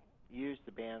if you use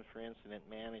the band for incident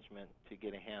management to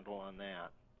get a handle on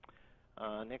that.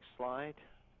 Next slide.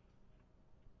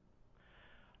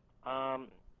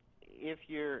 Is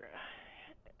your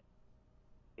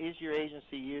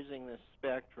agency using this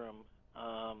spectrum?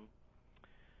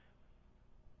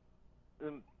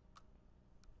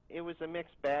 It was a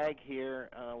mixed bag here.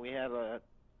 We had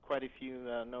quite a few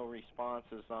no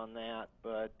responses on that,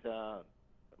 but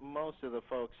most of the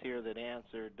folks here that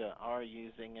answered are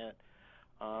using it.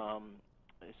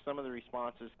 Some of the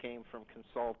responses came from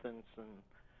consultants and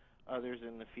others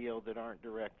in the field that aren't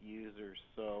direct users,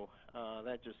 so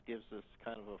that just gives us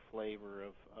kind of a flavor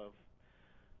of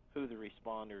who the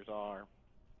responders are.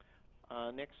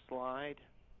 Next slide.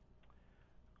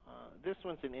 This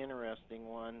one's an interesting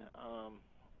one.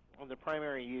 The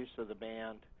primary use of the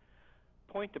band.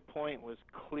 Point-to-point was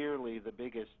clearly the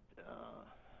biggest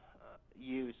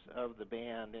use of the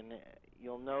band, and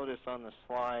you'll notice on the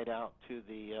slide out to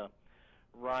the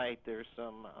right there's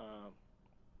some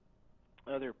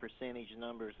other percentage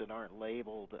numbers that aren't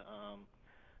labeled.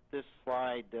 This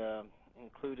slide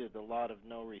included a lot of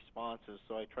no responses,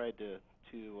 so I tried to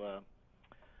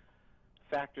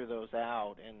factor those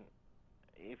out, and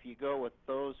if you go with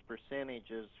those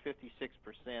percentages,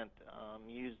 56%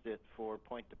 used it for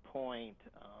point-to-point,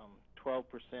 12%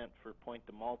 for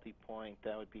point-to-multipoint.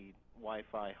 That would be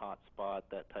Wi-Fi hotspot,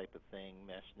 that type of thing,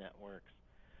 mesh networks.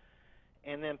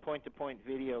 And then point-to-point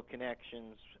video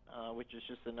connections, which is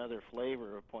just another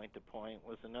flavor of point-to-point,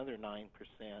 was another 9%.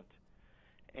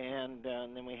 And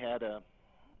then we had a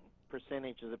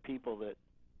percentage of the people that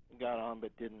got on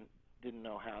but didn't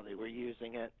know how they were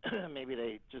using it. Maybe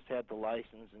they just had the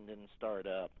license and didn't start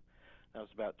up. That was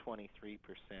about 23%.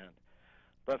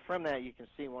 But from that, you can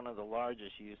see one of the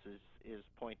largest uses is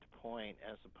point-to-point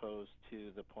as opposed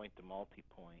to the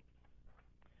point-to-multipoint.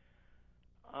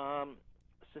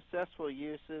 Successful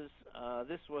uses.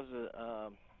 This was a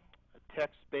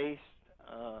text-based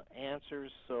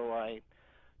answers, so I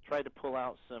tried to pull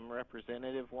out some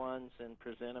representative ones and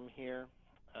present them here.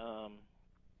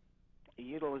 The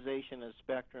utilization of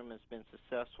spectrum has been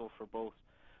successful for both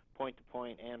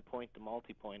point-to-point and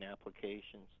point-to-multipoint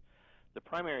applications. The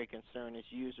primary concern is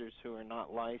users who are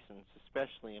not licensed,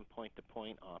 especially in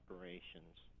point-to-point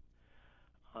operations.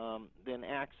 Then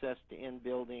access to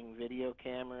in-building video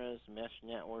cameras, mesh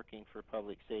networking for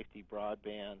public safety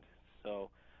broadband. So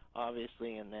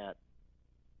obviously, and that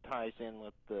ties in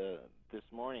with this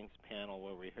morning's panel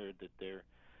where we heard that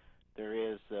there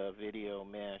is video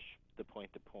mesh, the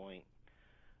point-to-point.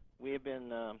 We have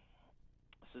been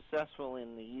successful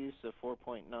in the use of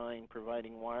 4.9,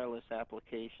 providing wireless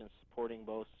applications supporting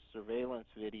both surveillance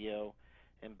video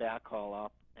and backhaul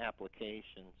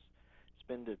applications. It's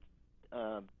been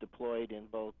deployed in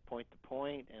both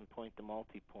point-to-point and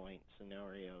point-to-multipoint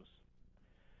scenarios.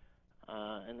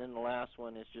 And then the last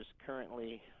one is just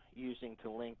currently using to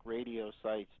link radio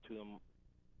sites to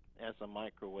as a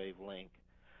microwave link.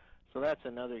 So that's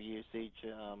another usage.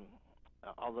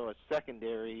 Although it's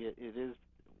secondary, it is.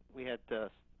 We had a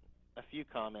few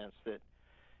comments that,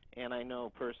 and I know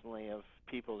personally of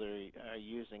people that are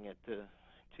using it to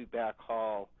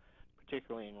backhaul,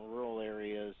 particularly in rural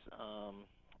areas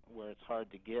where it's hard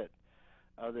to get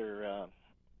other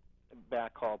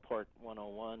backhaul Port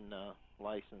 101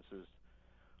 licenses,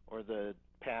 or the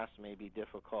pass may be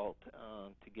difficult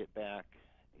to get back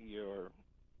your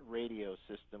radio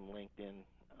system linked in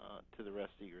to the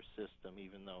rest of your system,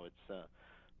 even though it's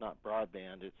not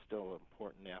broadband. It's still an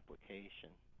important application.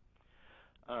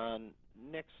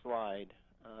 Next slide.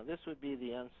 This would be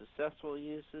the unsuccessful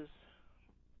uses.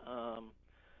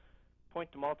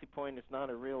 Point-to-multipoint is not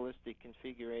a realistic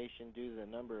configuration due to the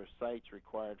number of sites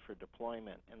required for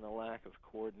deployment and the lack of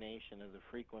coordination of the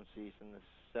frequencies and the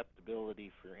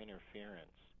susceptibility for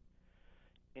interference.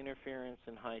 Interference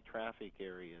in high traffic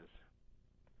areas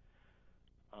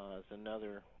is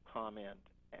another comment.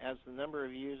 As the number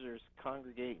of users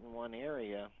congregate in one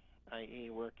area, i.e.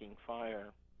 working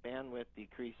fire, bandwidth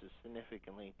decreases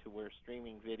significantly to where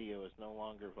streaming video is no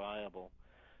longer viable.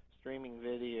 Streaming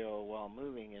video while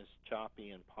moving is choppy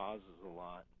and pauses a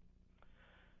lot.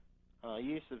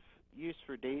 Use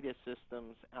for data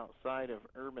systems outside of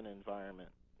urban environment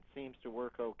seems to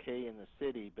work okay in the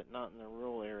city, but not in the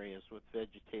rural areas with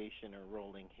vegetation or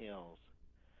rolling hills.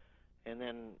 And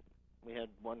then we had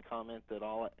one comment that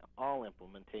all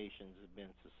implementations have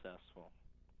been successful.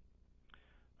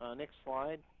 Next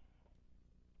slide.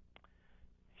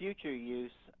 Future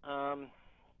use.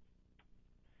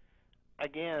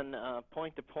 Again,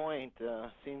 point-to-point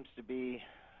seems to be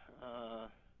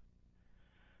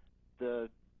the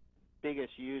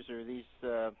biggest user. These,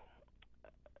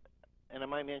 and I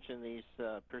might mention these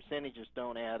percentages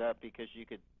don't add up because you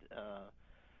could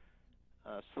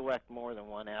select more than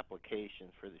one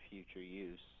application for the future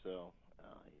use. So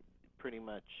pretty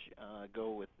much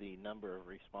go with the number of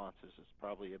responses is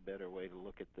probably a better way to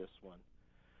look at this one.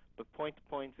 But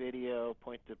point-to-point video,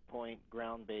 point-to-point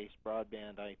ground-based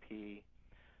broadband IP,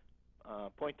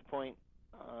 point-to-point,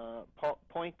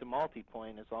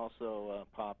 point-to-multipoint is also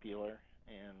popular,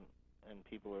 and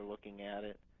people are looking at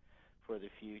it for the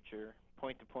future.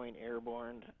 Point-to-point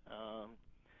airborne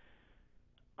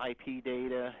IP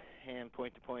data and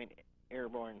point-to-point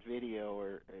airborne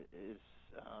video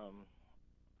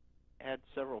had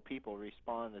several people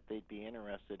respond that they'd be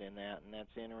interested in that, and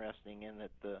that's interesting in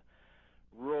that the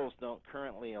rules don't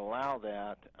currently allow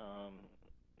that.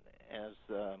 As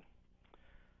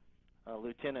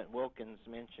Lieutenant Wilkins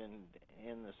mentioned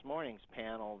in this morning's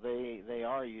panel, they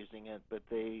are using it, but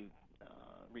they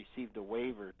received a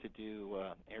waiver to do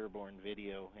airborne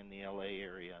video in the LA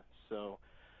area. So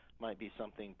might be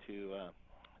something to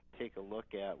take a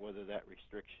look at whether that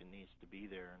restriction needs to be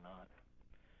there or not.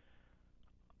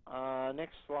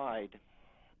 Next slide,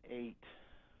 8.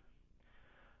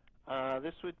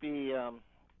 This would be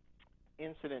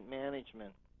incident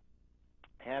management.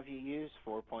 Have you used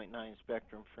 4.9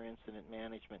 spectrum for incident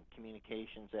management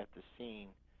communications at the scene?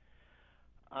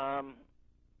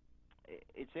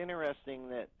 It's interesting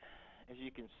that, as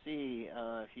you can see,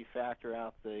 if you factor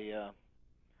out the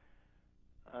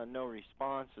no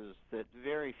responses, that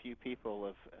very few people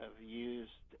have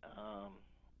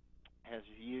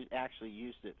actually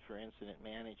used it for incident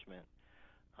management.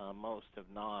 Most have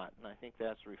not, and I think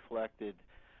that's reflected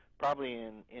probably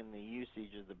in the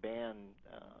usage of the band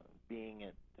being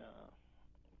at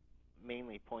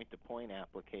mainly point-to-point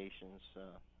applications,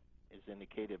 is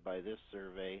indicated by this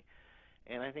survey.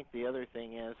 And I think the other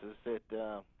thing is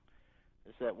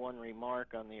that one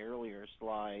remark on the earlier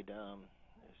slide.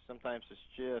 Sometimes it's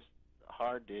just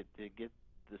hard to get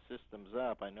the systems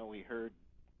up. I know we heard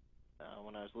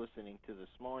when I was listening to this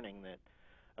morning that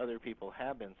other people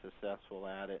have been successful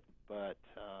at it, but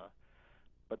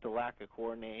the lack of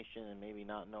coordination and maybe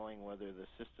not knowing whether the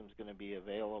system's going to be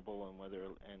available and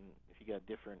if you got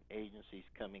different agencies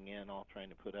coming in all trying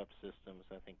to put up systems,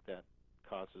 I think that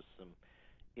causes some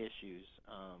issues.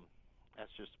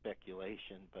 That's just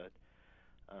speculation, but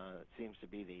it seems to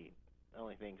be the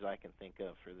only things I can think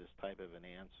of for this type of an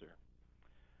answer.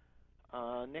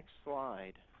 Next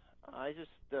slide. This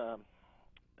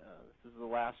is the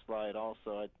last slide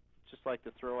also. I'd just like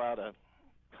to throw out a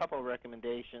couple of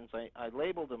recommendations. I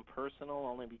labeled them personal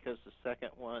only because the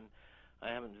second one I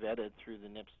haven't vetted through the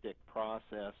NIPSTIC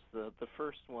process. The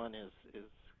first one is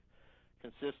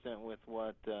consistent with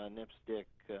what NIPSTIC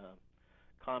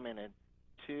commented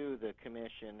to the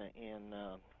Commission in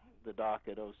the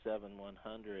docket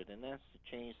 07100, and that's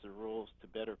to change the rules to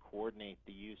better coordinate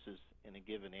the uses in a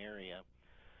given area.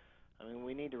 I mean,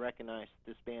 we need to recognize that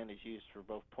this band is used for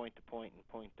both point-to-point and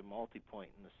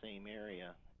point-to-multipoint in the same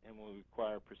area, and will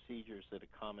require procedures that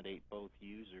accommodate both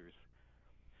users.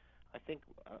 I think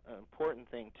an important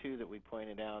thing, too, that we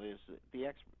pointed out is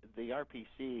that the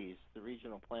RPCs, the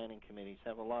regional planning committees,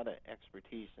 have a lot of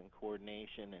expertise in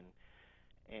coordination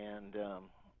and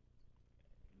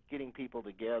getting people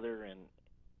together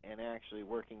and actually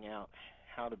working out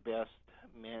how to best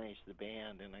manage the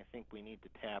band, and I think we need to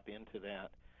tap into that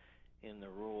in the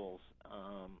rules.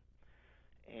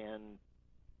 And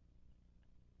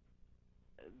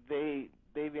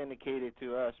they've indicated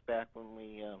to us back when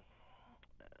we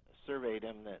surveyed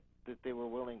them that they were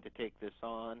willing to take this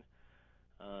on.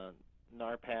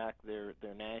 NARPAC, their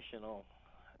national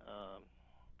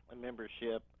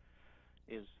membership,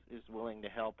 is willing to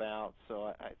help out,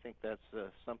 so I think that's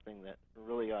something that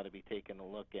really ought to be taken a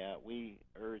look at. We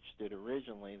urged it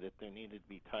originally that there needed to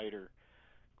be tighter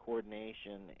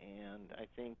coordination, and I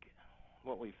think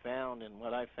what we found and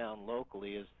what I found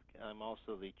locally is I'm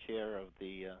also the chair of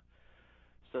the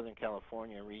Southern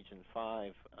California Region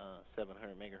 5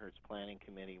 700 megahertz planning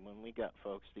committee. When we got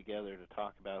folks together to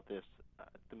talk about this,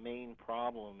 the main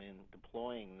problem in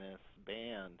deploying this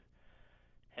band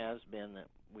has been that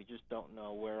we just don't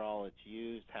know where all it's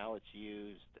used, how it's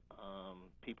used.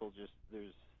 People just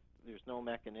there's no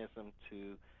mechanism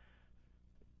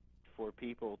for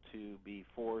people to be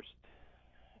forced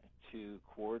to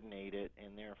coordinate it,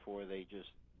 and therefore they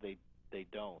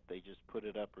don't. They just put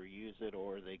it up or use it,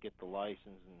 or they get the license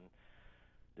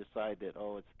and decide that,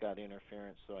 oh, it's got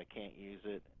interference, so I can't use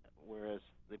it, whereas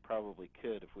they probably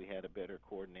could if we had a better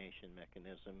coordination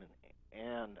mechanism.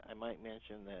 And I might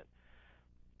mention that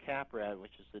CAPRAD,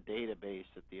 which is the database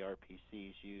that the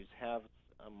RPCs use, have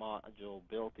a module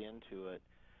built into it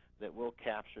that will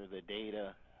capture the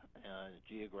data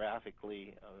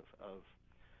geographically of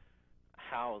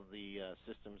how the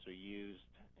systems are used,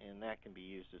 and that can be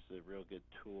used as a real good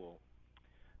tool.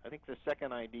 I think the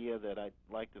second idea that I'd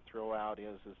like to throw out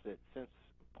is that since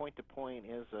point-to-point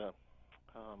is a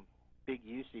big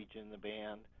usage in the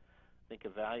band, I think a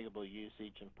valuable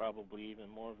usage and probably even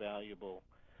more valuable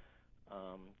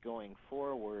going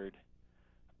forward,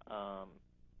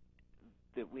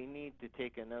 that we need to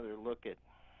take another look at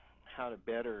how to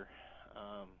better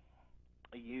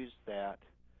use that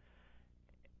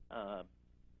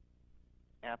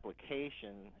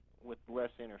application with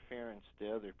less interference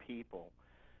to other people.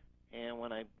 And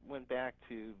when I went back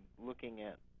to looking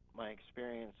at my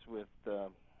experience with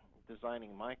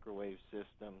designing microwave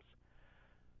systems,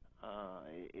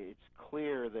 it's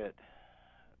clear that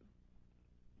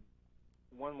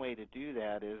one way to do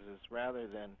that is rather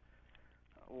than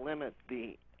limit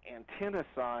the antenna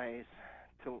size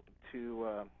to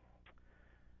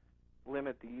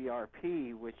limit the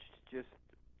ERP, which just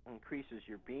increases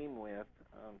your beam width.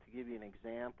 To give you an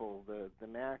example, the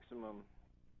maximum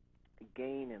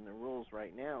gain in the rules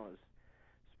right now is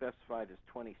specified as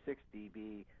 26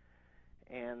 dB,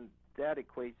 and that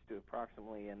equates to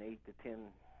approximately an 8 to 10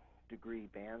 degree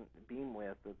beam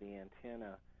width of the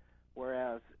antenna.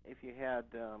 Whereas if you had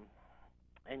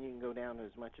and you can go down to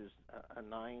as much as a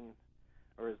 9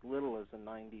 or as little as a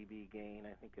 9 dB gain,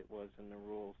 I think it was in the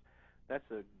rules. That's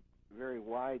a very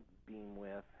wide beam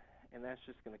width, and that's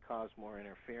just going to cause more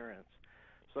interference.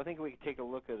 So I think we could take a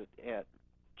look at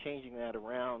changing that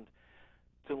around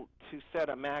to set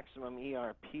a maximum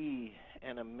ERP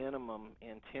and a minimum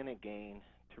antenna gain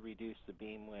to reduce the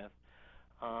beam width.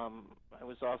 I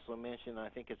was also mentioned, I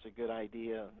think it's a good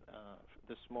idea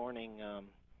this morning,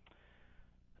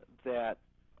 that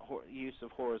use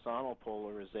of horizontal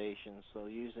polarization, so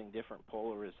using different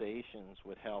polarizations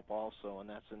would help also, and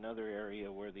that's another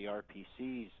area where the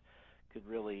RPCs could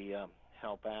really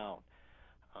help out.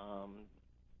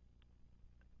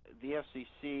 The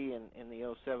FCC in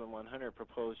the 07100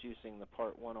 proposed using the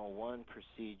Part 101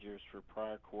 procedures for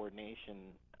prior coordination.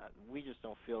 We just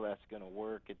don't feel that's going to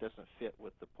work. It doesn't fit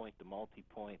with the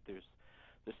point-to-multipoint. There's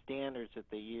the standards that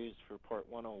they use for Part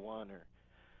 101 are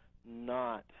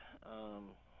not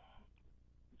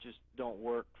just don't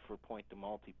work for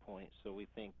point-to-multipoint. So we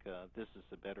think this is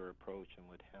a better approach and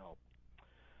would help.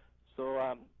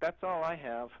 So that's all I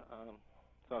have.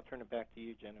 So I'll turn it back to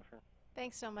you, Jennifer.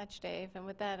 Thanks so much, Dave. And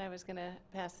with that, I was going to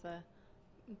pass the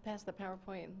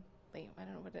PowerPoint, I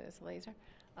don't know what it is, laser,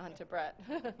 on to Brett.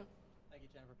 Thank you,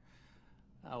 Jennifer.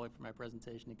 I'll wait for my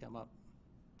presentation to come up.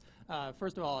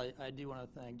 First of all, I do want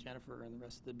to thank Jennifer and the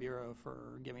rest of the Bureau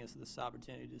for giving us this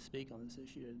opportunity to speak on this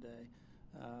issue today.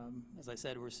 As I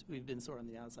said, we've been sort of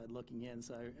on the outside looking in,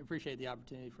 so I appreciate the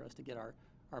opportunity for us to get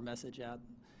our message out.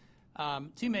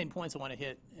 Two main points I want to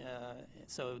hit,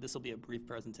 so this will be a brief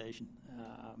presentation.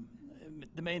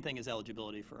 The main thing is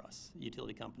eligibility for us,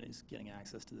 utility companies getting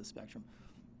access to the spectrum.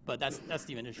 But that's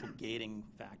the initial gating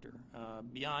factor.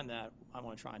 Beyond that, I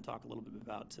want to try and talk a little bit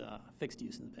about fixed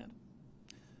use in the band.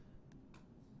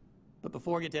 But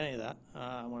before I get to any of that,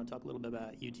 I want to talk a little bit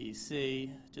about UTC,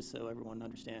 just so everyone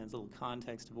understands a little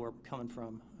context of where we're coming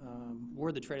from.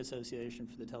 We're the trade association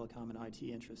for the telecom and IT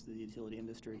interests of the utility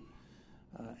industry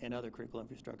and other critical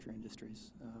infrastructure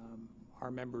industries. Our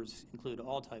members include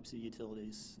all types of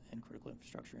utilities and critical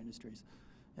infrastructure industries.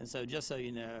 And so just so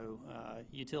you know,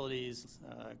 utilities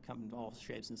come in all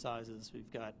shapes and sizes.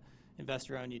 We've got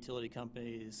investor-owned utility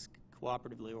companies,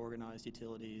 cooperatively organized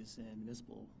utilities, and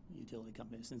municipal utility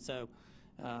companies. And so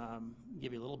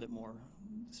give you a little bit more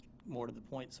to the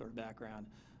point sort of background.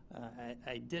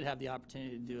 I did have the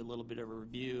opportunity to do a little bit of a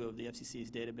review of the FCC's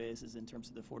databases in terms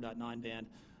of the 4.9 band.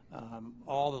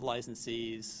 All the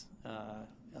licensees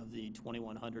of the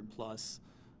 2100 plus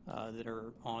that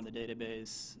are on the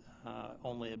database,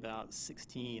 only about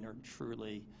 16 are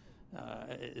truly,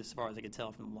 as far as I could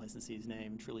tell from the licensee's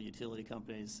name, truly utility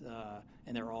companies,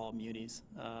 and they're all munis.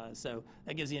 So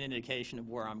that gives you an indication of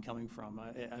where I'm coming from.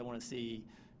 I want to see,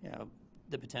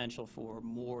 the potential for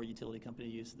more utility company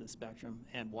use of the spectrum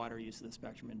and wider use of the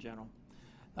spectrum in general.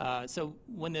 So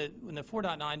when the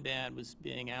 4.9 band was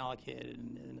being allocated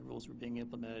and the rules were being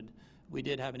implemented, we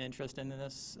did have an interest in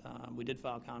this. We did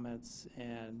file comments,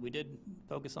 and we did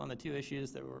focus on the two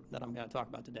issues that I'm going to talk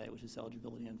about today, which is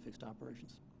eligibility and fixed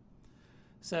operations.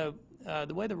 So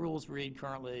the way the rules read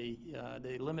currently,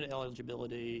 they limit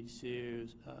eligibility to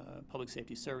public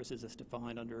safety services as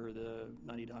defined under the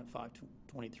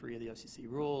 90.523 of the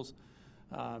FCC rules.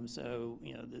 So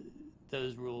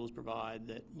those rules provide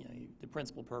that the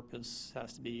principal purpose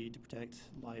has to be to protect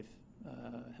life,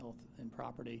 health, and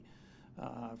property.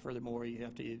 Furthermore, you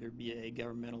have to either be a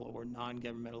governmental or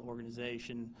non-governmental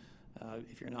organization.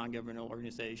 If you're a non-governmental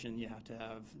organization, you have to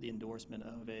have the endorsement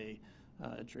of a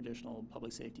traditional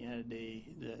public safety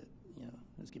entity that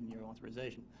has given you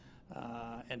authorization.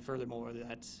 And furthermore,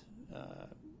 that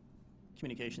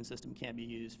communication system can be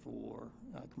used for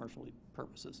commercial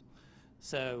purposes.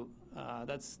 So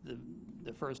that's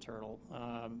the first hurdle.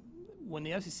 When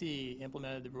the FCC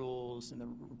implemented the rules and the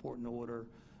report and order,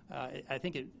 I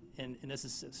think and this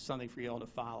is something for you all to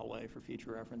file away for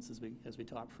future reference as we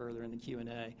talk further in the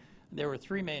Q&A. There were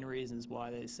three main reasons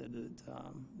why they said that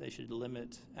they should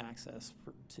limit access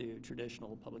to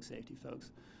traditional public safety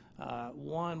folks.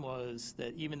 One was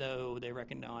that even though they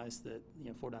recognized that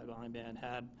 4.9 band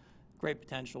had great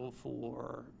potential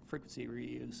for frequency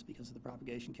reuse because of the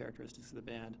propagation characteristics of the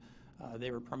band, they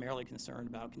were primarily concerned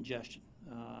about congestion.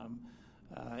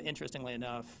 Interestingly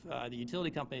enough, the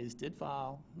utility companies did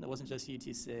file. It wasn't just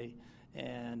UTC,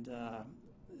 and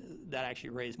that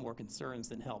actually raised more concerns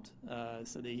than helped.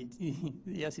 So the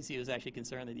FCC was actually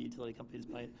concerned that the utility companies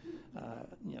might,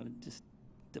 just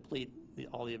deplete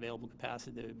all the available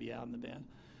capacity that would be out in the band.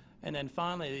 And then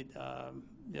finally,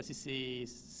 the FCC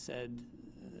said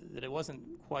that it wasn't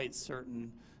quite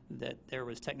certain that there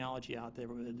was technology out there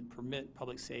that would permit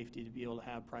public safety to be able to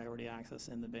have priority access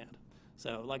in the band.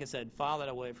 So like I said, file that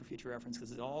away for future reference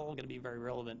because it's all going to be very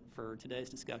relevant for today's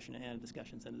discussion and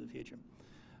discussions into the future.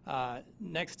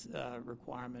 Next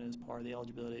requirement as part of the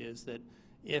eligibility is that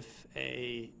if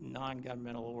a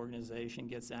non-governmental organization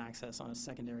gets access on a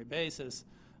secondary basis,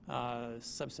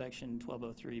 subsection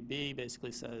 1203B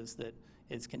basically says that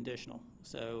it's conditional.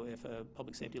 So if a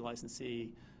public safety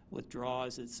licensee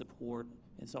withdraws its support,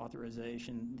 its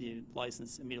authorization, the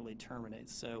license immediately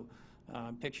terminates. So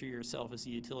picture yourself as a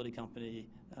utility company.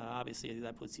 Obviously,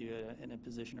 that puts you in a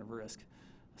position of risk.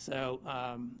 So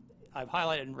I've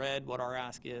highlighted in red what our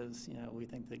ask is. We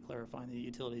think that clarifying the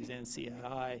utilities and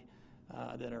CII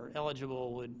that are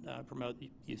eligible would promote the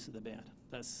use of the band.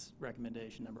 That's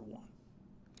recommendation number 1.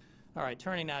 All right,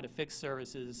 turning now to fixed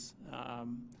services.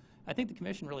 I think the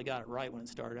Commission really got it right when it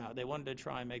started out. They wanted to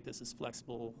try and make this as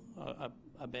flexible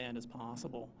a band as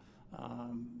possible.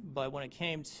 But when it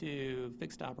came to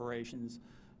fixed operations,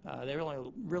 they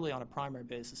really on a primary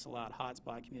basis allowed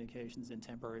hotspot communications in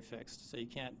temporary fixed. So you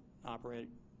can't operate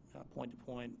point to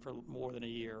point for more than a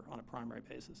year on a primary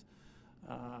basis.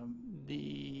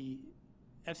 The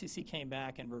FCC came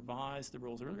back and revised the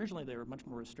rules. Originally, they were much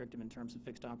more restrictive in terms of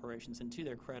fixed operations, and to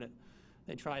their credit,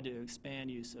 they tried to expand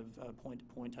use of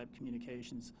point-to-point type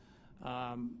communications.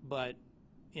 But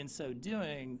in so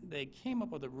doing, they came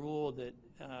up with a rule that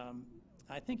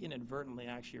I think inadvertently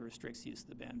actually restricts use of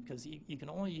the band, because you can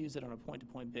only use it on a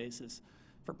point-to-point basis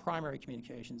for primary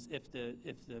communications if the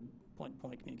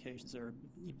point-to-point communications are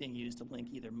being used to link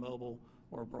either mobile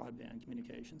or broadband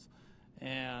communications.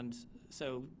 And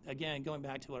so, again, going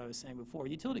back to what I was saying before,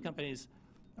 utility companies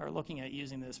are looking at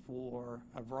using this for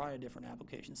a variety of different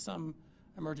applications. Some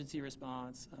emergency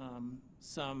response,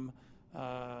 some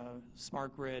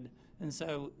smart grid. And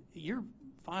so your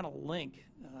final link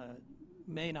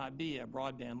may not be a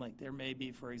broadband link. There may be,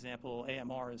 for example,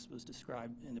 AMR, as was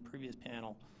described in the previous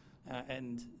panel.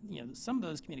 And some of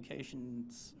those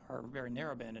communications are very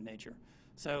narrowband in nature.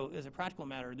 So as a practical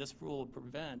matter, this rule will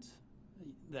prevent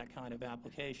that kind of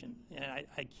application. And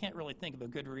I can't really think of a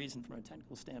good reason from a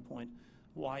technical standpoint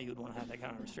why you would want to have that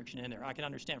kind of restriction in there. I can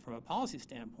understand from a policy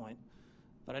standpoint,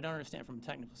 but I don't understand from a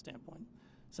technical standpoint.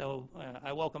 So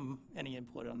I welcome any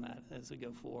input on that as we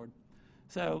go forward.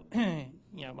 So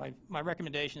my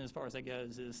recommendation as far as that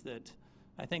goes is that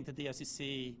I think that the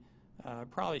FCC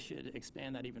probably should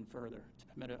expand that even further to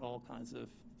permit all kinds of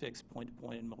fixed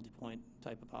point-to-point and multi-point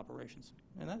type of operations.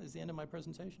 And that is the end of my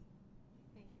presentation.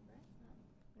 Thank you,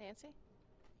 Brett. Nancy?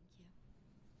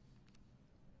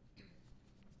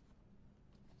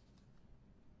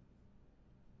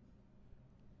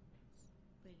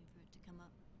 Waiting for it to come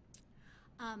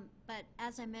up. But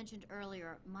as I mentioned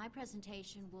earlier, my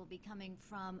presentation will be coming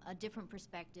from a different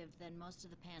perspective than most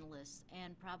of the panelists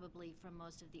and probably from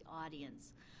most of the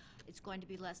audience. It's going to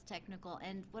be less technical,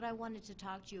 and what I wanted to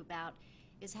talk to you about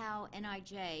is how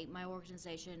NIJ, my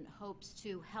organization, hopes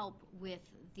to help with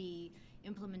the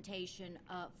implementation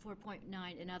of 4.9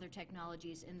 and other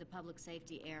technologies in the public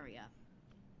safety area.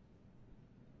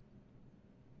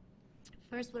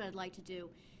 First, what I'd like to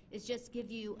do is just give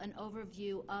you an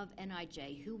overview of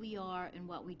NIJ, who we are and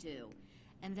what we do,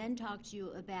 and then talk to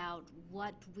you about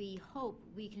what we hope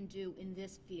we can do in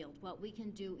this field, what we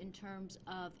can do in terms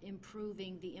of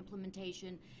improving the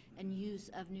implementation and use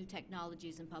of new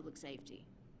technologies in public safety.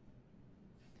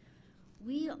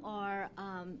 We are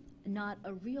not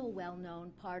a real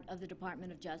well-known part of the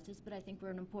Department of Justice, but I think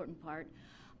we're an important part.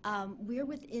 We're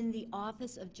within the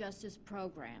Office of Justice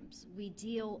Programs. We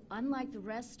deal, unlike the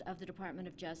rest of the Department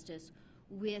of Justice,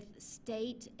 with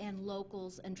state and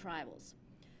locals and tribals.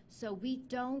 So we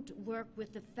don't work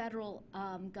with the federal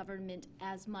government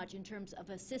as much in terms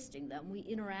of assisting them. We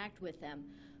interact with them,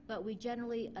 but we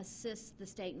generally assist the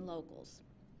state and locals.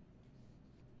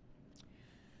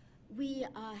 We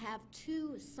have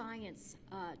two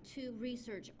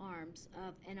research arms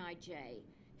of NIJ.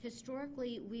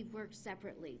 Historically, we've worked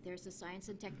separately. There's a science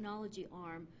and technology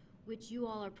arm, which you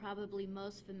all are probably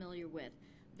most familiar with.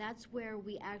 That's where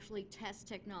we actually test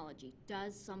technology.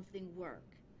 Does something work?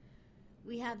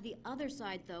 We have the other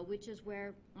side, though, which is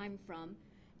where I'm from,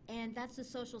 and that's the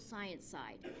social science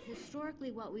side.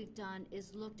 Historically, what we've done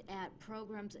is looked at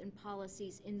programs and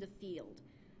policies in the field.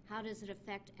 How does it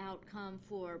affect outcome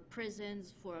for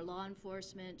prisons, for law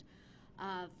enforcement,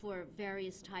 for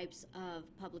various types of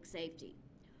public safety?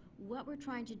 What we're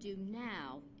trying to do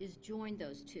now is join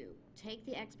those two, take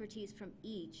the expertise from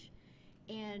each,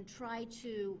 and try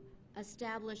to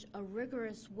establish a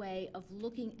rigorous way of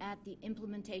looking at the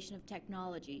implementation of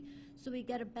technology so we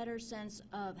get a better sense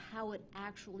of how it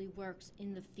actually works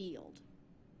in the field.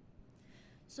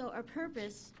 So our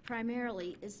purpose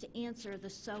primarily is to answer the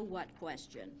so what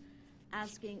question.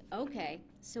 asking, okay,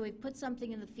 so we've put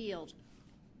something in the field.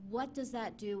 What does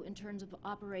that do in terms of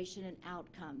operation and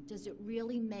outcome? Does it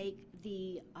really make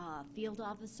the field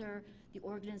officer, the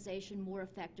organization more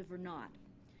effective or not?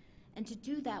 And to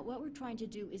do that, what we're trying to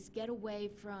do is get away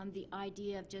from the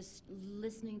idea of just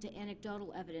listening to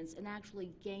anecdotal evidence and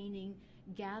actually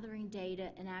gathering data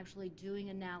and actually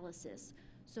doing analysis,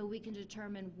 so we can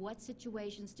determine what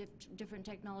situations different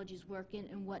technologies work in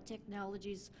and what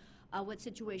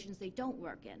situations they don't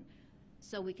work in,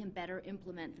 so we can better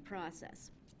implement the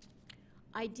process.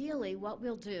 Ideally, what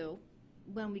we'll do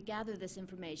when we gather this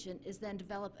information is then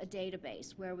develop a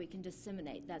database where we can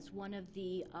disseminate. That's one of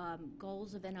the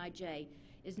goals of NIJ,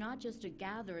 is not just to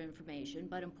gather information,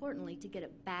 but importantly to get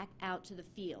it back out to the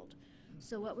field.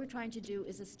 So what we're trying to do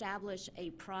is establish a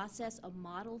process, a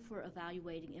model for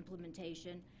evaluating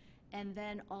implementation, and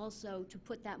then also to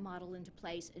put that model into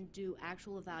place and do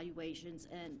actual evaluations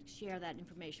and share that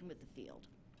information with the field.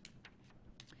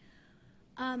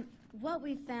 What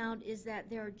we found is that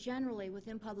there are generally,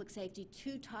 within public safety,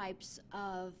 two types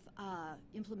of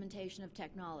implementation of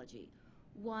technology.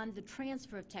 One, the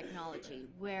transfer of technology,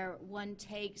 where one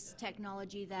takes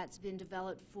technology that's been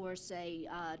developed for, say,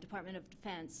 Department of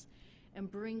Defense and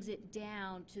brings it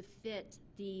down to fit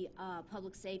the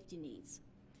public safety needs.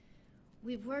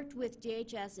 We've worked with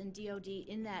DHS and DoD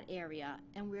in that area,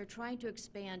 and we're trying to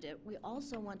expand it. We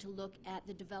also want to look at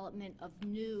the development of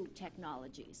new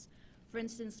technologies. For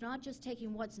instance, not just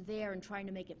taking what's there and trying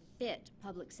to make it fit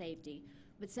public safety,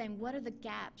 but saying what are the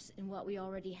gaps in what we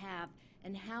already have,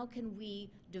 and how can we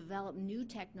develop new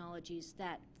technologies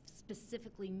that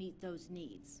specifically meet those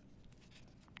needs.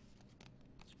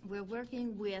 We're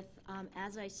working with,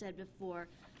 as I said before,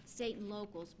 state and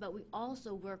locals, but we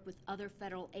also work with other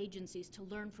federal agencies to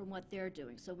learn from what they're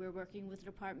doing. So we're working with the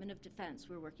Department of Defense,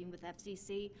 we're working with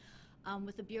FCC,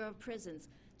 with the Bureau of Prisons,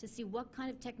 to see what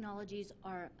kind of technologies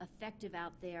are effective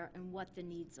out there and what the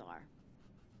needs are.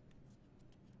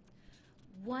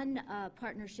 One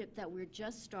partnership that we're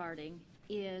just starting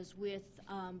is with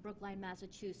Brookline,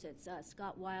 Massachusetts.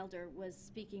 Scott Wilder was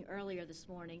speaking earlier this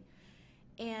morning,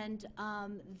 and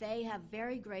they have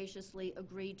very graciously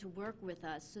agreed to work with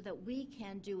us so that we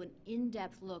can do an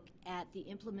in-depth look at the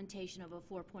implementation of a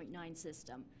 4.9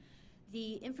 system.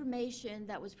 The information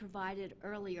that was provided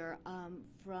earlier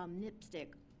from NIPSTIC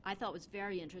I thought was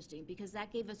very interesting, because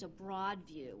that gave us a broad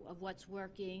view of what's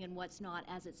working and what's not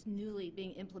as it's newly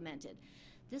being implemented.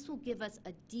 This will give us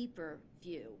a deeper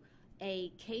view, a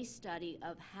case study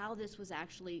of how this was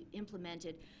actually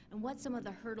implemented and what some of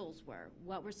the hurdles were,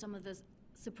 what were some of the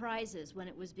surprises when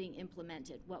it was being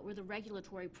implemented, what were the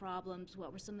regulatory problems,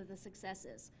 what were some of the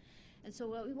successes. And so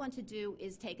what we want to do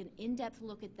is take an in-depth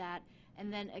look at that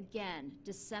and then again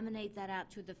disseminate that out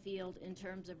to the field in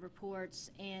terms of reports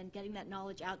and getting that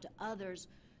knowledge out to others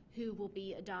who will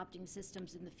be adopting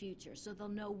systems in the future, so they'll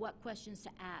know what questions to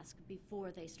ask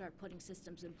before they start putting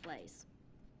systems in place.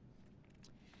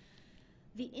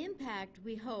 The impact,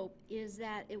 we hope, is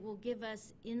that it will give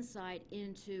us insight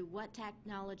into what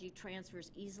technology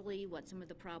transfers easily, what some of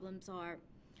the problems are,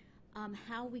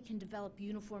 how we can develop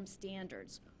uniform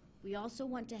standards. We also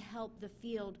want to help the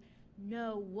field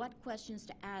know what questions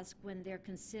to ask when they're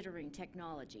considering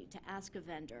technology, to ask a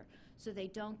vendor, so they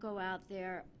don't go out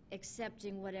there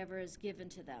accepting whatever is given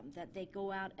to them, that they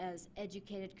go out as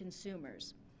educated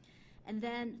consumers. And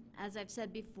then, as I've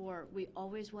said before, we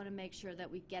always want to make sure that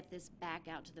we get this back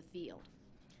out to the field.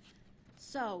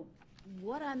 So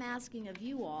what I'm asking of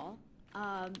you all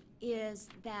is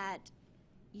that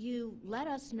you let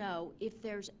us know if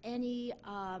there's any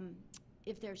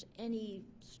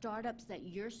startups that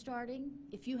you're starting,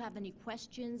 if you have any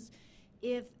questions,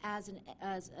 if as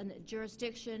a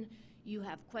jurisdiction you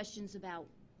have questions about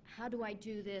how do I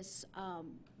do this,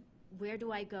 where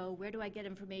do I go, where do I get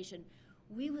information.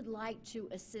 We would like to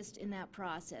assist in that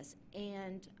process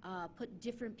and put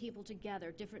different people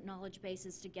together, different knowledge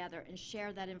bases together, and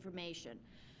share that information.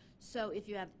 So if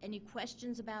you have any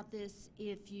questions about this,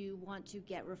 if you want to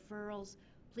get referrals,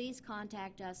 please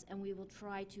contact us and we will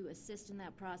try to assist in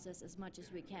that process as much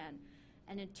as we can.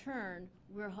 And in turn,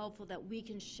 we're hopeful that we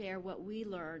can share what we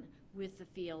learn with the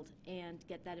field and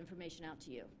get that information out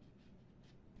to you.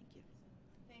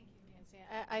 Thank you,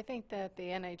 Nancy. I think that the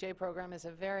NIJ program is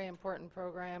a very important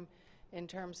program in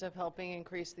terms of helping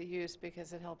increase the use,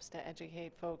 because it helps to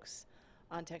educate folks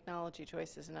on technology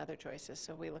choices and other choices.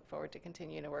 So we look forward to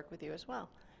continuing to work with you as well.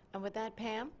 And with that,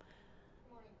 Pam?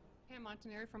 Pam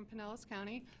Montanari from Pinellas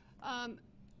County.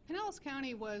 Pinellas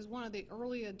County was one of the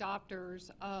early adopters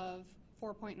of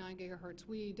 4.9 gigahertz.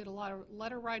 We did a lot of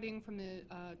letter writing from the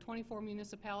 24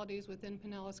 municipalities within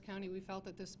Pinellas County. We felt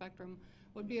that this spectrum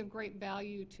would be of great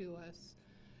value to us.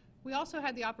 We also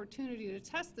had the opportunity to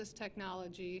test this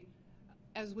technology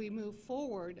as we move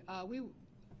forward. We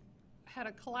had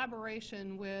a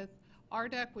collaboration with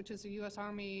RDEC, which is the U.S.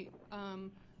 Army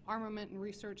Armament and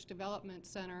Research Development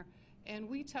Center, and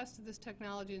we tested this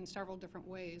technology in several different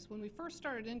ways. When we first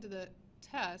started into the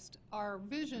test, our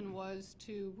vision was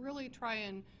to really try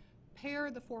and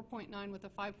pair the 4.9 with the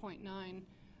 5.9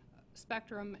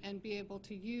 spectrum and be able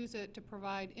to use it to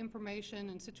provide information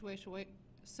and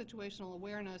situational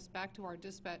awareness back to our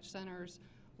dispatch centers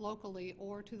locally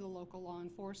or to the local law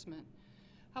enforcement.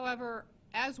 However,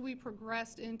 as we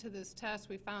progressed into this test,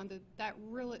 we found that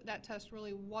that test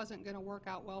really wasn't going to work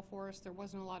out well for us. There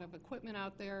wasn't a lot of equipment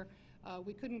out there.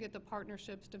 We couldn't get the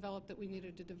partnerships developed that we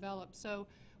needed to develop. So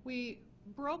we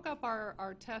broke up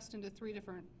our test into 3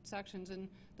 different sections, and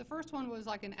the first one was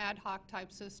like an ad hoc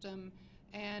type system,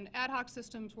 and ad hoc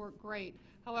systems work great.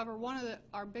 However, one of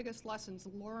our biggest lessons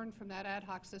learned from that ad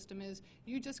hoc system is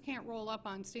you just can't roll up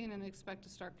on scene and expect to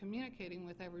start communicating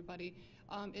with everybody.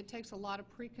 It takes a lot of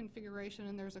pre-configuration,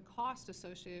 and there's a cost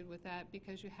associated with that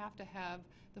because you have to have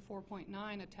the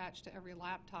 4.9 attached to every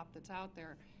laptop that's out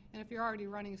there. And if you're already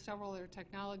running several other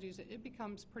technologies, it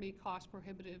becomes pretty cost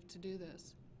prohibitive to do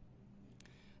this.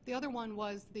 The other one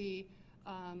was the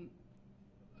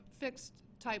fixed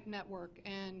type network,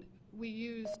 and we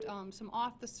used some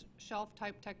off-the-shelf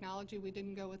type technology. We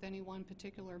didn't go with any one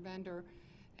particular vendor,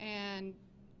 and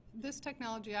this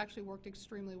technology actually worked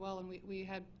extremely well, and we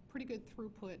had pretty good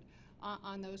throughput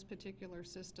on those particular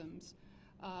systems.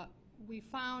 We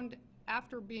found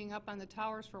after being up on the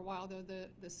towers for a while, though,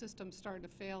 the systems started to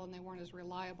fail and they weren't as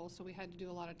reliable, so we had to do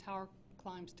a lot of tower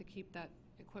climbs to keep that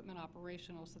equipment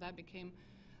operational, so that became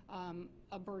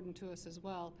a burden to us as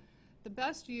well. The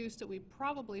best use that we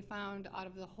probably found out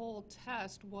of the whole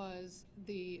test was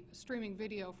the streaming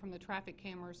video from the traffic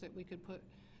cameras that we could put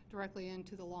directly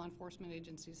into the law enforcement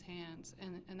agency's hands,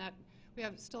 and that we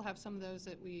still have some of those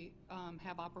that we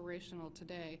have operational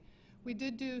today. We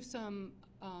did do some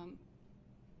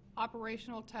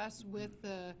operational tests with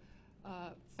the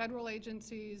federal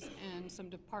agencies and some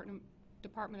Department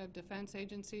of Defense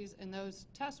agencies, and those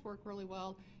tests work really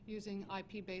well using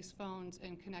IP-based phones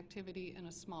and connectivity in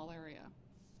a small area.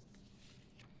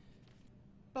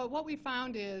 But what we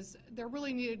found is there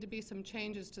really needed to be some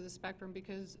changes to the spectrum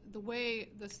because the way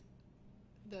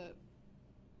the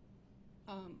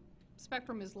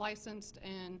spectrum is licensed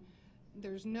and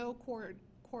there's no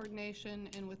coordination,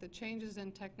 and with the changes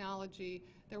in technology,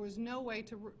 there was no way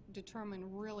to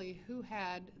determine really who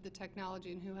had the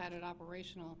technology and who had it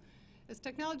operational. As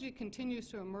technology continues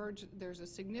to emerge, there's a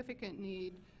significant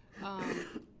need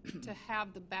to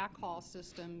have the backhaul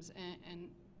systems, and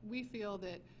we feel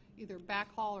that either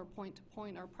backhaul or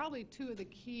point-to-point are probably 2 of the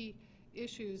key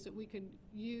issues that we could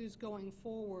use going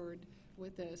forward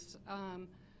with this.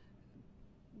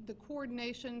 The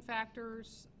coordination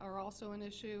factors are also an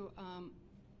issue.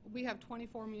 We have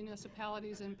 24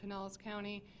 municipalities in Pinellas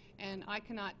County, and I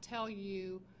cannot tell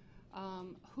you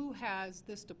who has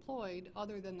this deployed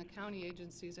other than the county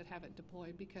agencies that have it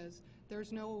deployed because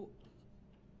there's no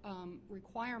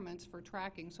requirements for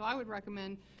tracking. So I would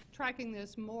recommend tracking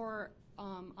this more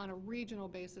on a regional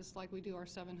basis like we do our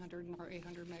 700 and our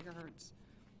 800 megahertz.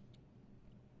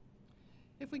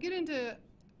 If we get into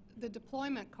the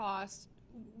deployment costs,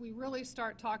 we really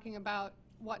start talking about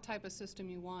what type of system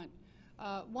you want.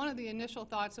 One of the initial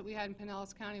thoughts that we had in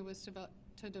Pinellas County was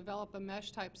to develop a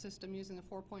mesh type system using the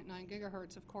 4.9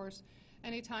 gigahertz. Of course,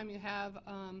 anytime you have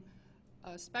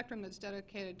a spectrum that's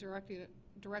dedicated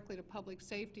directly to public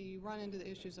safety, you run into the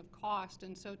issues of cost,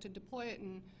 and so to deploy it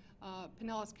in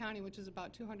Pinellas County, which is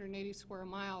about 280 square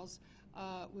miles,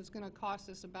 was going to cost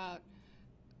us about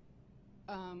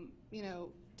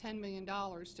 $10 million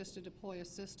just to deploy a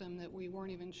system that we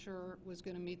weren't even sure was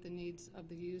going to meet the needs of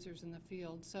the users in the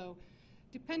field. So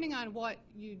depending on what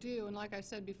you do, and like I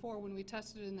said before, when we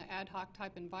tested it in the ad hoc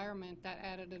type environment, that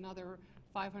added another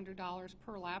 $500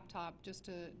 per laptop just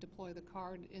to deploy the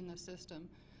card in the system.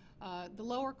 The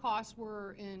lower costs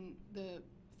were in the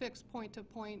fixed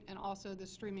point-to-point and also the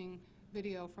streaming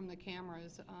video from the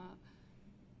cameras.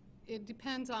 It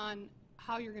depends on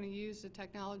how you're going to use the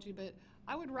technology, but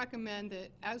I would recommend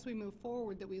that as we move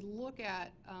forward that we look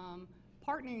at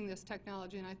partnering this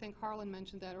technology, and I think Harlan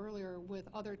mentioned that earlier, with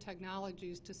other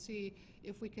technologies to see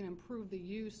if we can improve the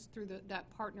use through that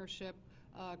partnership,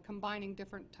 combining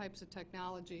different types of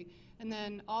technology. And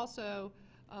then also,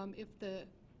 if the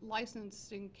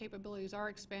licensing capabilities are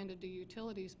expanded to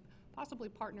utilities, possibly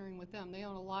partnering with them. They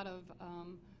own a lot of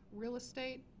real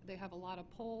estate. They have a lot of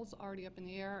poles already up in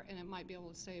the air, and it might be able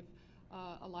to save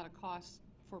a lot of costs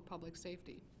for public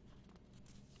safety.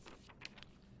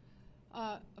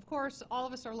 Of course, all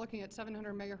of us are looking at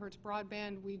 700 megahertz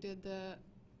broadband. We did the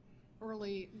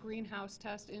early greenhouse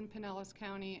test in Pinellas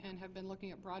County and have been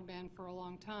looking at broadband for a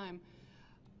long time.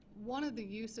 One of the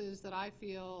uses that I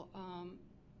feel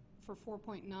for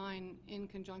 4.9 in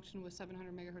conjunction with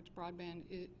 700 megahertz broadband,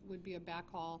 it would be a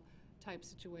backhaul type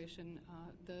situation.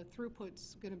 The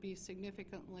throughput's going to be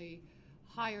significantly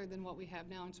higher than what we have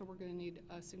now, and so we're going to need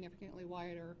a significantly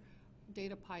wider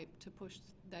data pipe to push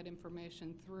that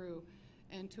information through,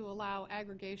 and to allow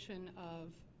aggregation of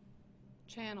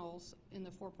channels in the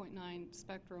 4.9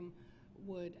 spectrum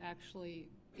would actually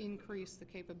increase the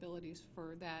capabilities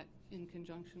for that in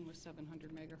conjunction with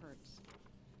 700 megahertz.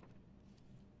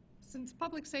 Since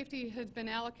public safety has been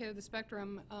allocated the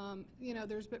spectrum,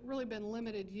 there's really been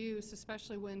limited use,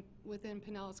 especially within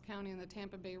Pinellas County and the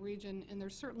Tampa Bay region, and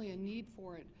there's certainly a need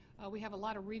for it. We have a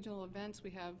lot of regional events.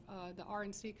 We have the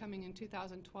RNC coming in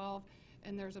 2012,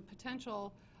 and there's a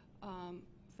potential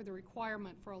for the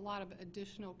requirement for a lot of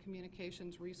additional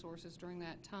communications resources during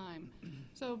that time.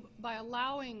 So by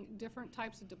allowing different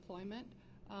types of deployment,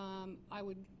 I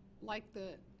would like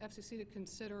the FCC to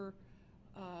consider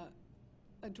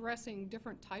addressing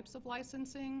different types of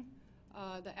licensing,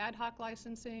 the ad hoc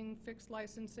licensing, fixed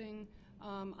licensing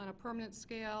on a permanent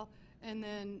scale, and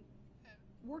then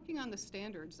working on the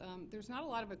standards. There's not a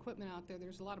lot of equipment out there.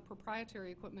 There's a lot of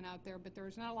proprietary equipment out there, but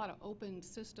there's not a lot of open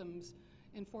systems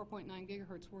in 4.9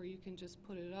 gigahertz where you can just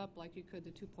put it up like you could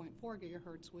the 2.4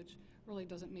 gigahertz, which really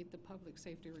doesn't meet the public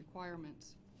safety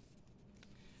requirements.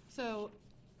 So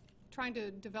trying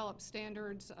to develop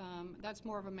standards, that's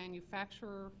more of a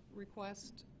manufacturer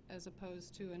request as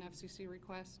opposed to an FCC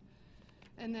request.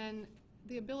 And then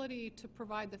the ability to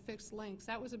provide the fixed links,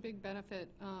 that was a big benefit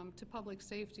to public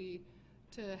safety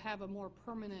to have a more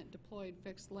permanent deployed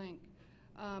fixed link.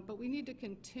 But we need to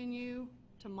continue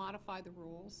to modify the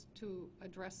rules to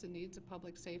address the needs of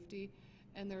public safety.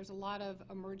 And there's a lot of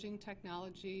emerging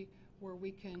technology where we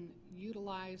can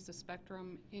utilize the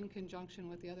spectrum in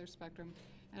conjunction with the other spectrum.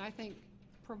 And I think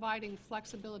providing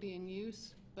flexibility in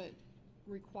use, but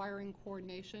requiring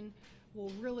coordination,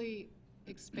 will really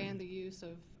expand the use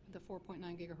of the 4.9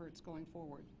 gigahertz going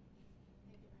forward.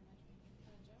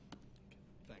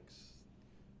 Thanks.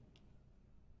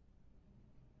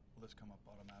 Will this come up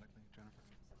automatically, Jennifer?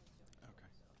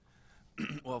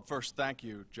 Okay. Well, first, thank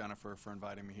you, Jennifer, for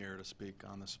inviting me here to speak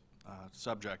on this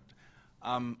subject.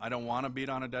 I don't want to beat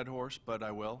on a dead horse, but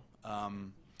I will.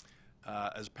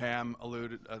 As Pam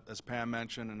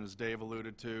mentioned, and as Dave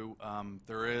alluded to,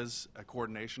 there is a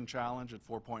coordination challenge at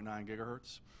 4.9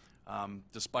 gigahertz.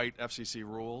 Despite FCC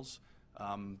rules,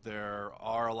 there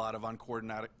are a lot of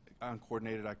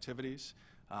uncoordinated activities.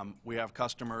 We have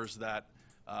customers that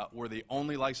were the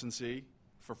only licensee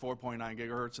for 4.9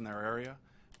 gigahertz in their area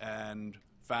and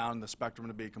found the spectrum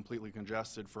to be completely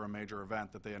congested for a major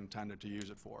event that they intended to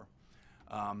use it for.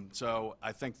 So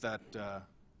I think that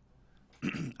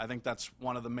I think that's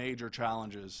one of the major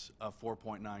challenges of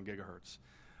 4.9 gigahertz.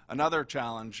 Another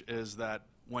challenge is that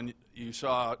when you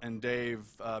saw in Dave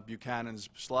Buchanan's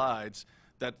slides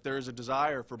that there is a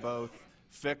desire for both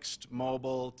fixed,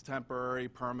 mobile, temporary,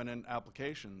 permanent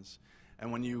applications.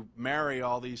 And when you marry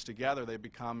all these together, they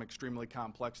become extremely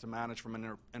complex to manage from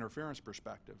an interference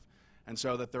perspective. And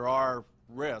so that there are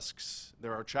risks,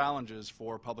 there are challenges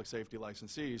for public safety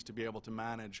licensees to be able to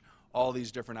manage all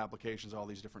these different applications, all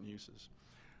these different uses.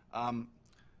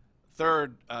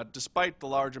 Third, despite the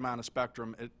large amount of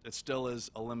spectrum, it still is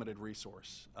a limited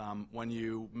resource. When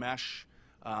you mesh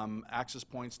access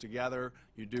points together,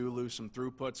 you do lose some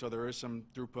throughput, so there is some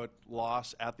throughput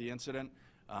loss at the incident.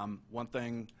 One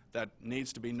thing that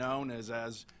needs to be known is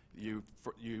as you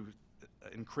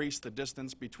increase the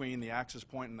distance between the access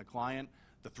point and the client,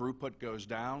 the throughput goes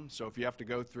down. So if you have to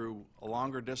go through a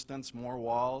longer distance, more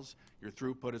walls, your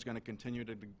throughput is going to continue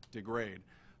to degrade.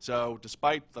 So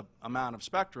despite the amount of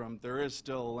spectrum, there is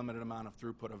still a limited amount of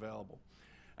throughput available.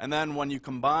 And then when you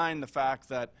combine the fact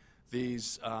that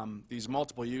these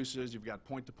multiple uses, you've got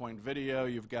point-to-point video,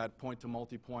 you've got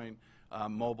point-to-multipoint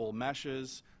mobile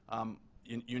meshes,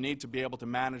 you need to be able to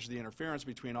manage the interference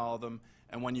between all of them.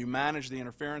 And when you manage the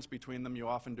interference between them, you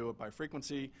often do it by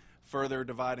frequency, further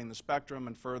dividing the spectrum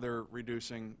and further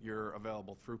reducing your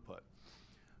available throughput.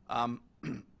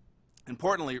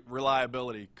 Importantly,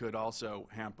 reliability could also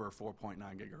hamper 4.9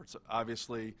 gigahertz.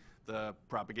 Obviously, the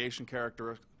propagation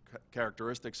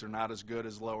characteristics are not as good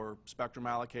as lower spectrum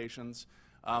allocations.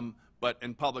 But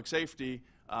in public safety,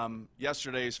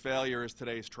 yesterday's failure is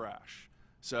today's trash.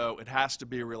 So it has to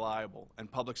be reliable, and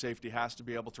public safety has to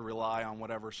be able to rely on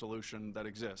whatever solution that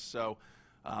exists. So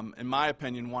in my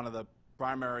opinion, one of the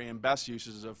primary and best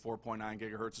uses of 4.9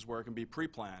 gigahertz is where it can be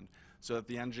pre-planned so that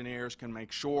the engineers can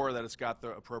make sure that it's got the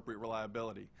appropriate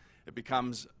reliability. It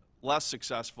becomes less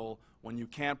successful when you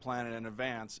can't plan it in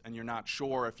advance and you're not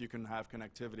sure if you can have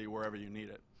connectivity wherever you need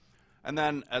it. And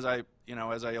then, as I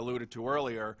alluded to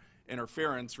earlier,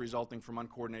 interference resulting from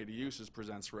uncoordinated uses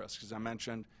presents risks. As I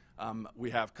mentioned, we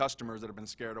have customers that have been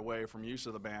scared away from use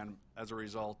of the band as a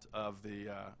result of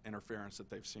the interference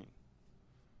that they've seen.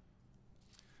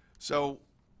 So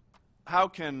how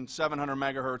can 700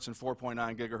 megahertz and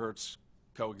 4.9 gigahertz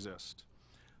coexist?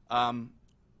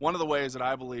 One of the ways that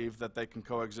I believe that they can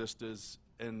coexist is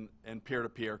in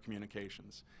peer-to-peer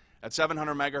communications. At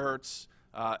 700 megahertz,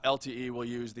 LTE will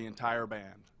use the entire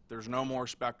band. There's no more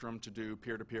spectrum to do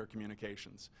peer-to-peer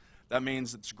communications. That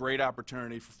means it's a great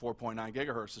opportunity for 4.9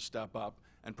 gigahertz to step up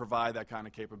and provide that kind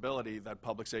of capability that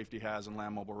public safety has in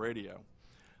land mobile radio.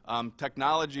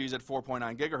 Technologies at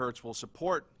 4.9 gigahertz will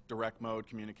support direct mode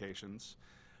communications,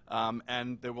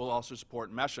 and they will also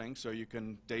support meshing, so you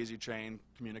can daisy chain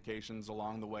communications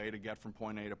along the way to get from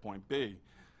point A to point B.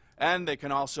 And they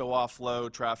can also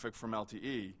offload traffic from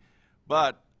LTE.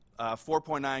 But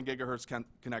 4.9 gigahertz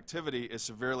connectivity is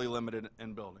severely limited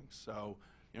in buildings. So,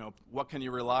 what can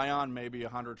you rely on? Maybe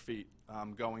 100 feet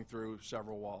going through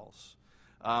several walls.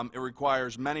 It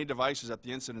requires many devices at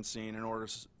the incident scene in order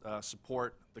to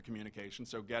support the communication.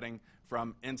 So getting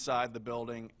from inside the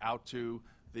building out to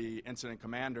the incident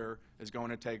commander is going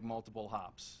to take multiple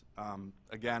hops.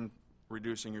 Again,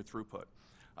 reducing your throughput.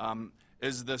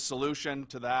 Is the solution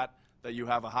to that you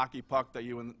have a hockey puck that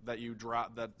you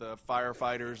drop, that the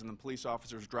firefighters and the police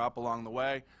officers drop along the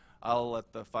way? I'll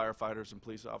let the firefighters and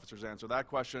police officers answer that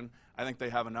question. I think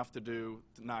they have enough to do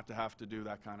not to have to do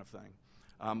that kind of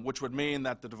thing, which would mean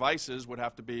that the devices would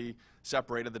have to be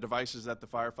separated. The devices that the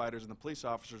firefighters and the police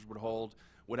officers would hold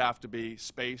would have to be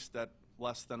spaced at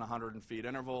less than 100 feet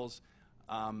intervals,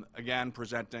 again,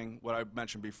 presenting what I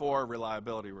mentioned before,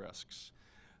 reliability risks.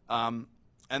 And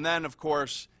then, of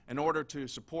course, in order to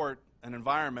support an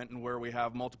environment where we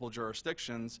have multiple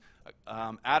jurisdictions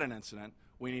at an incident,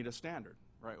 we need a standard,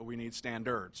 right? We need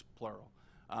standards, plural.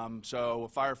 So a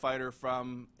firefighter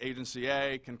from Agency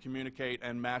A can communicate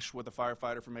and mesh with a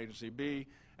firefighter from Agency B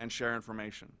and share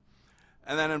information.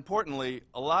 And then importantly,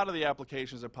 a lot of the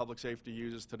applications that public safety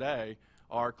uses today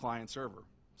are client-server.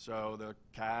 So the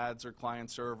CADs are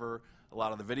client-server, a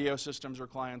lot of the video systems are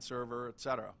client-server, et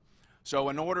cetera. So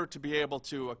in order to be able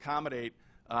to accommodate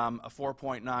a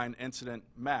 4.9 incident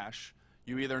mesh,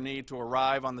 you either need to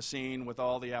arrive on the scene with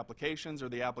all the applications, or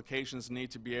the applications need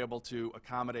to be able to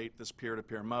accommodate this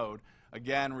peer-to-peer mode,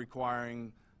 again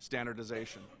requiring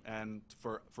standardization and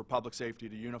for public safety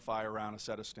to unify around a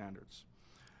set of standards.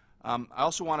 I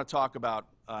also want to talk about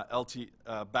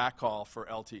backhaul for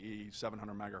LTE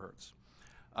 700 megahertz.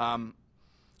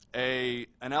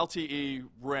 An LTE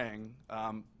ring,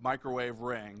 microwave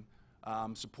ring,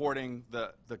 supporting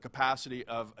the capacity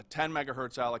of a 10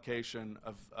 megahertz allocation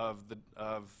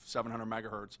of 700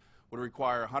 megahertz would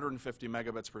require 150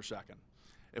 megabits per second.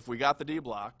 If we got the D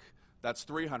block, that's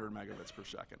 300 megabits per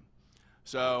second.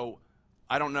 So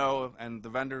I don't know, and the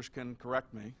vendors can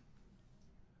correct me.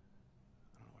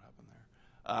 I don't know what happened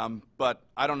there. But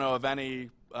I don't know of any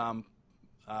 4.9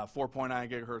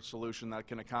 gigahertz solution that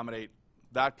can accommodate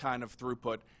that kind of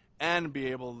throughput and be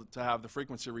able to have the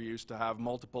frequency reuse to have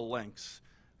multiple links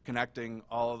connecting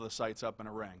all of the sites up in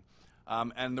a ring.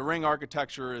 And the ring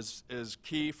architecture is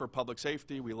key for public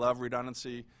safety. We love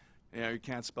redundancy. You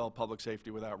can't spell public safety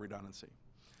without redundancy.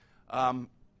 4.9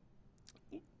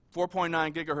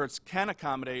 gigahertz can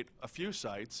accommodate a few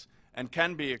sites and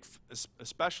can be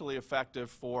especially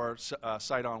effective for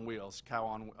site on wheels,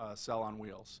 cell on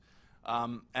wheels.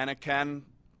 And it can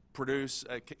produce,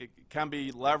 it can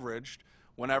be leveraged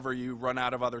whenever you run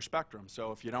out of other spectrum.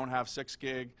 So if you don't have 6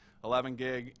 gig, 11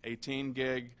 gig, 18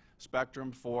 gig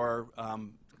spectrum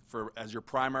as your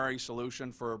primary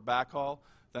solution for backhaul,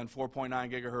 then 4.9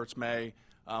 gigahertz may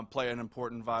play an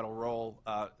important vital role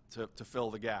to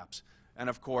fill the gaps. And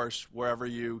of course, wherever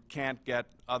you can't get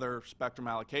other spectrum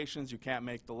allocations, you can't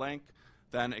make the link,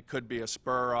 then it could be a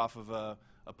spur off of a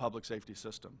public safety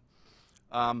system.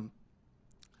 I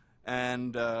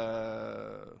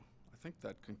think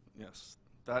that yes,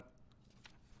 that.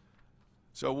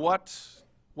 So what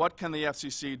can the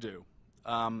FCC do?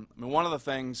 I mean, one of the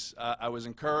things I was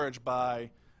encouraged by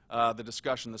the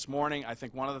discussion this morning. I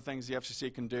think one of the things the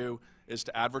FCC can do is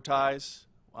to advertise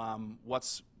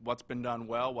what's been done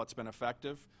well, what's been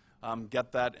effective,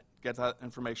 get that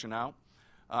information out.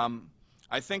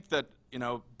 I think that you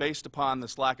know, based upon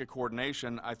this lack of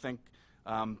coordination, I think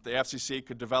the FCC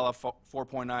could develop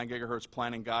 4.9 gigahertz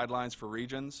planning guidelines for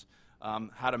regions,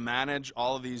 how to manage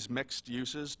all of these mixed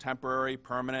uses, temporary,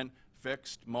 permanent,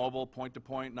 fixed, mobile,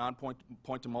 point-to-point, non-point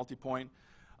to multi-point,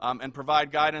 and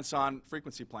provide guidance on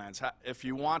frequency plans. If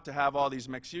you want to have all these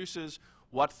mixed uses,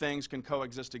 what things can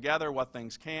coexist together, what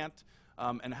things can't,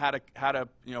 and how to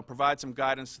you know, provide some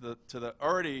guidance to the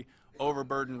already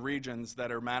overburdened regions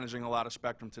that are managing a lot of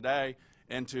spectrum today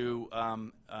into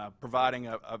providing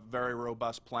a very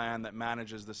robust plan that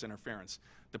manages this interference.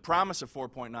 The promise of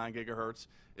 4.9 gigahertz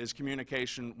is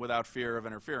communication without fear of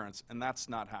interference, and that's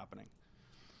not happening.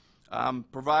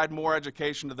 Provide more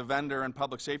education to the vendor and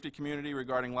public safety community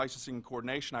regarding licensing and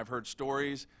coordination. I've heard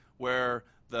stories where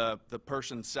the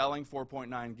person selling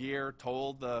 4.9 gear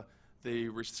told the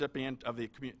recipient of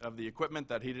the equipment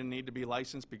that he didn't need to be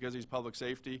licensed because he's public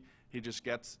safety. He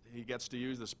gets to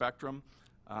use the spectrum,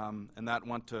 and that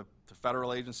went to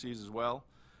federal agencies as well.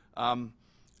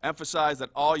 Emphasize that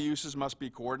all uses must be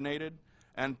coordinated,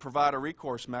 and provide a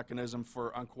recourse mechanism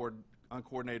for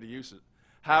uncoordinated uses.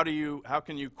 How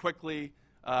can you quickly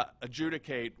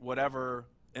adjudicate whatever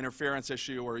interference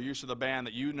issue or use of the band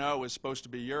that you know is supposed to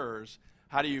be yours?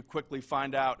 How do you quickly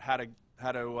find out how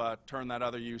to turn that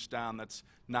other use down that's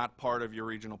not part of your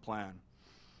regional plan?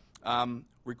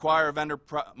 Require vendor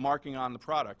marking on the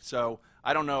product. So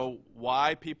I don't know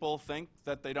why people think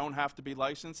that they don't have to be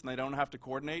licensed and they don't have to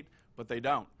coordinate, but they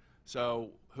don't. So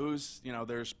you know,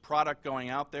 there's product going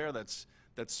out there that's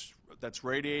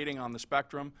radiating on the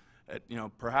spectrum. You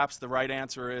know, perhaps the right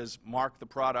answer is mark the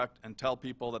product and tell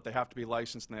people that they have to be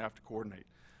licensed and they have to coordinate.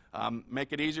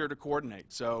 Make it easier to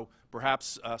coordinate. So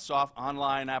perhaps a soft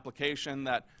online application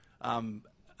that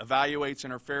evaluates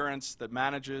interference, that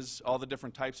manages all the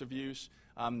different types of use.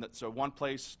 So one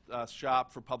place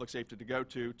shop for public safety to go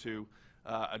to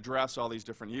address all these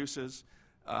different uses.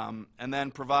 And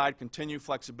then provide continued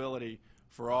flexibility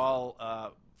for all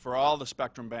the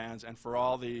spectrum bands and for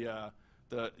all the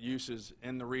uses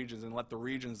in the regions, and let the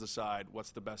regions decide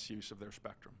what's the best use of their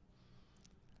spectrum.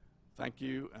 Thank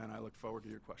you, and I look forward to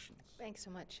your questions. Thanks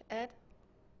so much. Ed?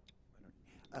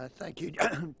 Thank you,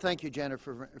 thank you,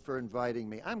 Jennifer, for inviting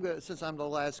me. Since I'm the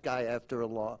last guy after a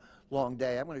long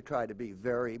day, I'm going to try to be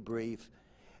very brief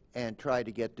and try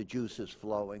to get the juices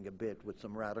flowing a bit with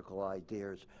some radical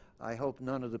ideas. I hope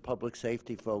none of the public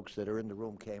safety folks that are in the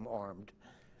room came armed.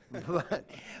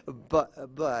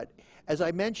 But as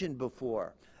I mentioned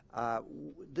before,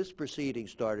 this proceeding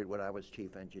started when I was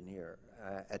chief engineer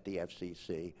at the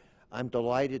FCC. I'm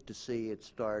delighted to see it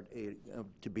start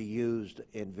to be used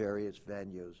in various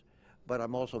venues, but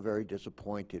I'm also very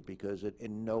disappointed because it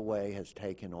in no way has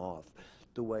taken off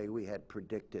the way we had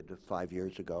predicted 5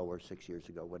 years ago or 6 years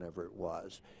ago, whenever it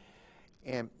was.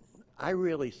 And I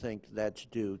really think that's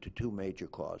due to two major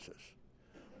causes.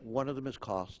 One of them is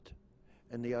cost,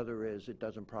 and the other is it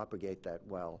doesn't propagate that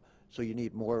well, so you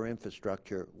need more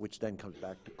infrastructure, which then comes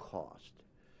back to cost.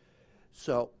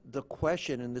 So the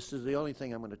question, and this is the only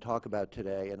thing I'm going to talk about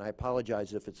today, and I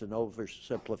apologize if it's an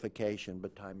oversimplification,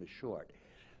 but time is short.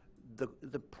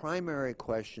 The primary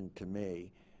question to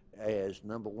me is,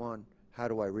 number one, how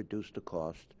do I reduce the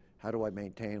cost? How do I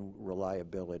maintain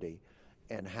reliability?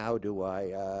 And how do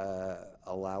I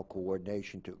allow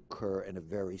coordination to occur in a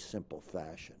very simple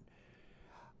fashion?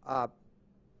 It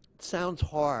sounds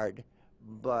hard,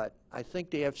 but I think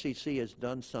the FCC has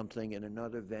done something in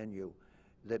another venue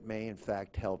that may in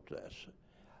fact help this.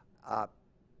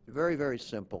 Very, very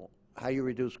simple. How you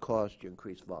reduce cost, you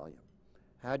increase volume.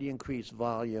 How do you increase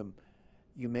volume?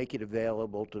 You make it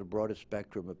available to the broadest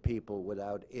spectrum of people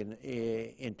without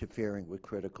interfering with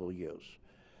critical use.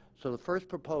 So the first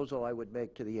proposal I would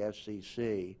make to the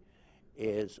FCC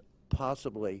is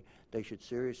possibly they should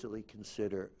seriously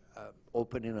consider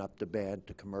opening up the band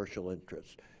to commercial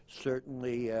interests,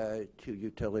 certainly to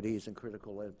utilities and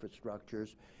critical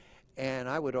infrastructures, and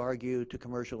I would argue to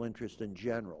commercial interest in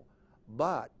general,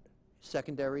 but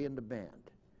secondary in the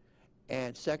band,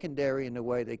 and secondary in the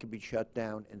way they could be shut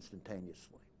down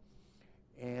instantaneously.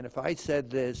 And if I said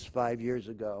this 5 years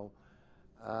ago,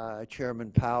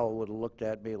 Chairman Powell would have looked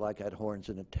at me like I had horns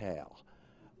and a tail.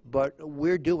 But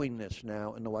we're doing this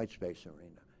now in the white space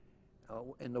arena.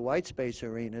 In the white space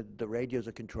arena, the radios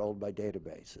are controlled by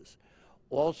databases.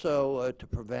 Also, to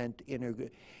prevent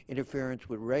interference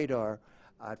with radar,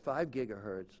 at 5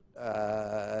 gigahertz,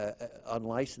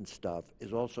 unlicensed stuff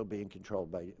is also being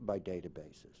controlled by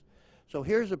databases. So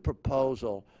here's a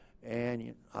proposal,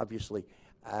 and obviously,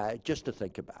 just to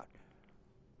think about.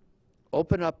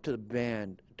 Open up to the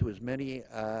band to as many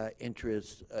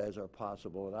interests as are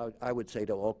possible, and I would say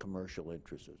to all commercial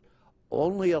interests.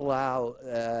 only allow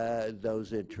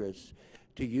those interests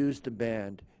to use the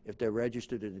band if they're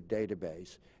registered in a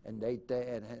database, and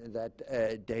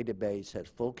that database has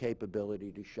full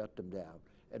capability to shut them down.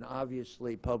 And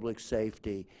obviously, public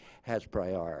safety has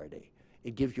priority.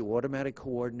 It gives you automatic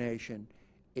coordination.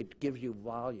 It gives you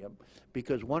volume,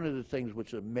 because one of the things which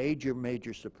is a major,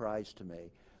 major surprise to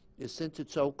me is, since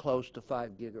it's so close to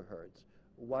 5 gigahertz,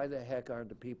 why the heck aren't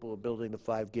the people who are building the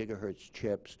 5 gigahertz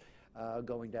chips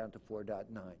going down to 4.9?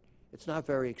 It's not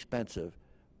very expensive,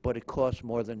 but it costs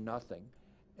more than nothing.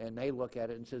 And they look at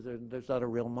it and say there's not a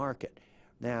real market.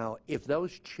 Now, if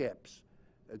those chips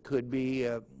could be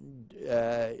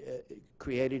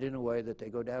created in a way that they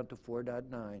go down to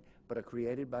 4.9, but are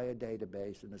created by a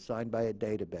database and assigned by a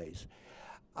database,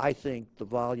 I think the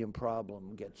volume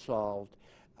problem gets solved.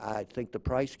 I think the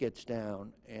price gets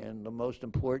down, and the most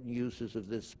important uses of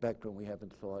this spectrum we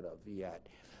haven't thought of yet.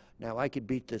 Now, I could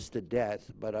beat this to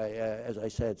death, but as I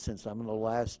said, since I'm the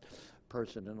last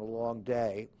person in a long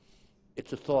day,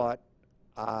 it's a thought.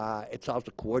 It solves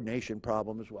a coordination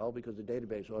problem as well, because the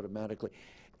database automatically.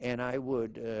 And I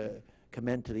would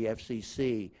commend to the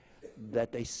FCC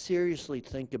that they seriously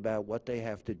think about what they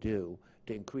have to do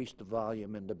to increase the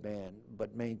volume in the band,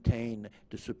 but maintain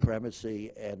the supremacy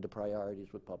and the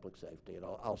priorities with public safety. And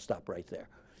I'll stop right there.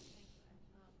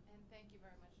 And thank you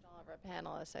very much to all of our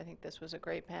panelists. I think this was a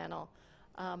great panel.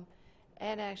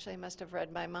 Ed actually must have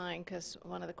read my mind, because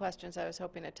one of the questions I was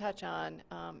hoping to touch on,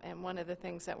 and one of the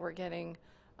things that we're getting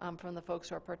from the folks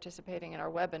who are participating in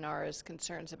our webinar, is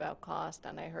concerns about cost,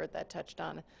 and I heard that touched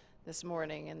on this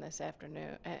morning and this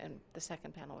afternoon, and the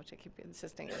second panel, which I keep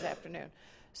insisting is afternoon.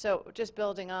 So just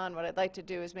building on, what I'd like to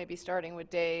do is, maybe starting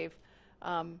with Dave,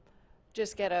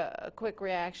 just get a quick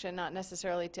reaction, not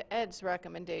necessarily to Ed's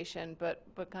recommendation, but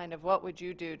kind of what would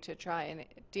you do to try and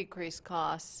decrease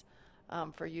costs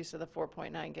for use of the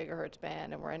 4.9 gigahertz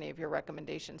band, and were any of your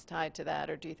recommendations tied to that,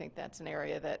 or do you think that's an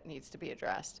area that needs to be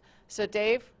addressed? So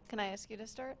Dave, can I ask you to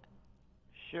start?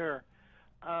 Sure.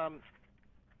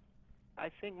 I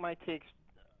think my take's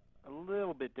a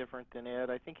little bit different than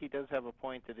Ed. I think he does have a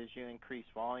point that as you increase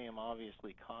volume,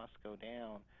 obviously costs go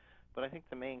down. But I think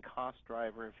the main cost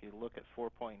driver, if you look at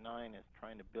 4.9, is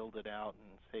trying to build it out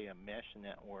in, say, a mesh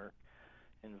network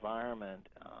environment.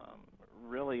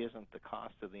 Really isn't the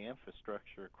cost of the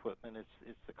infrastructure equipment,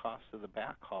 it's the cost of the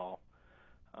backhaul.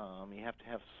 You have to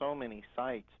have so many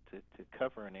sites to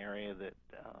cover an area that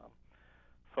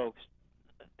folks,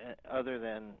 other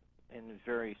than in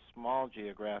very small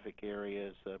geographic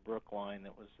areas, Brookline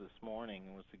that was this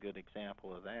morning was a good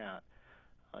example of that.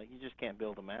 You just can't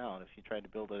build them out. If you tried to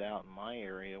build it out in my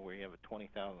area, where you have a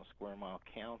 20,000 square mile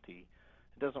county,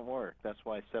 it doesn't work. That's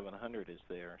why 700 is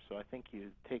there. So I think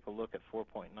you take a look at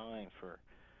 4.9 for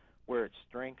where its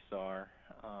strengths are,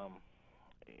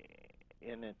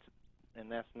 and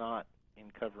that's not in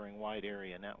covering wide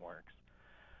area networks.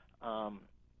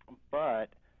 But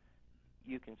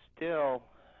you can still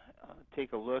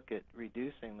take a look at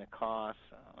reducing the costs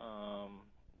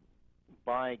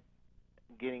by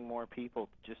getting more people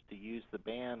just to use the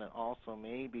band, and also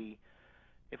maybe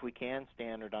if we can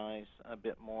standardize a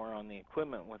bit more on the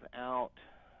equipment without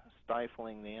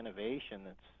stifling the innovation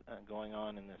that's going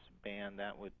on in this band,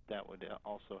 that would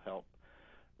also help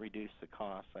reduce the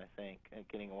costs, I think, and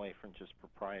getting away from just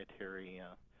proprietary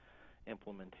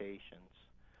implementations.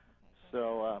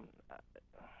 So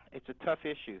it's a tough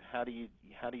issue. How do you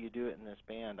do it in this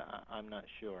band? I'm not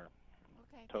sure.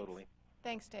 Okay. Totally.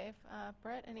 Thanks, Dave.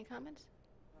 Brett, any comments?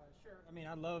 Sure. I mean,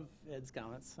 I love Ed's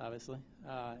comments, obviously,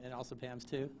 and also Pam's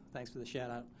too. Thanks for the shout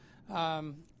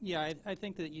out. Yeah, I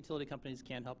think that utility companies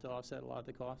can help to offset a lot of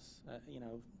the costs,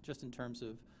 just in terms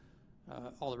of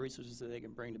all the resources that they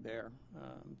can bring to bear.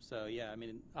 So yeah, I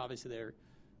mean, obviously they're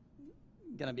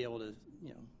going to be able to,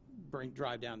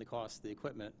 drive down the cost of the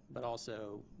equipment, but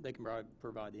also they can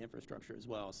provide the infrastructure as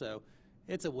well. So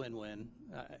it's a win-win.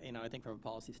 I think from a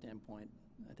policy standpoint,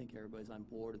 I think everybody's on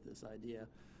board with this idea.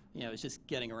 It's just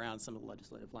getting around some of the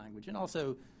legislative language and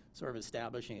also sort of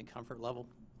establishing a comfort level.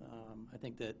 I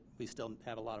think that we still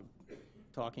have a lot of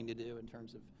talking to do in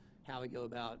terms of how we go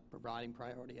about providing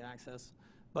priority access.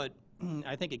 But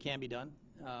I think it can be done.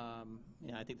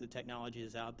 I think the technology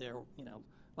is out there.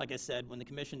 Like I said, when the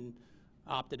Commission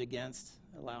opted against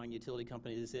allowing utility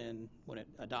companies in, when it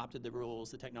adopted the rules,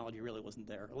 the technology really wasn't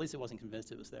there. At least it wasn't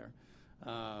convinced it was there.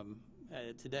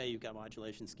 Today, you've got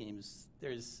modulation schemes.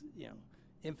 There's,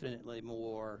 infinitely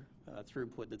more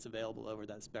throughput that's available over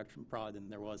that spectrum probably than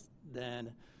there was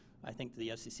then. I think the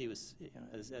FCC was,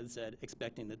 as Ed said,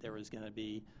 expecting that there was going to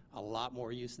be a lot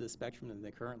more use of the spectrum than there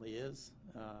currently is.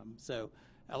 So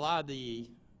a lot of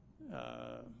the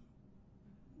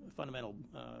fundamental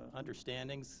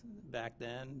understandings back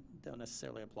then don't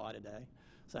necessarily apply today.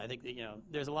 So I think that,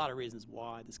 there's a lot of reasons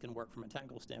why this can work from a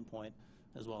technical standpoint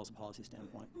as well as a policy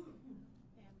standpoint. And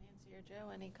Nancy or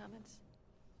Joe, any comments?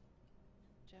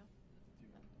 Joe?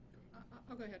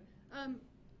 I'll go ahead.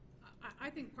 I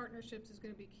think partnerships is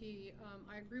going to be key.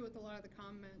 I agree with a lot of the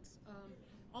comments.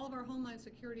 All of our Homeland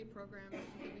Security programs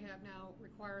that we have now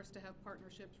require us to have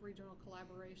partnerships, regional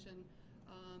collaboration.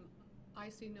 I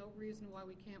see no reason why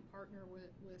we can't partner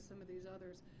with some of these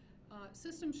others.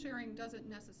 System sharing doesn't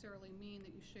necessarily mean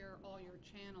that you share all your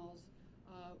channels,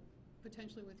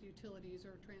 potentially with utilities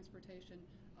or transportation.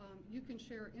 You can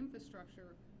share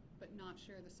infrastructure, but not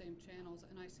share the same channels,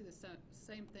 and I see the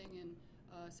same thing in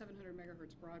 700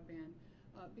 megahertz broadband,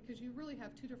 because you really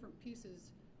have two different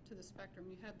pieces to the spectrum.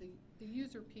 You have the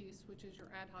user piece, which is your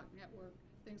ad hoc network,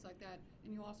 things like that,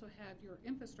 and you also have your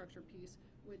infrastructure piece,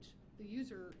 which the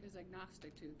user is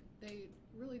agnostic to. They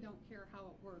really don't care how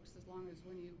it works as long as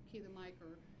when you key the mic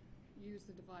or use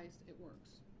the device, it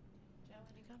works. Joe,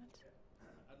 any comments?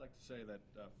 I'd like to say that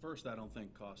first, I don't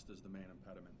think cost is the main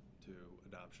impediment to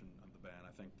adoption of the ban.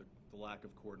 I think the lack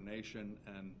of coordination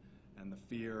and the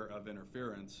fear of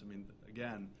interference. I mean,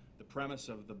 again, the premise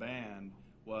of the ban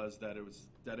was that it was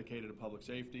dedicated to public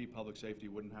safety. Public safety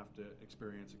wouldn't have to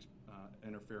experience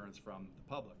interference from the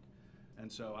public.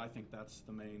 And so I think that's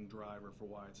the main driver for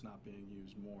why it's not being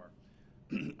used more.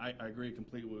 I agree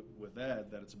completely with Ed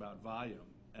that it's about volume.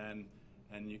 And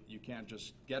you can't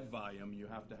just get volume, you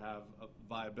have to have a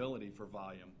viability for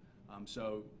volume.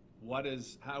 So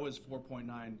how is 4.9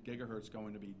 gigahertz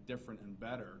going to be different and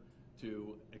better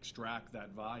to extract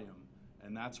that volume?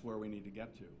 And that's where we need to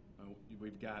get to.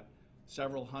 We've got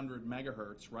several hundred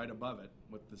megahertz right above it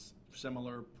with this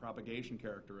similar propagation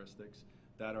characteristics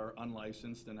that are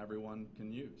unlicensed and everyone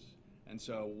can use. And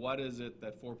so what is it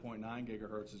that 4.9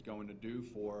 gigahertz is going to do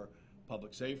for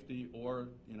public safety or,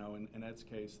 in Ed's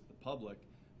case, the public,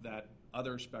 that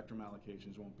other spectrum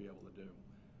allocations won't be able to do?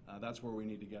 That's where we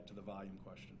need to get to the volume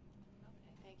question.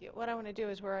 Okay, thank you. What I want to do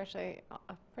is we're actually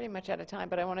pretty much out of time,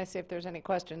 but I want to see if there's any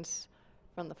questions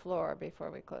from the floor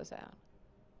before we close out.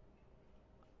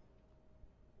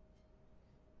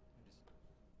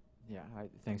 Yeah, hi,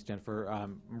 thanks, Jennifer.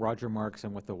 I'm Roger Marks.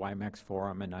 I'm with the WiMAX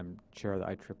Forum, and I'm chair of the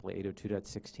IEEE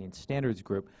 802.16 standards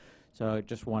group. So I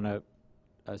just want to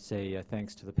say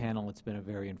thanks to the panel. It's been a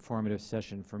very informative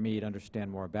session for me to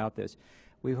understand more about this.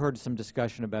 We've heard some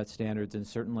discussion about standards, and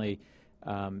certainly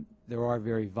there are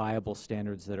very viable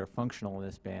standards that are functional in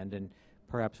this band, and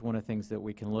perhaps one of the things that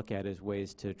we can look at is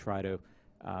ways to try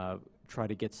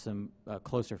to get some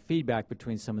closer feedback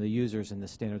between some of the users in the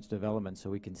standards development so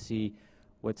we can see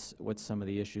what some of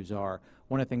the issues are.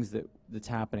 One of the things that's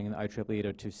happening in the IEEE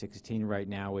 802.16 right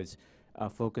now is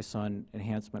focus on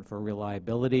enhancement for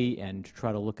reliability and to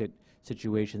try to look at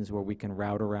situations where we can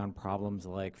route around problems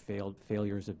like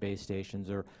failures of base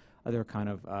stations or other kind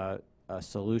of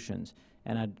solutions.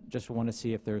 And I just want to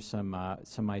see if there's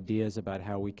some ideas about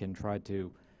how we can try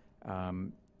to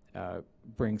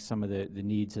bring some of the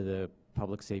needs of the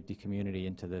public safety community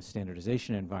into the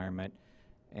standardization environment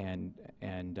and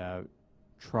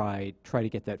try to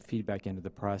get that feedback into the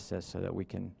process so that we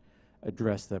can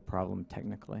address the problem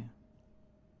technically.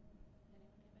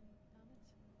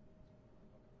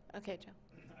 Okay, Joe.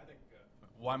 I think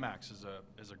WiMAX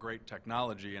is a great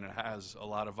technology, and it has a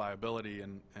lot of viability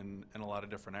in a lot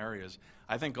of different areas.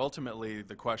 I think ultimately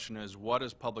the question is, what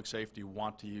does public safety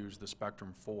want to use the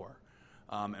spectrum for?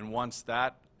 And once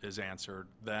that is answered,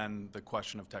 then the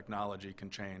question of technology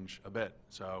can change a bit.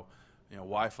 So,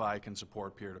 Wi-Fi can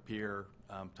support peer-to-peer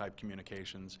type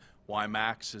communications.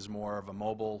 WiMAX is more of a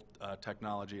mobile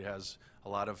technology. It has a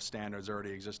lot of standards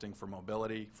already existing for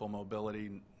mobility, full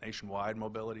mobility, nationwide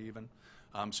mobility even.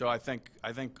 So I think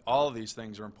all of these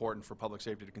things are important for public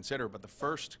safety to consider, but the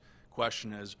first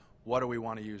question is, what do we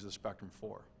want to use the spectrum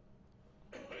for?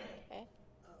 Okay.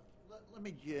 Let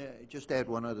me just add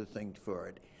one other thing for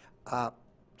it.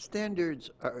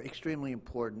 Standards are extremely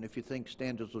important if you think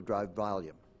standards will drive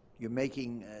volume. You're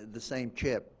making the same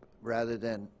chip rather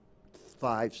than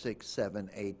 5, 6, 7,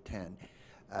 8, 10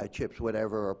 chips,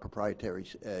 whatever, or proprietary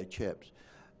chips.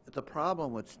 The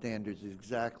problem with standards is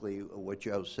exactly what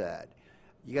Joe said.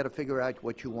 You got to figure out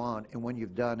what you want, and when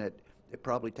you've done it, it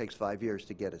probably takes 5 years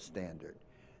to get a standard.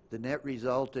 The net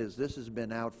result is this has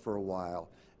been out for a while,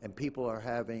 and people are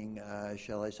having,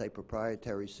 shall I say,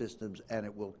 proprietary systems, and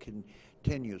it will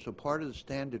continue. So part of the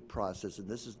standard process, and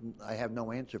this is, I have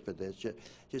no answer for this,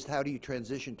 just how do you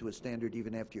transition to a standard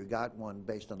even after you got one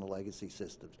based on the legacy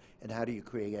systems, and how do you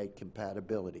create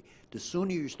compatibility? The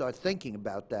sooner you start thinking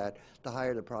about that, the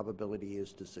higher the probability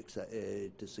is to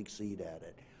succeed at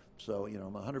it. So, you know,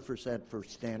 I'm 100% for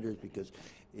standards because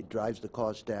it drives the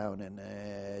cost down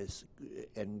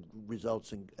and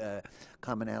results in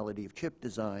commonality of chip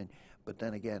design. But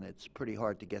then again, it's pretty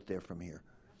hard to get there from here.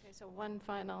 Okay, so one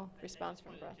final response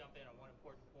from Brett. Jump in on one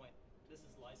important point. This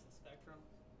is licensed spectrum,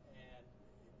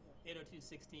 and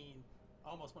 802.16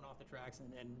 almost went off the tracks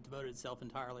and devoted itself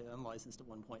entirely to unlicensed at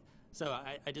one point. So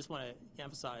I just want to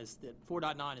emphasize that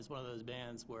 4.9 is one of those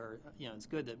bands where, you know, it's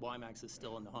good that WiMAX is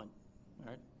still in the hunt. All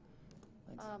right?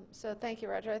 Thanks. So thank you,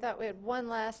 Roger. I thought we had one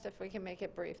last. If we can make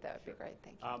it brief, that would be great.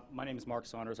 Thank you. My name is Mark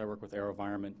Saunders. I work with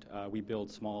AeroVironment. We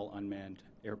build small unmanned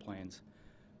airplanes.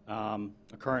 Our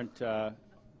current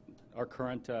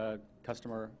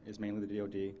customer is mainly the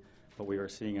DoD, but we are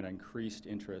seeing an increased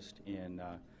interest in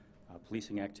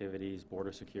policing activities,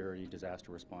 border security,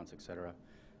 disaster response, etc.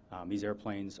 These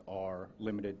airplanes are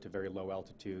limited to very low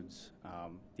altitudes.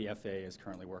 The FAA is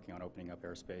currently working on opening up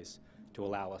airspace to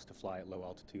allow us to fly at low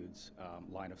altitudes,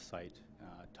 line of sight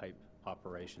type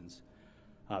operations.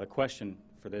 The question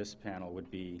for this panel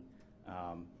would be,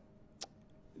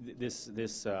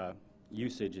 this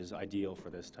usage is ideal for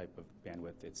this type of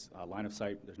bandwidth. It's line of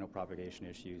sight, there's no propagation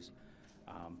issues.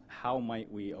 How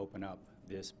might we open up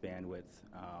this bandwidth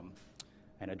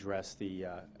and address the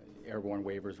airborne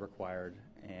waivers required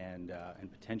and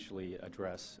potentially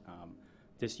address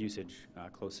this usage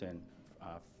close in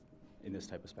this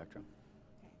type of spectrum?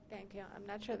 Thank you. I'm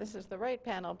not sure this is the right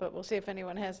panel, but we'll see if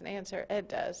anyone has an answer. Ed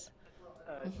does.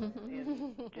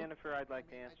 And Jennifer, I'd like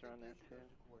to answer on that too.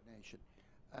 Coordination.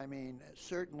 I mean,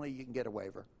 certainly you can get a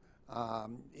waiver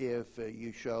if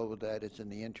you show that it's in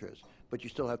the interest, but you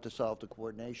still have to solve the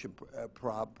coordination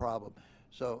problem.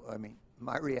 So, I mean,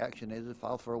 my reaction is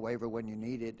file for a waiver when you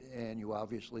need it, and you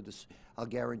obviously, I'll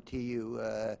guarantee you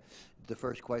the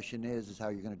first question is how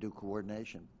you're going to do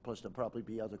coordination. Plus, there'll probably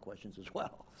be other questions as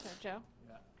well. So, Joe?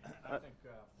 I think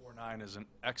 4.9 is an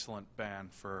excellent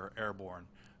band for airborne.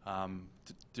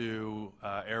 To do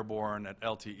airborne at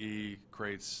LTE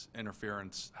creates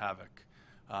interference havoc.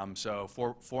 So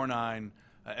 4.9,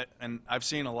 and I've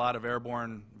seen a lot of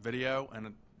airborne video, and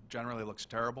it generally looks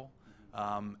terrible.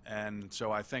 And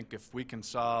so I think if we can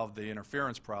solve the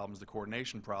interference problems, the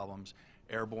coordination problems,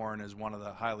 airborne is one of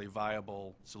the highly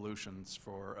viable solutions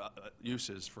for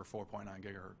uses for 4.9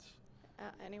 gigahertz.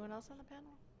 Anyone else on the panel?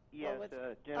 Yes,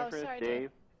 oh, Jennifer, sorry, it's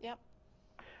Dave. Yep.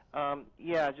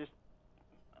 Yeah, just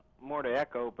more to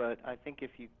echo, but I think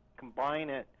if you combine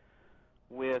it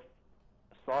with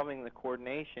solving the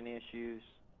coordination issues,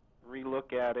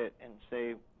 relook at it and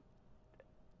say,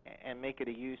 and make it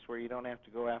a use where you don't have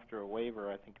to go after a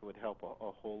waiver, I think it would help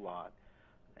a whole lot.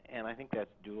 And I think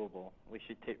that's doable. We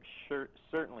should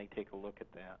certainly take a look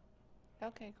at that.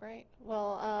 Okay, great.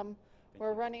 Well,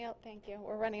 we're running out. Thank you.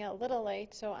 We're running out a little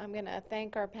late, so I'm going to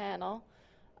thank our panel.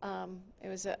 I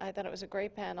thought it was a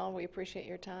great panel. We appreciate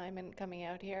your time and coming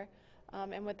out here.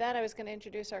 And with that, I was going to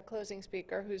introduce our closing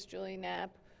speaker, who's Julie Knapp,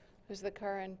 who's the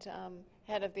current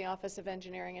head of the Office of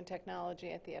Engineering and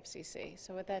Technology at the FCC.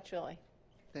 So with that, Julie.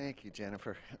 Thank you,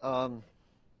 Jennifer.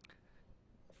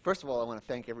 First of all, I want to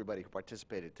thank everybody who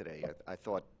participated today. I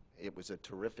thought it was a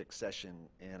terrific session,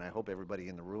 and I hope everybody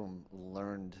in the room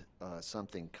learned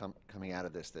something coming out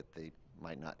of this that they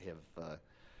might not have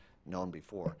known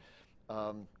before.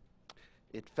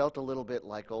 It felt a little bit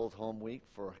like Old Home Week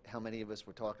for how many of us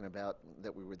were talking about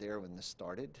that we were there when this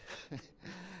started,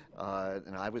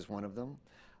 and I was one of them.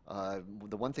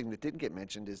 The one thing that didn't get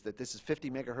mentioned is that this is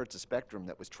 50 megahertz of spectrum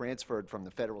that was transferred from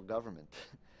the federal government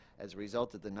as a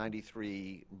result of the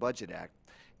 '93 Budget Act.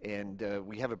 And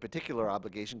we have a particular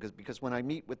obligation because when I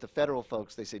meet with the federal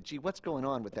folks, they say, gee, what's going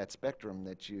on with that spectrum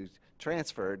that you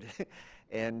transferred?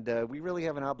 And we really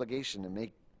have an obligation to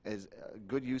make as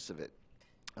good use of it.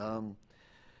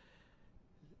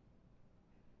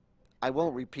 I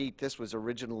won't repeat, this was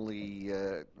originally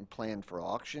planned for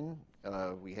auction.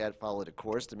 We had followed a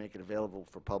course to make it available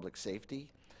for public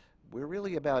safety. We're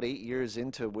really about 8 years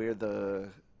into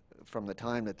from the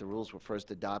time that the rules were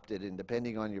first adopted, and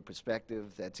depending on your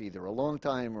perspective, that's either a long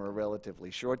time or a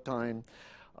relatively short time.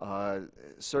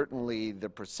 Certainly the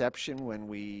perception when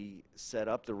we set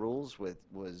up the rules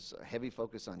was a heavy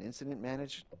focus on incident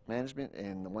management,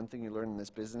 and the one thing you learn in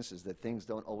this business is that things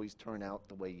don't always turn out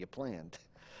the way you planned.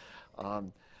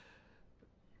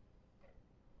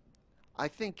 I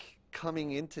think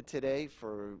coming into today,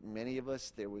 for many of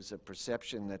us, there was a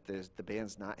perception that the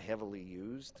band's not heavily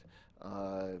used.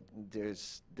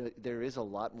 There is a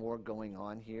lot more going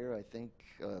on here, I think,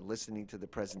 listening to the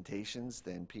presentations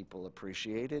than people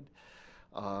appreciated.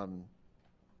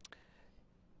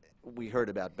 We heard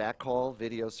about backhaul,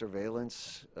 video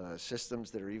surveillance,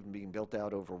 systems that are even being built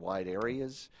out over wide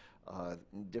areas.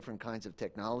 different kinds of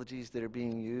technologies that are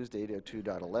being used,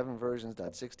 802.11 versions,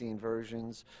 .16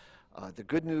 versions. The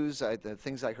good news, the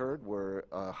things I heard were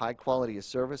high quality of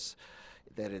service,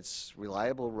 that it's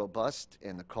reliable, robust,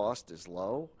 and the cost is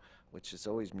low, which is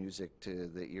always music to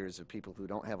the ears of people who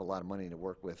don't have a lot of money to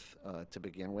work with to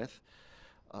begin with.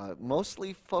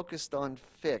 Mostly focused on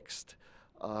fixed,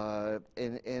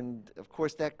 and of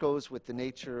course that goes with the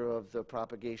nature of the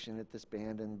propagation at this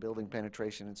band and building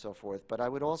penetration and so forth. But I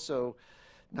would also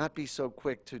not be so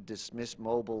quick to dismiss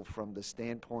mobile from the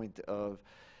standpoint of,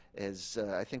 as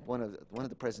I think one of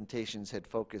the presentations had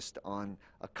focused on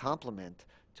a complement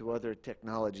to other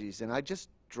technologies, and I just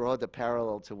draw the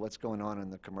parallel to what's going on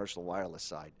the commercial wireless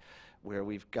side, where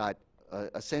we've got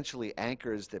essentially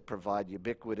anchors that provide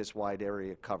ubiquitous wide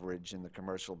area coverage in the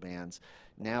commercial bands,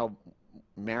 now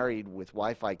married with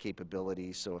Wi-Fi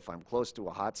capabilities. So if I'm close to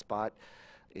a hotspot,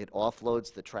 it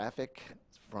offloads the traffic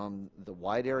from the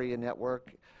wide area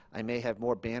network. I may have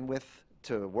more bandwidth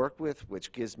to work with,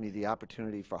 which gives me the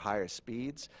opportunity for higher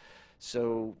speeds.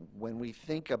 So when we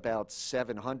think about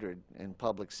 700 in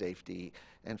public safety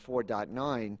and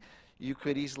 4.9, you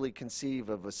could easily conceive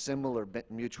of a similar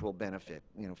mutual benefit.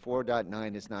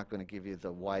 4.9 is not going to give you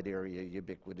the wide area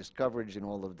ubiquitous coverage and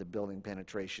all of the building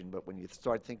penetration, but when you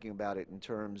start thinking about it in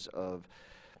terms of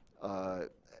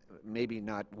maybe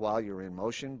not while you're in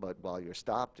motion, but while you're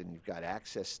stopped and you've got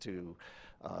access to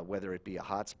whether it be a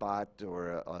hotspot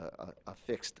or a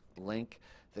fixed link,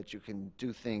 that you can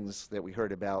do things that we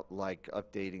heard about, like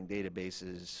updating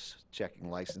databases, checking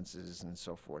licenses, and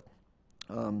so forth.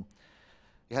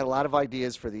 You had a lot of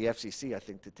ideas for the FCC, I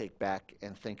think, to take back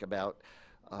and think about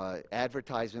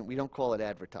advertisement. We don't call it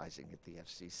advertising at the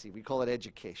FCC. We call it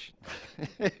education.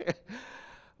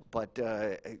 But,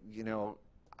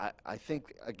 I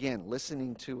think, again,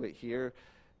 listening to it here,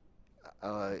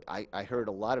 I heard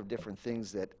a lot of different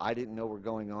things that I didn't know were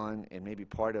going on, and maybe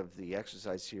part of the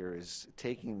exercise here is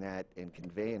taking that and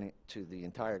conveying it to the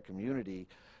entire community,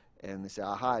 and they say,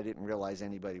 aha, I didn't realize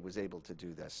anybody was able to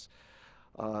do this.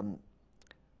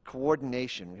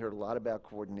 Coordination. We heard a lot about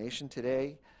coordination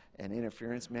today and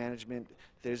interference management.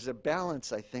 There's a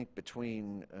balance, I think,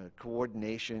 between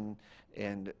coordination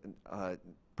and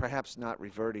perhaps not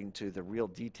reverting to the real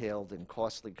detailed and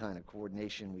costly kind of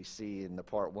coordination we see in the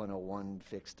Part 101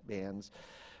 fixed bands.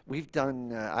 We've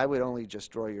done, I would only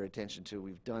just draw your attention to,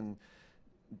 we've done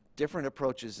different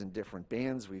approaches in different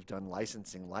bands. We've done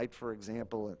licensing light, for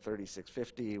example, at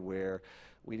 3650, where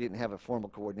we didn't have a formal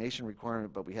coordination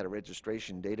requirement, but we had a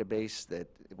registration database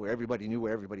where everybody knew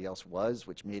where everybody else was,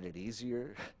 which made it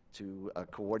easier to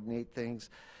coordinate things.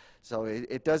 So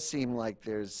it does seem like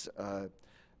there's an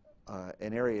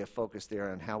area of focus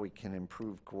there on how we can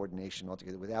improve coordination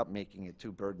altogether without making it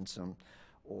too burdensome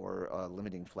or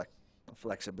limiting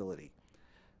flexibility.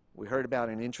 We heard about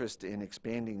an interest in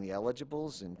expanding the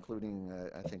eligibles, including,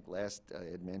 I think last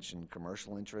I had mentioned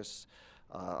commercial interests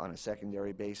on a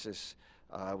secondary basis.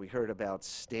 We heard about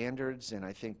standards, and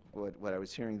I think what I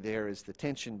was hearing there is the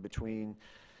tension between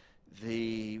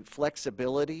the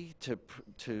flexibility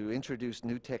to introduce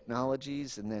new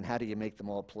technologies, and then how do you make them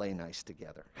all play nice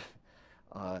together.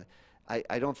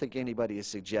 I don't think anybody is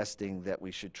suggesting that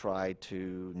we should try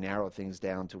to narrow things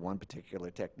down to one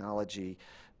particular technology,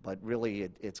 but really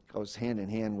it goes hand in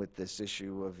hand with this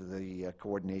issue of the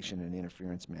coordination and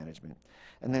interference management.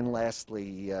 And then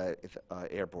lastly,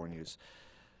 airborne use.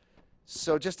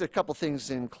 So just a couple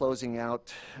things in closing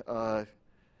out.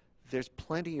 There's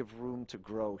plenty of room to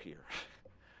grow here.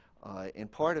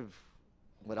 And part of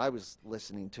what I was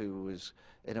listening to was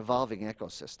an evolving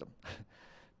ecosystem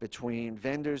between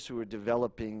vendors who are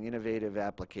developing innovative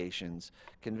applications,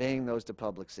 conveying those to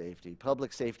public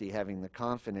safety having the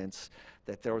confidence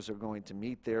that those are going to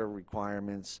meet their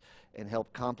requirements and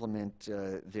help complement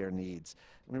their needs.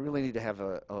 We really need to have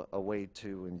a way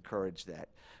to encourage that.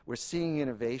 We're seeing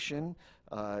innovation.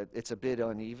 It's a bit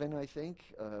uneven, I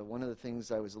think. One of the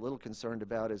things I was a little concerned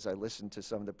about as I listened to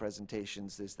some of the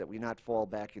presentations is that we not fall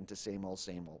back into same old,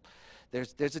 same old.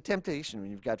 There's a temptation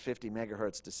when you've got 50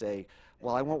 megahertz to say,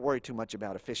 well, I won't worry too much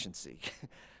about efficiency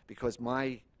because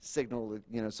my signal,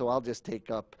 so I'll just take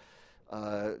up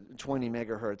 20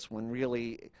 megahertz when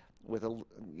really with a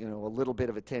little bit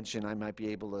of attention I might be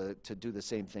able to do the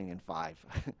same thing in 5.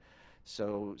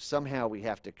 So somehow we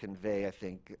have to convey, I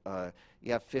think,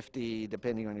 you have 50,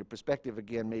 depending on your perspective,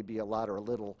 again, maybe a lot or a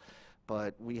little,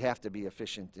 but we have to be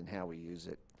efficient in how we use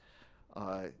it.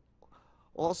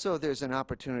 Also, there's an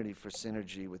opportunity for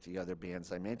synergy with the other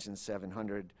bands. I mentioned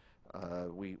 700.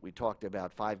 We talked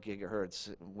about 5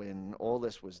 gigahertz. When all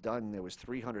this was done, there was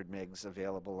 300 megs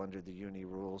available under the UNI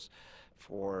rules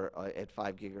for at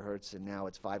 5 gigahertz, and now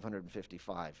it's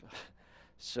 555.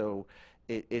 So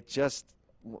it just,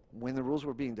 when the rules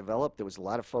were being developed, there was a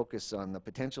lot of focus on the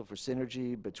potential for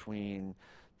synergy between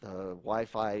the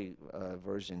Wi-Fi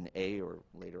version A, or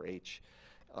later H,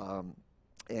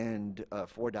 and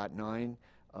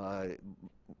 4.9.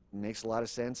 Makes a lot of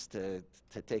sense to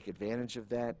take advantage of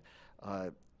that.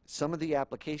 Some of the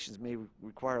applications may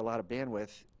require a lot of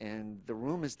bandwidth, and the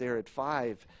room is there at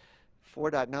 5.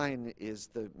 4.9 is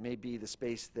may be the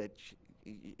space that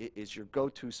is your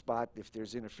go-to spot if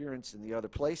there's interference in the other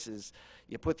places.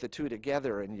 You put the two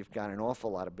together and you've got an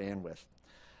awful lot of bandwidth.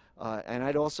 And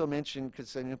I'd also mention,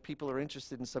 because I know people are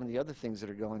interested in some of the other things that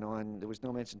are going on, there was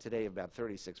no mention today about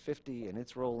 3650 and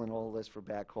its role in all this for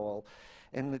backhaul,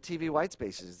 and the TV white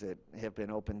spaces that have been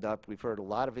opened up. We've heard a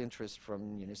lot of interest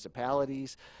from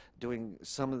municipalities doing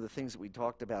some of the things that we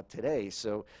talked about today.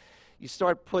 So you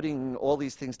start putting all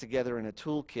these things together in a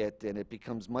toolkit, and it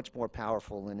becomes much more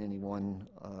powerful than any one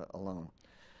alone.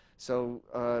 So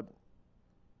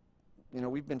you know,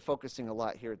 we've been focusing a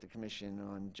lot here at the Commission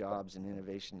on jobs and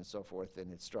innovation and so forth, and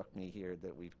it struck me here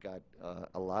that we've got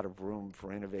a lot of room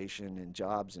for innovation and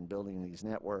jobs and building these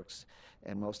networks,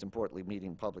 and most importantly,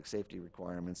 meeting public safety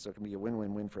requirements. So it can be a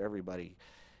win-win-win for everybody.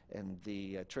 And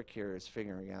the trick here is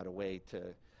figuring out a way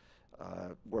to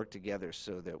work together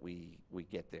so that we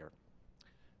get there.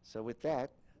 So with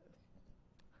that,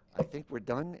 I think we're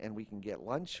done and we can get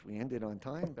lunch. We ended on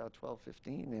time, about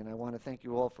 12:15, and I want to thank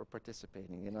you all for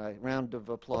participating. And a round of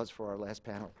applause for our last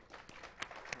panel.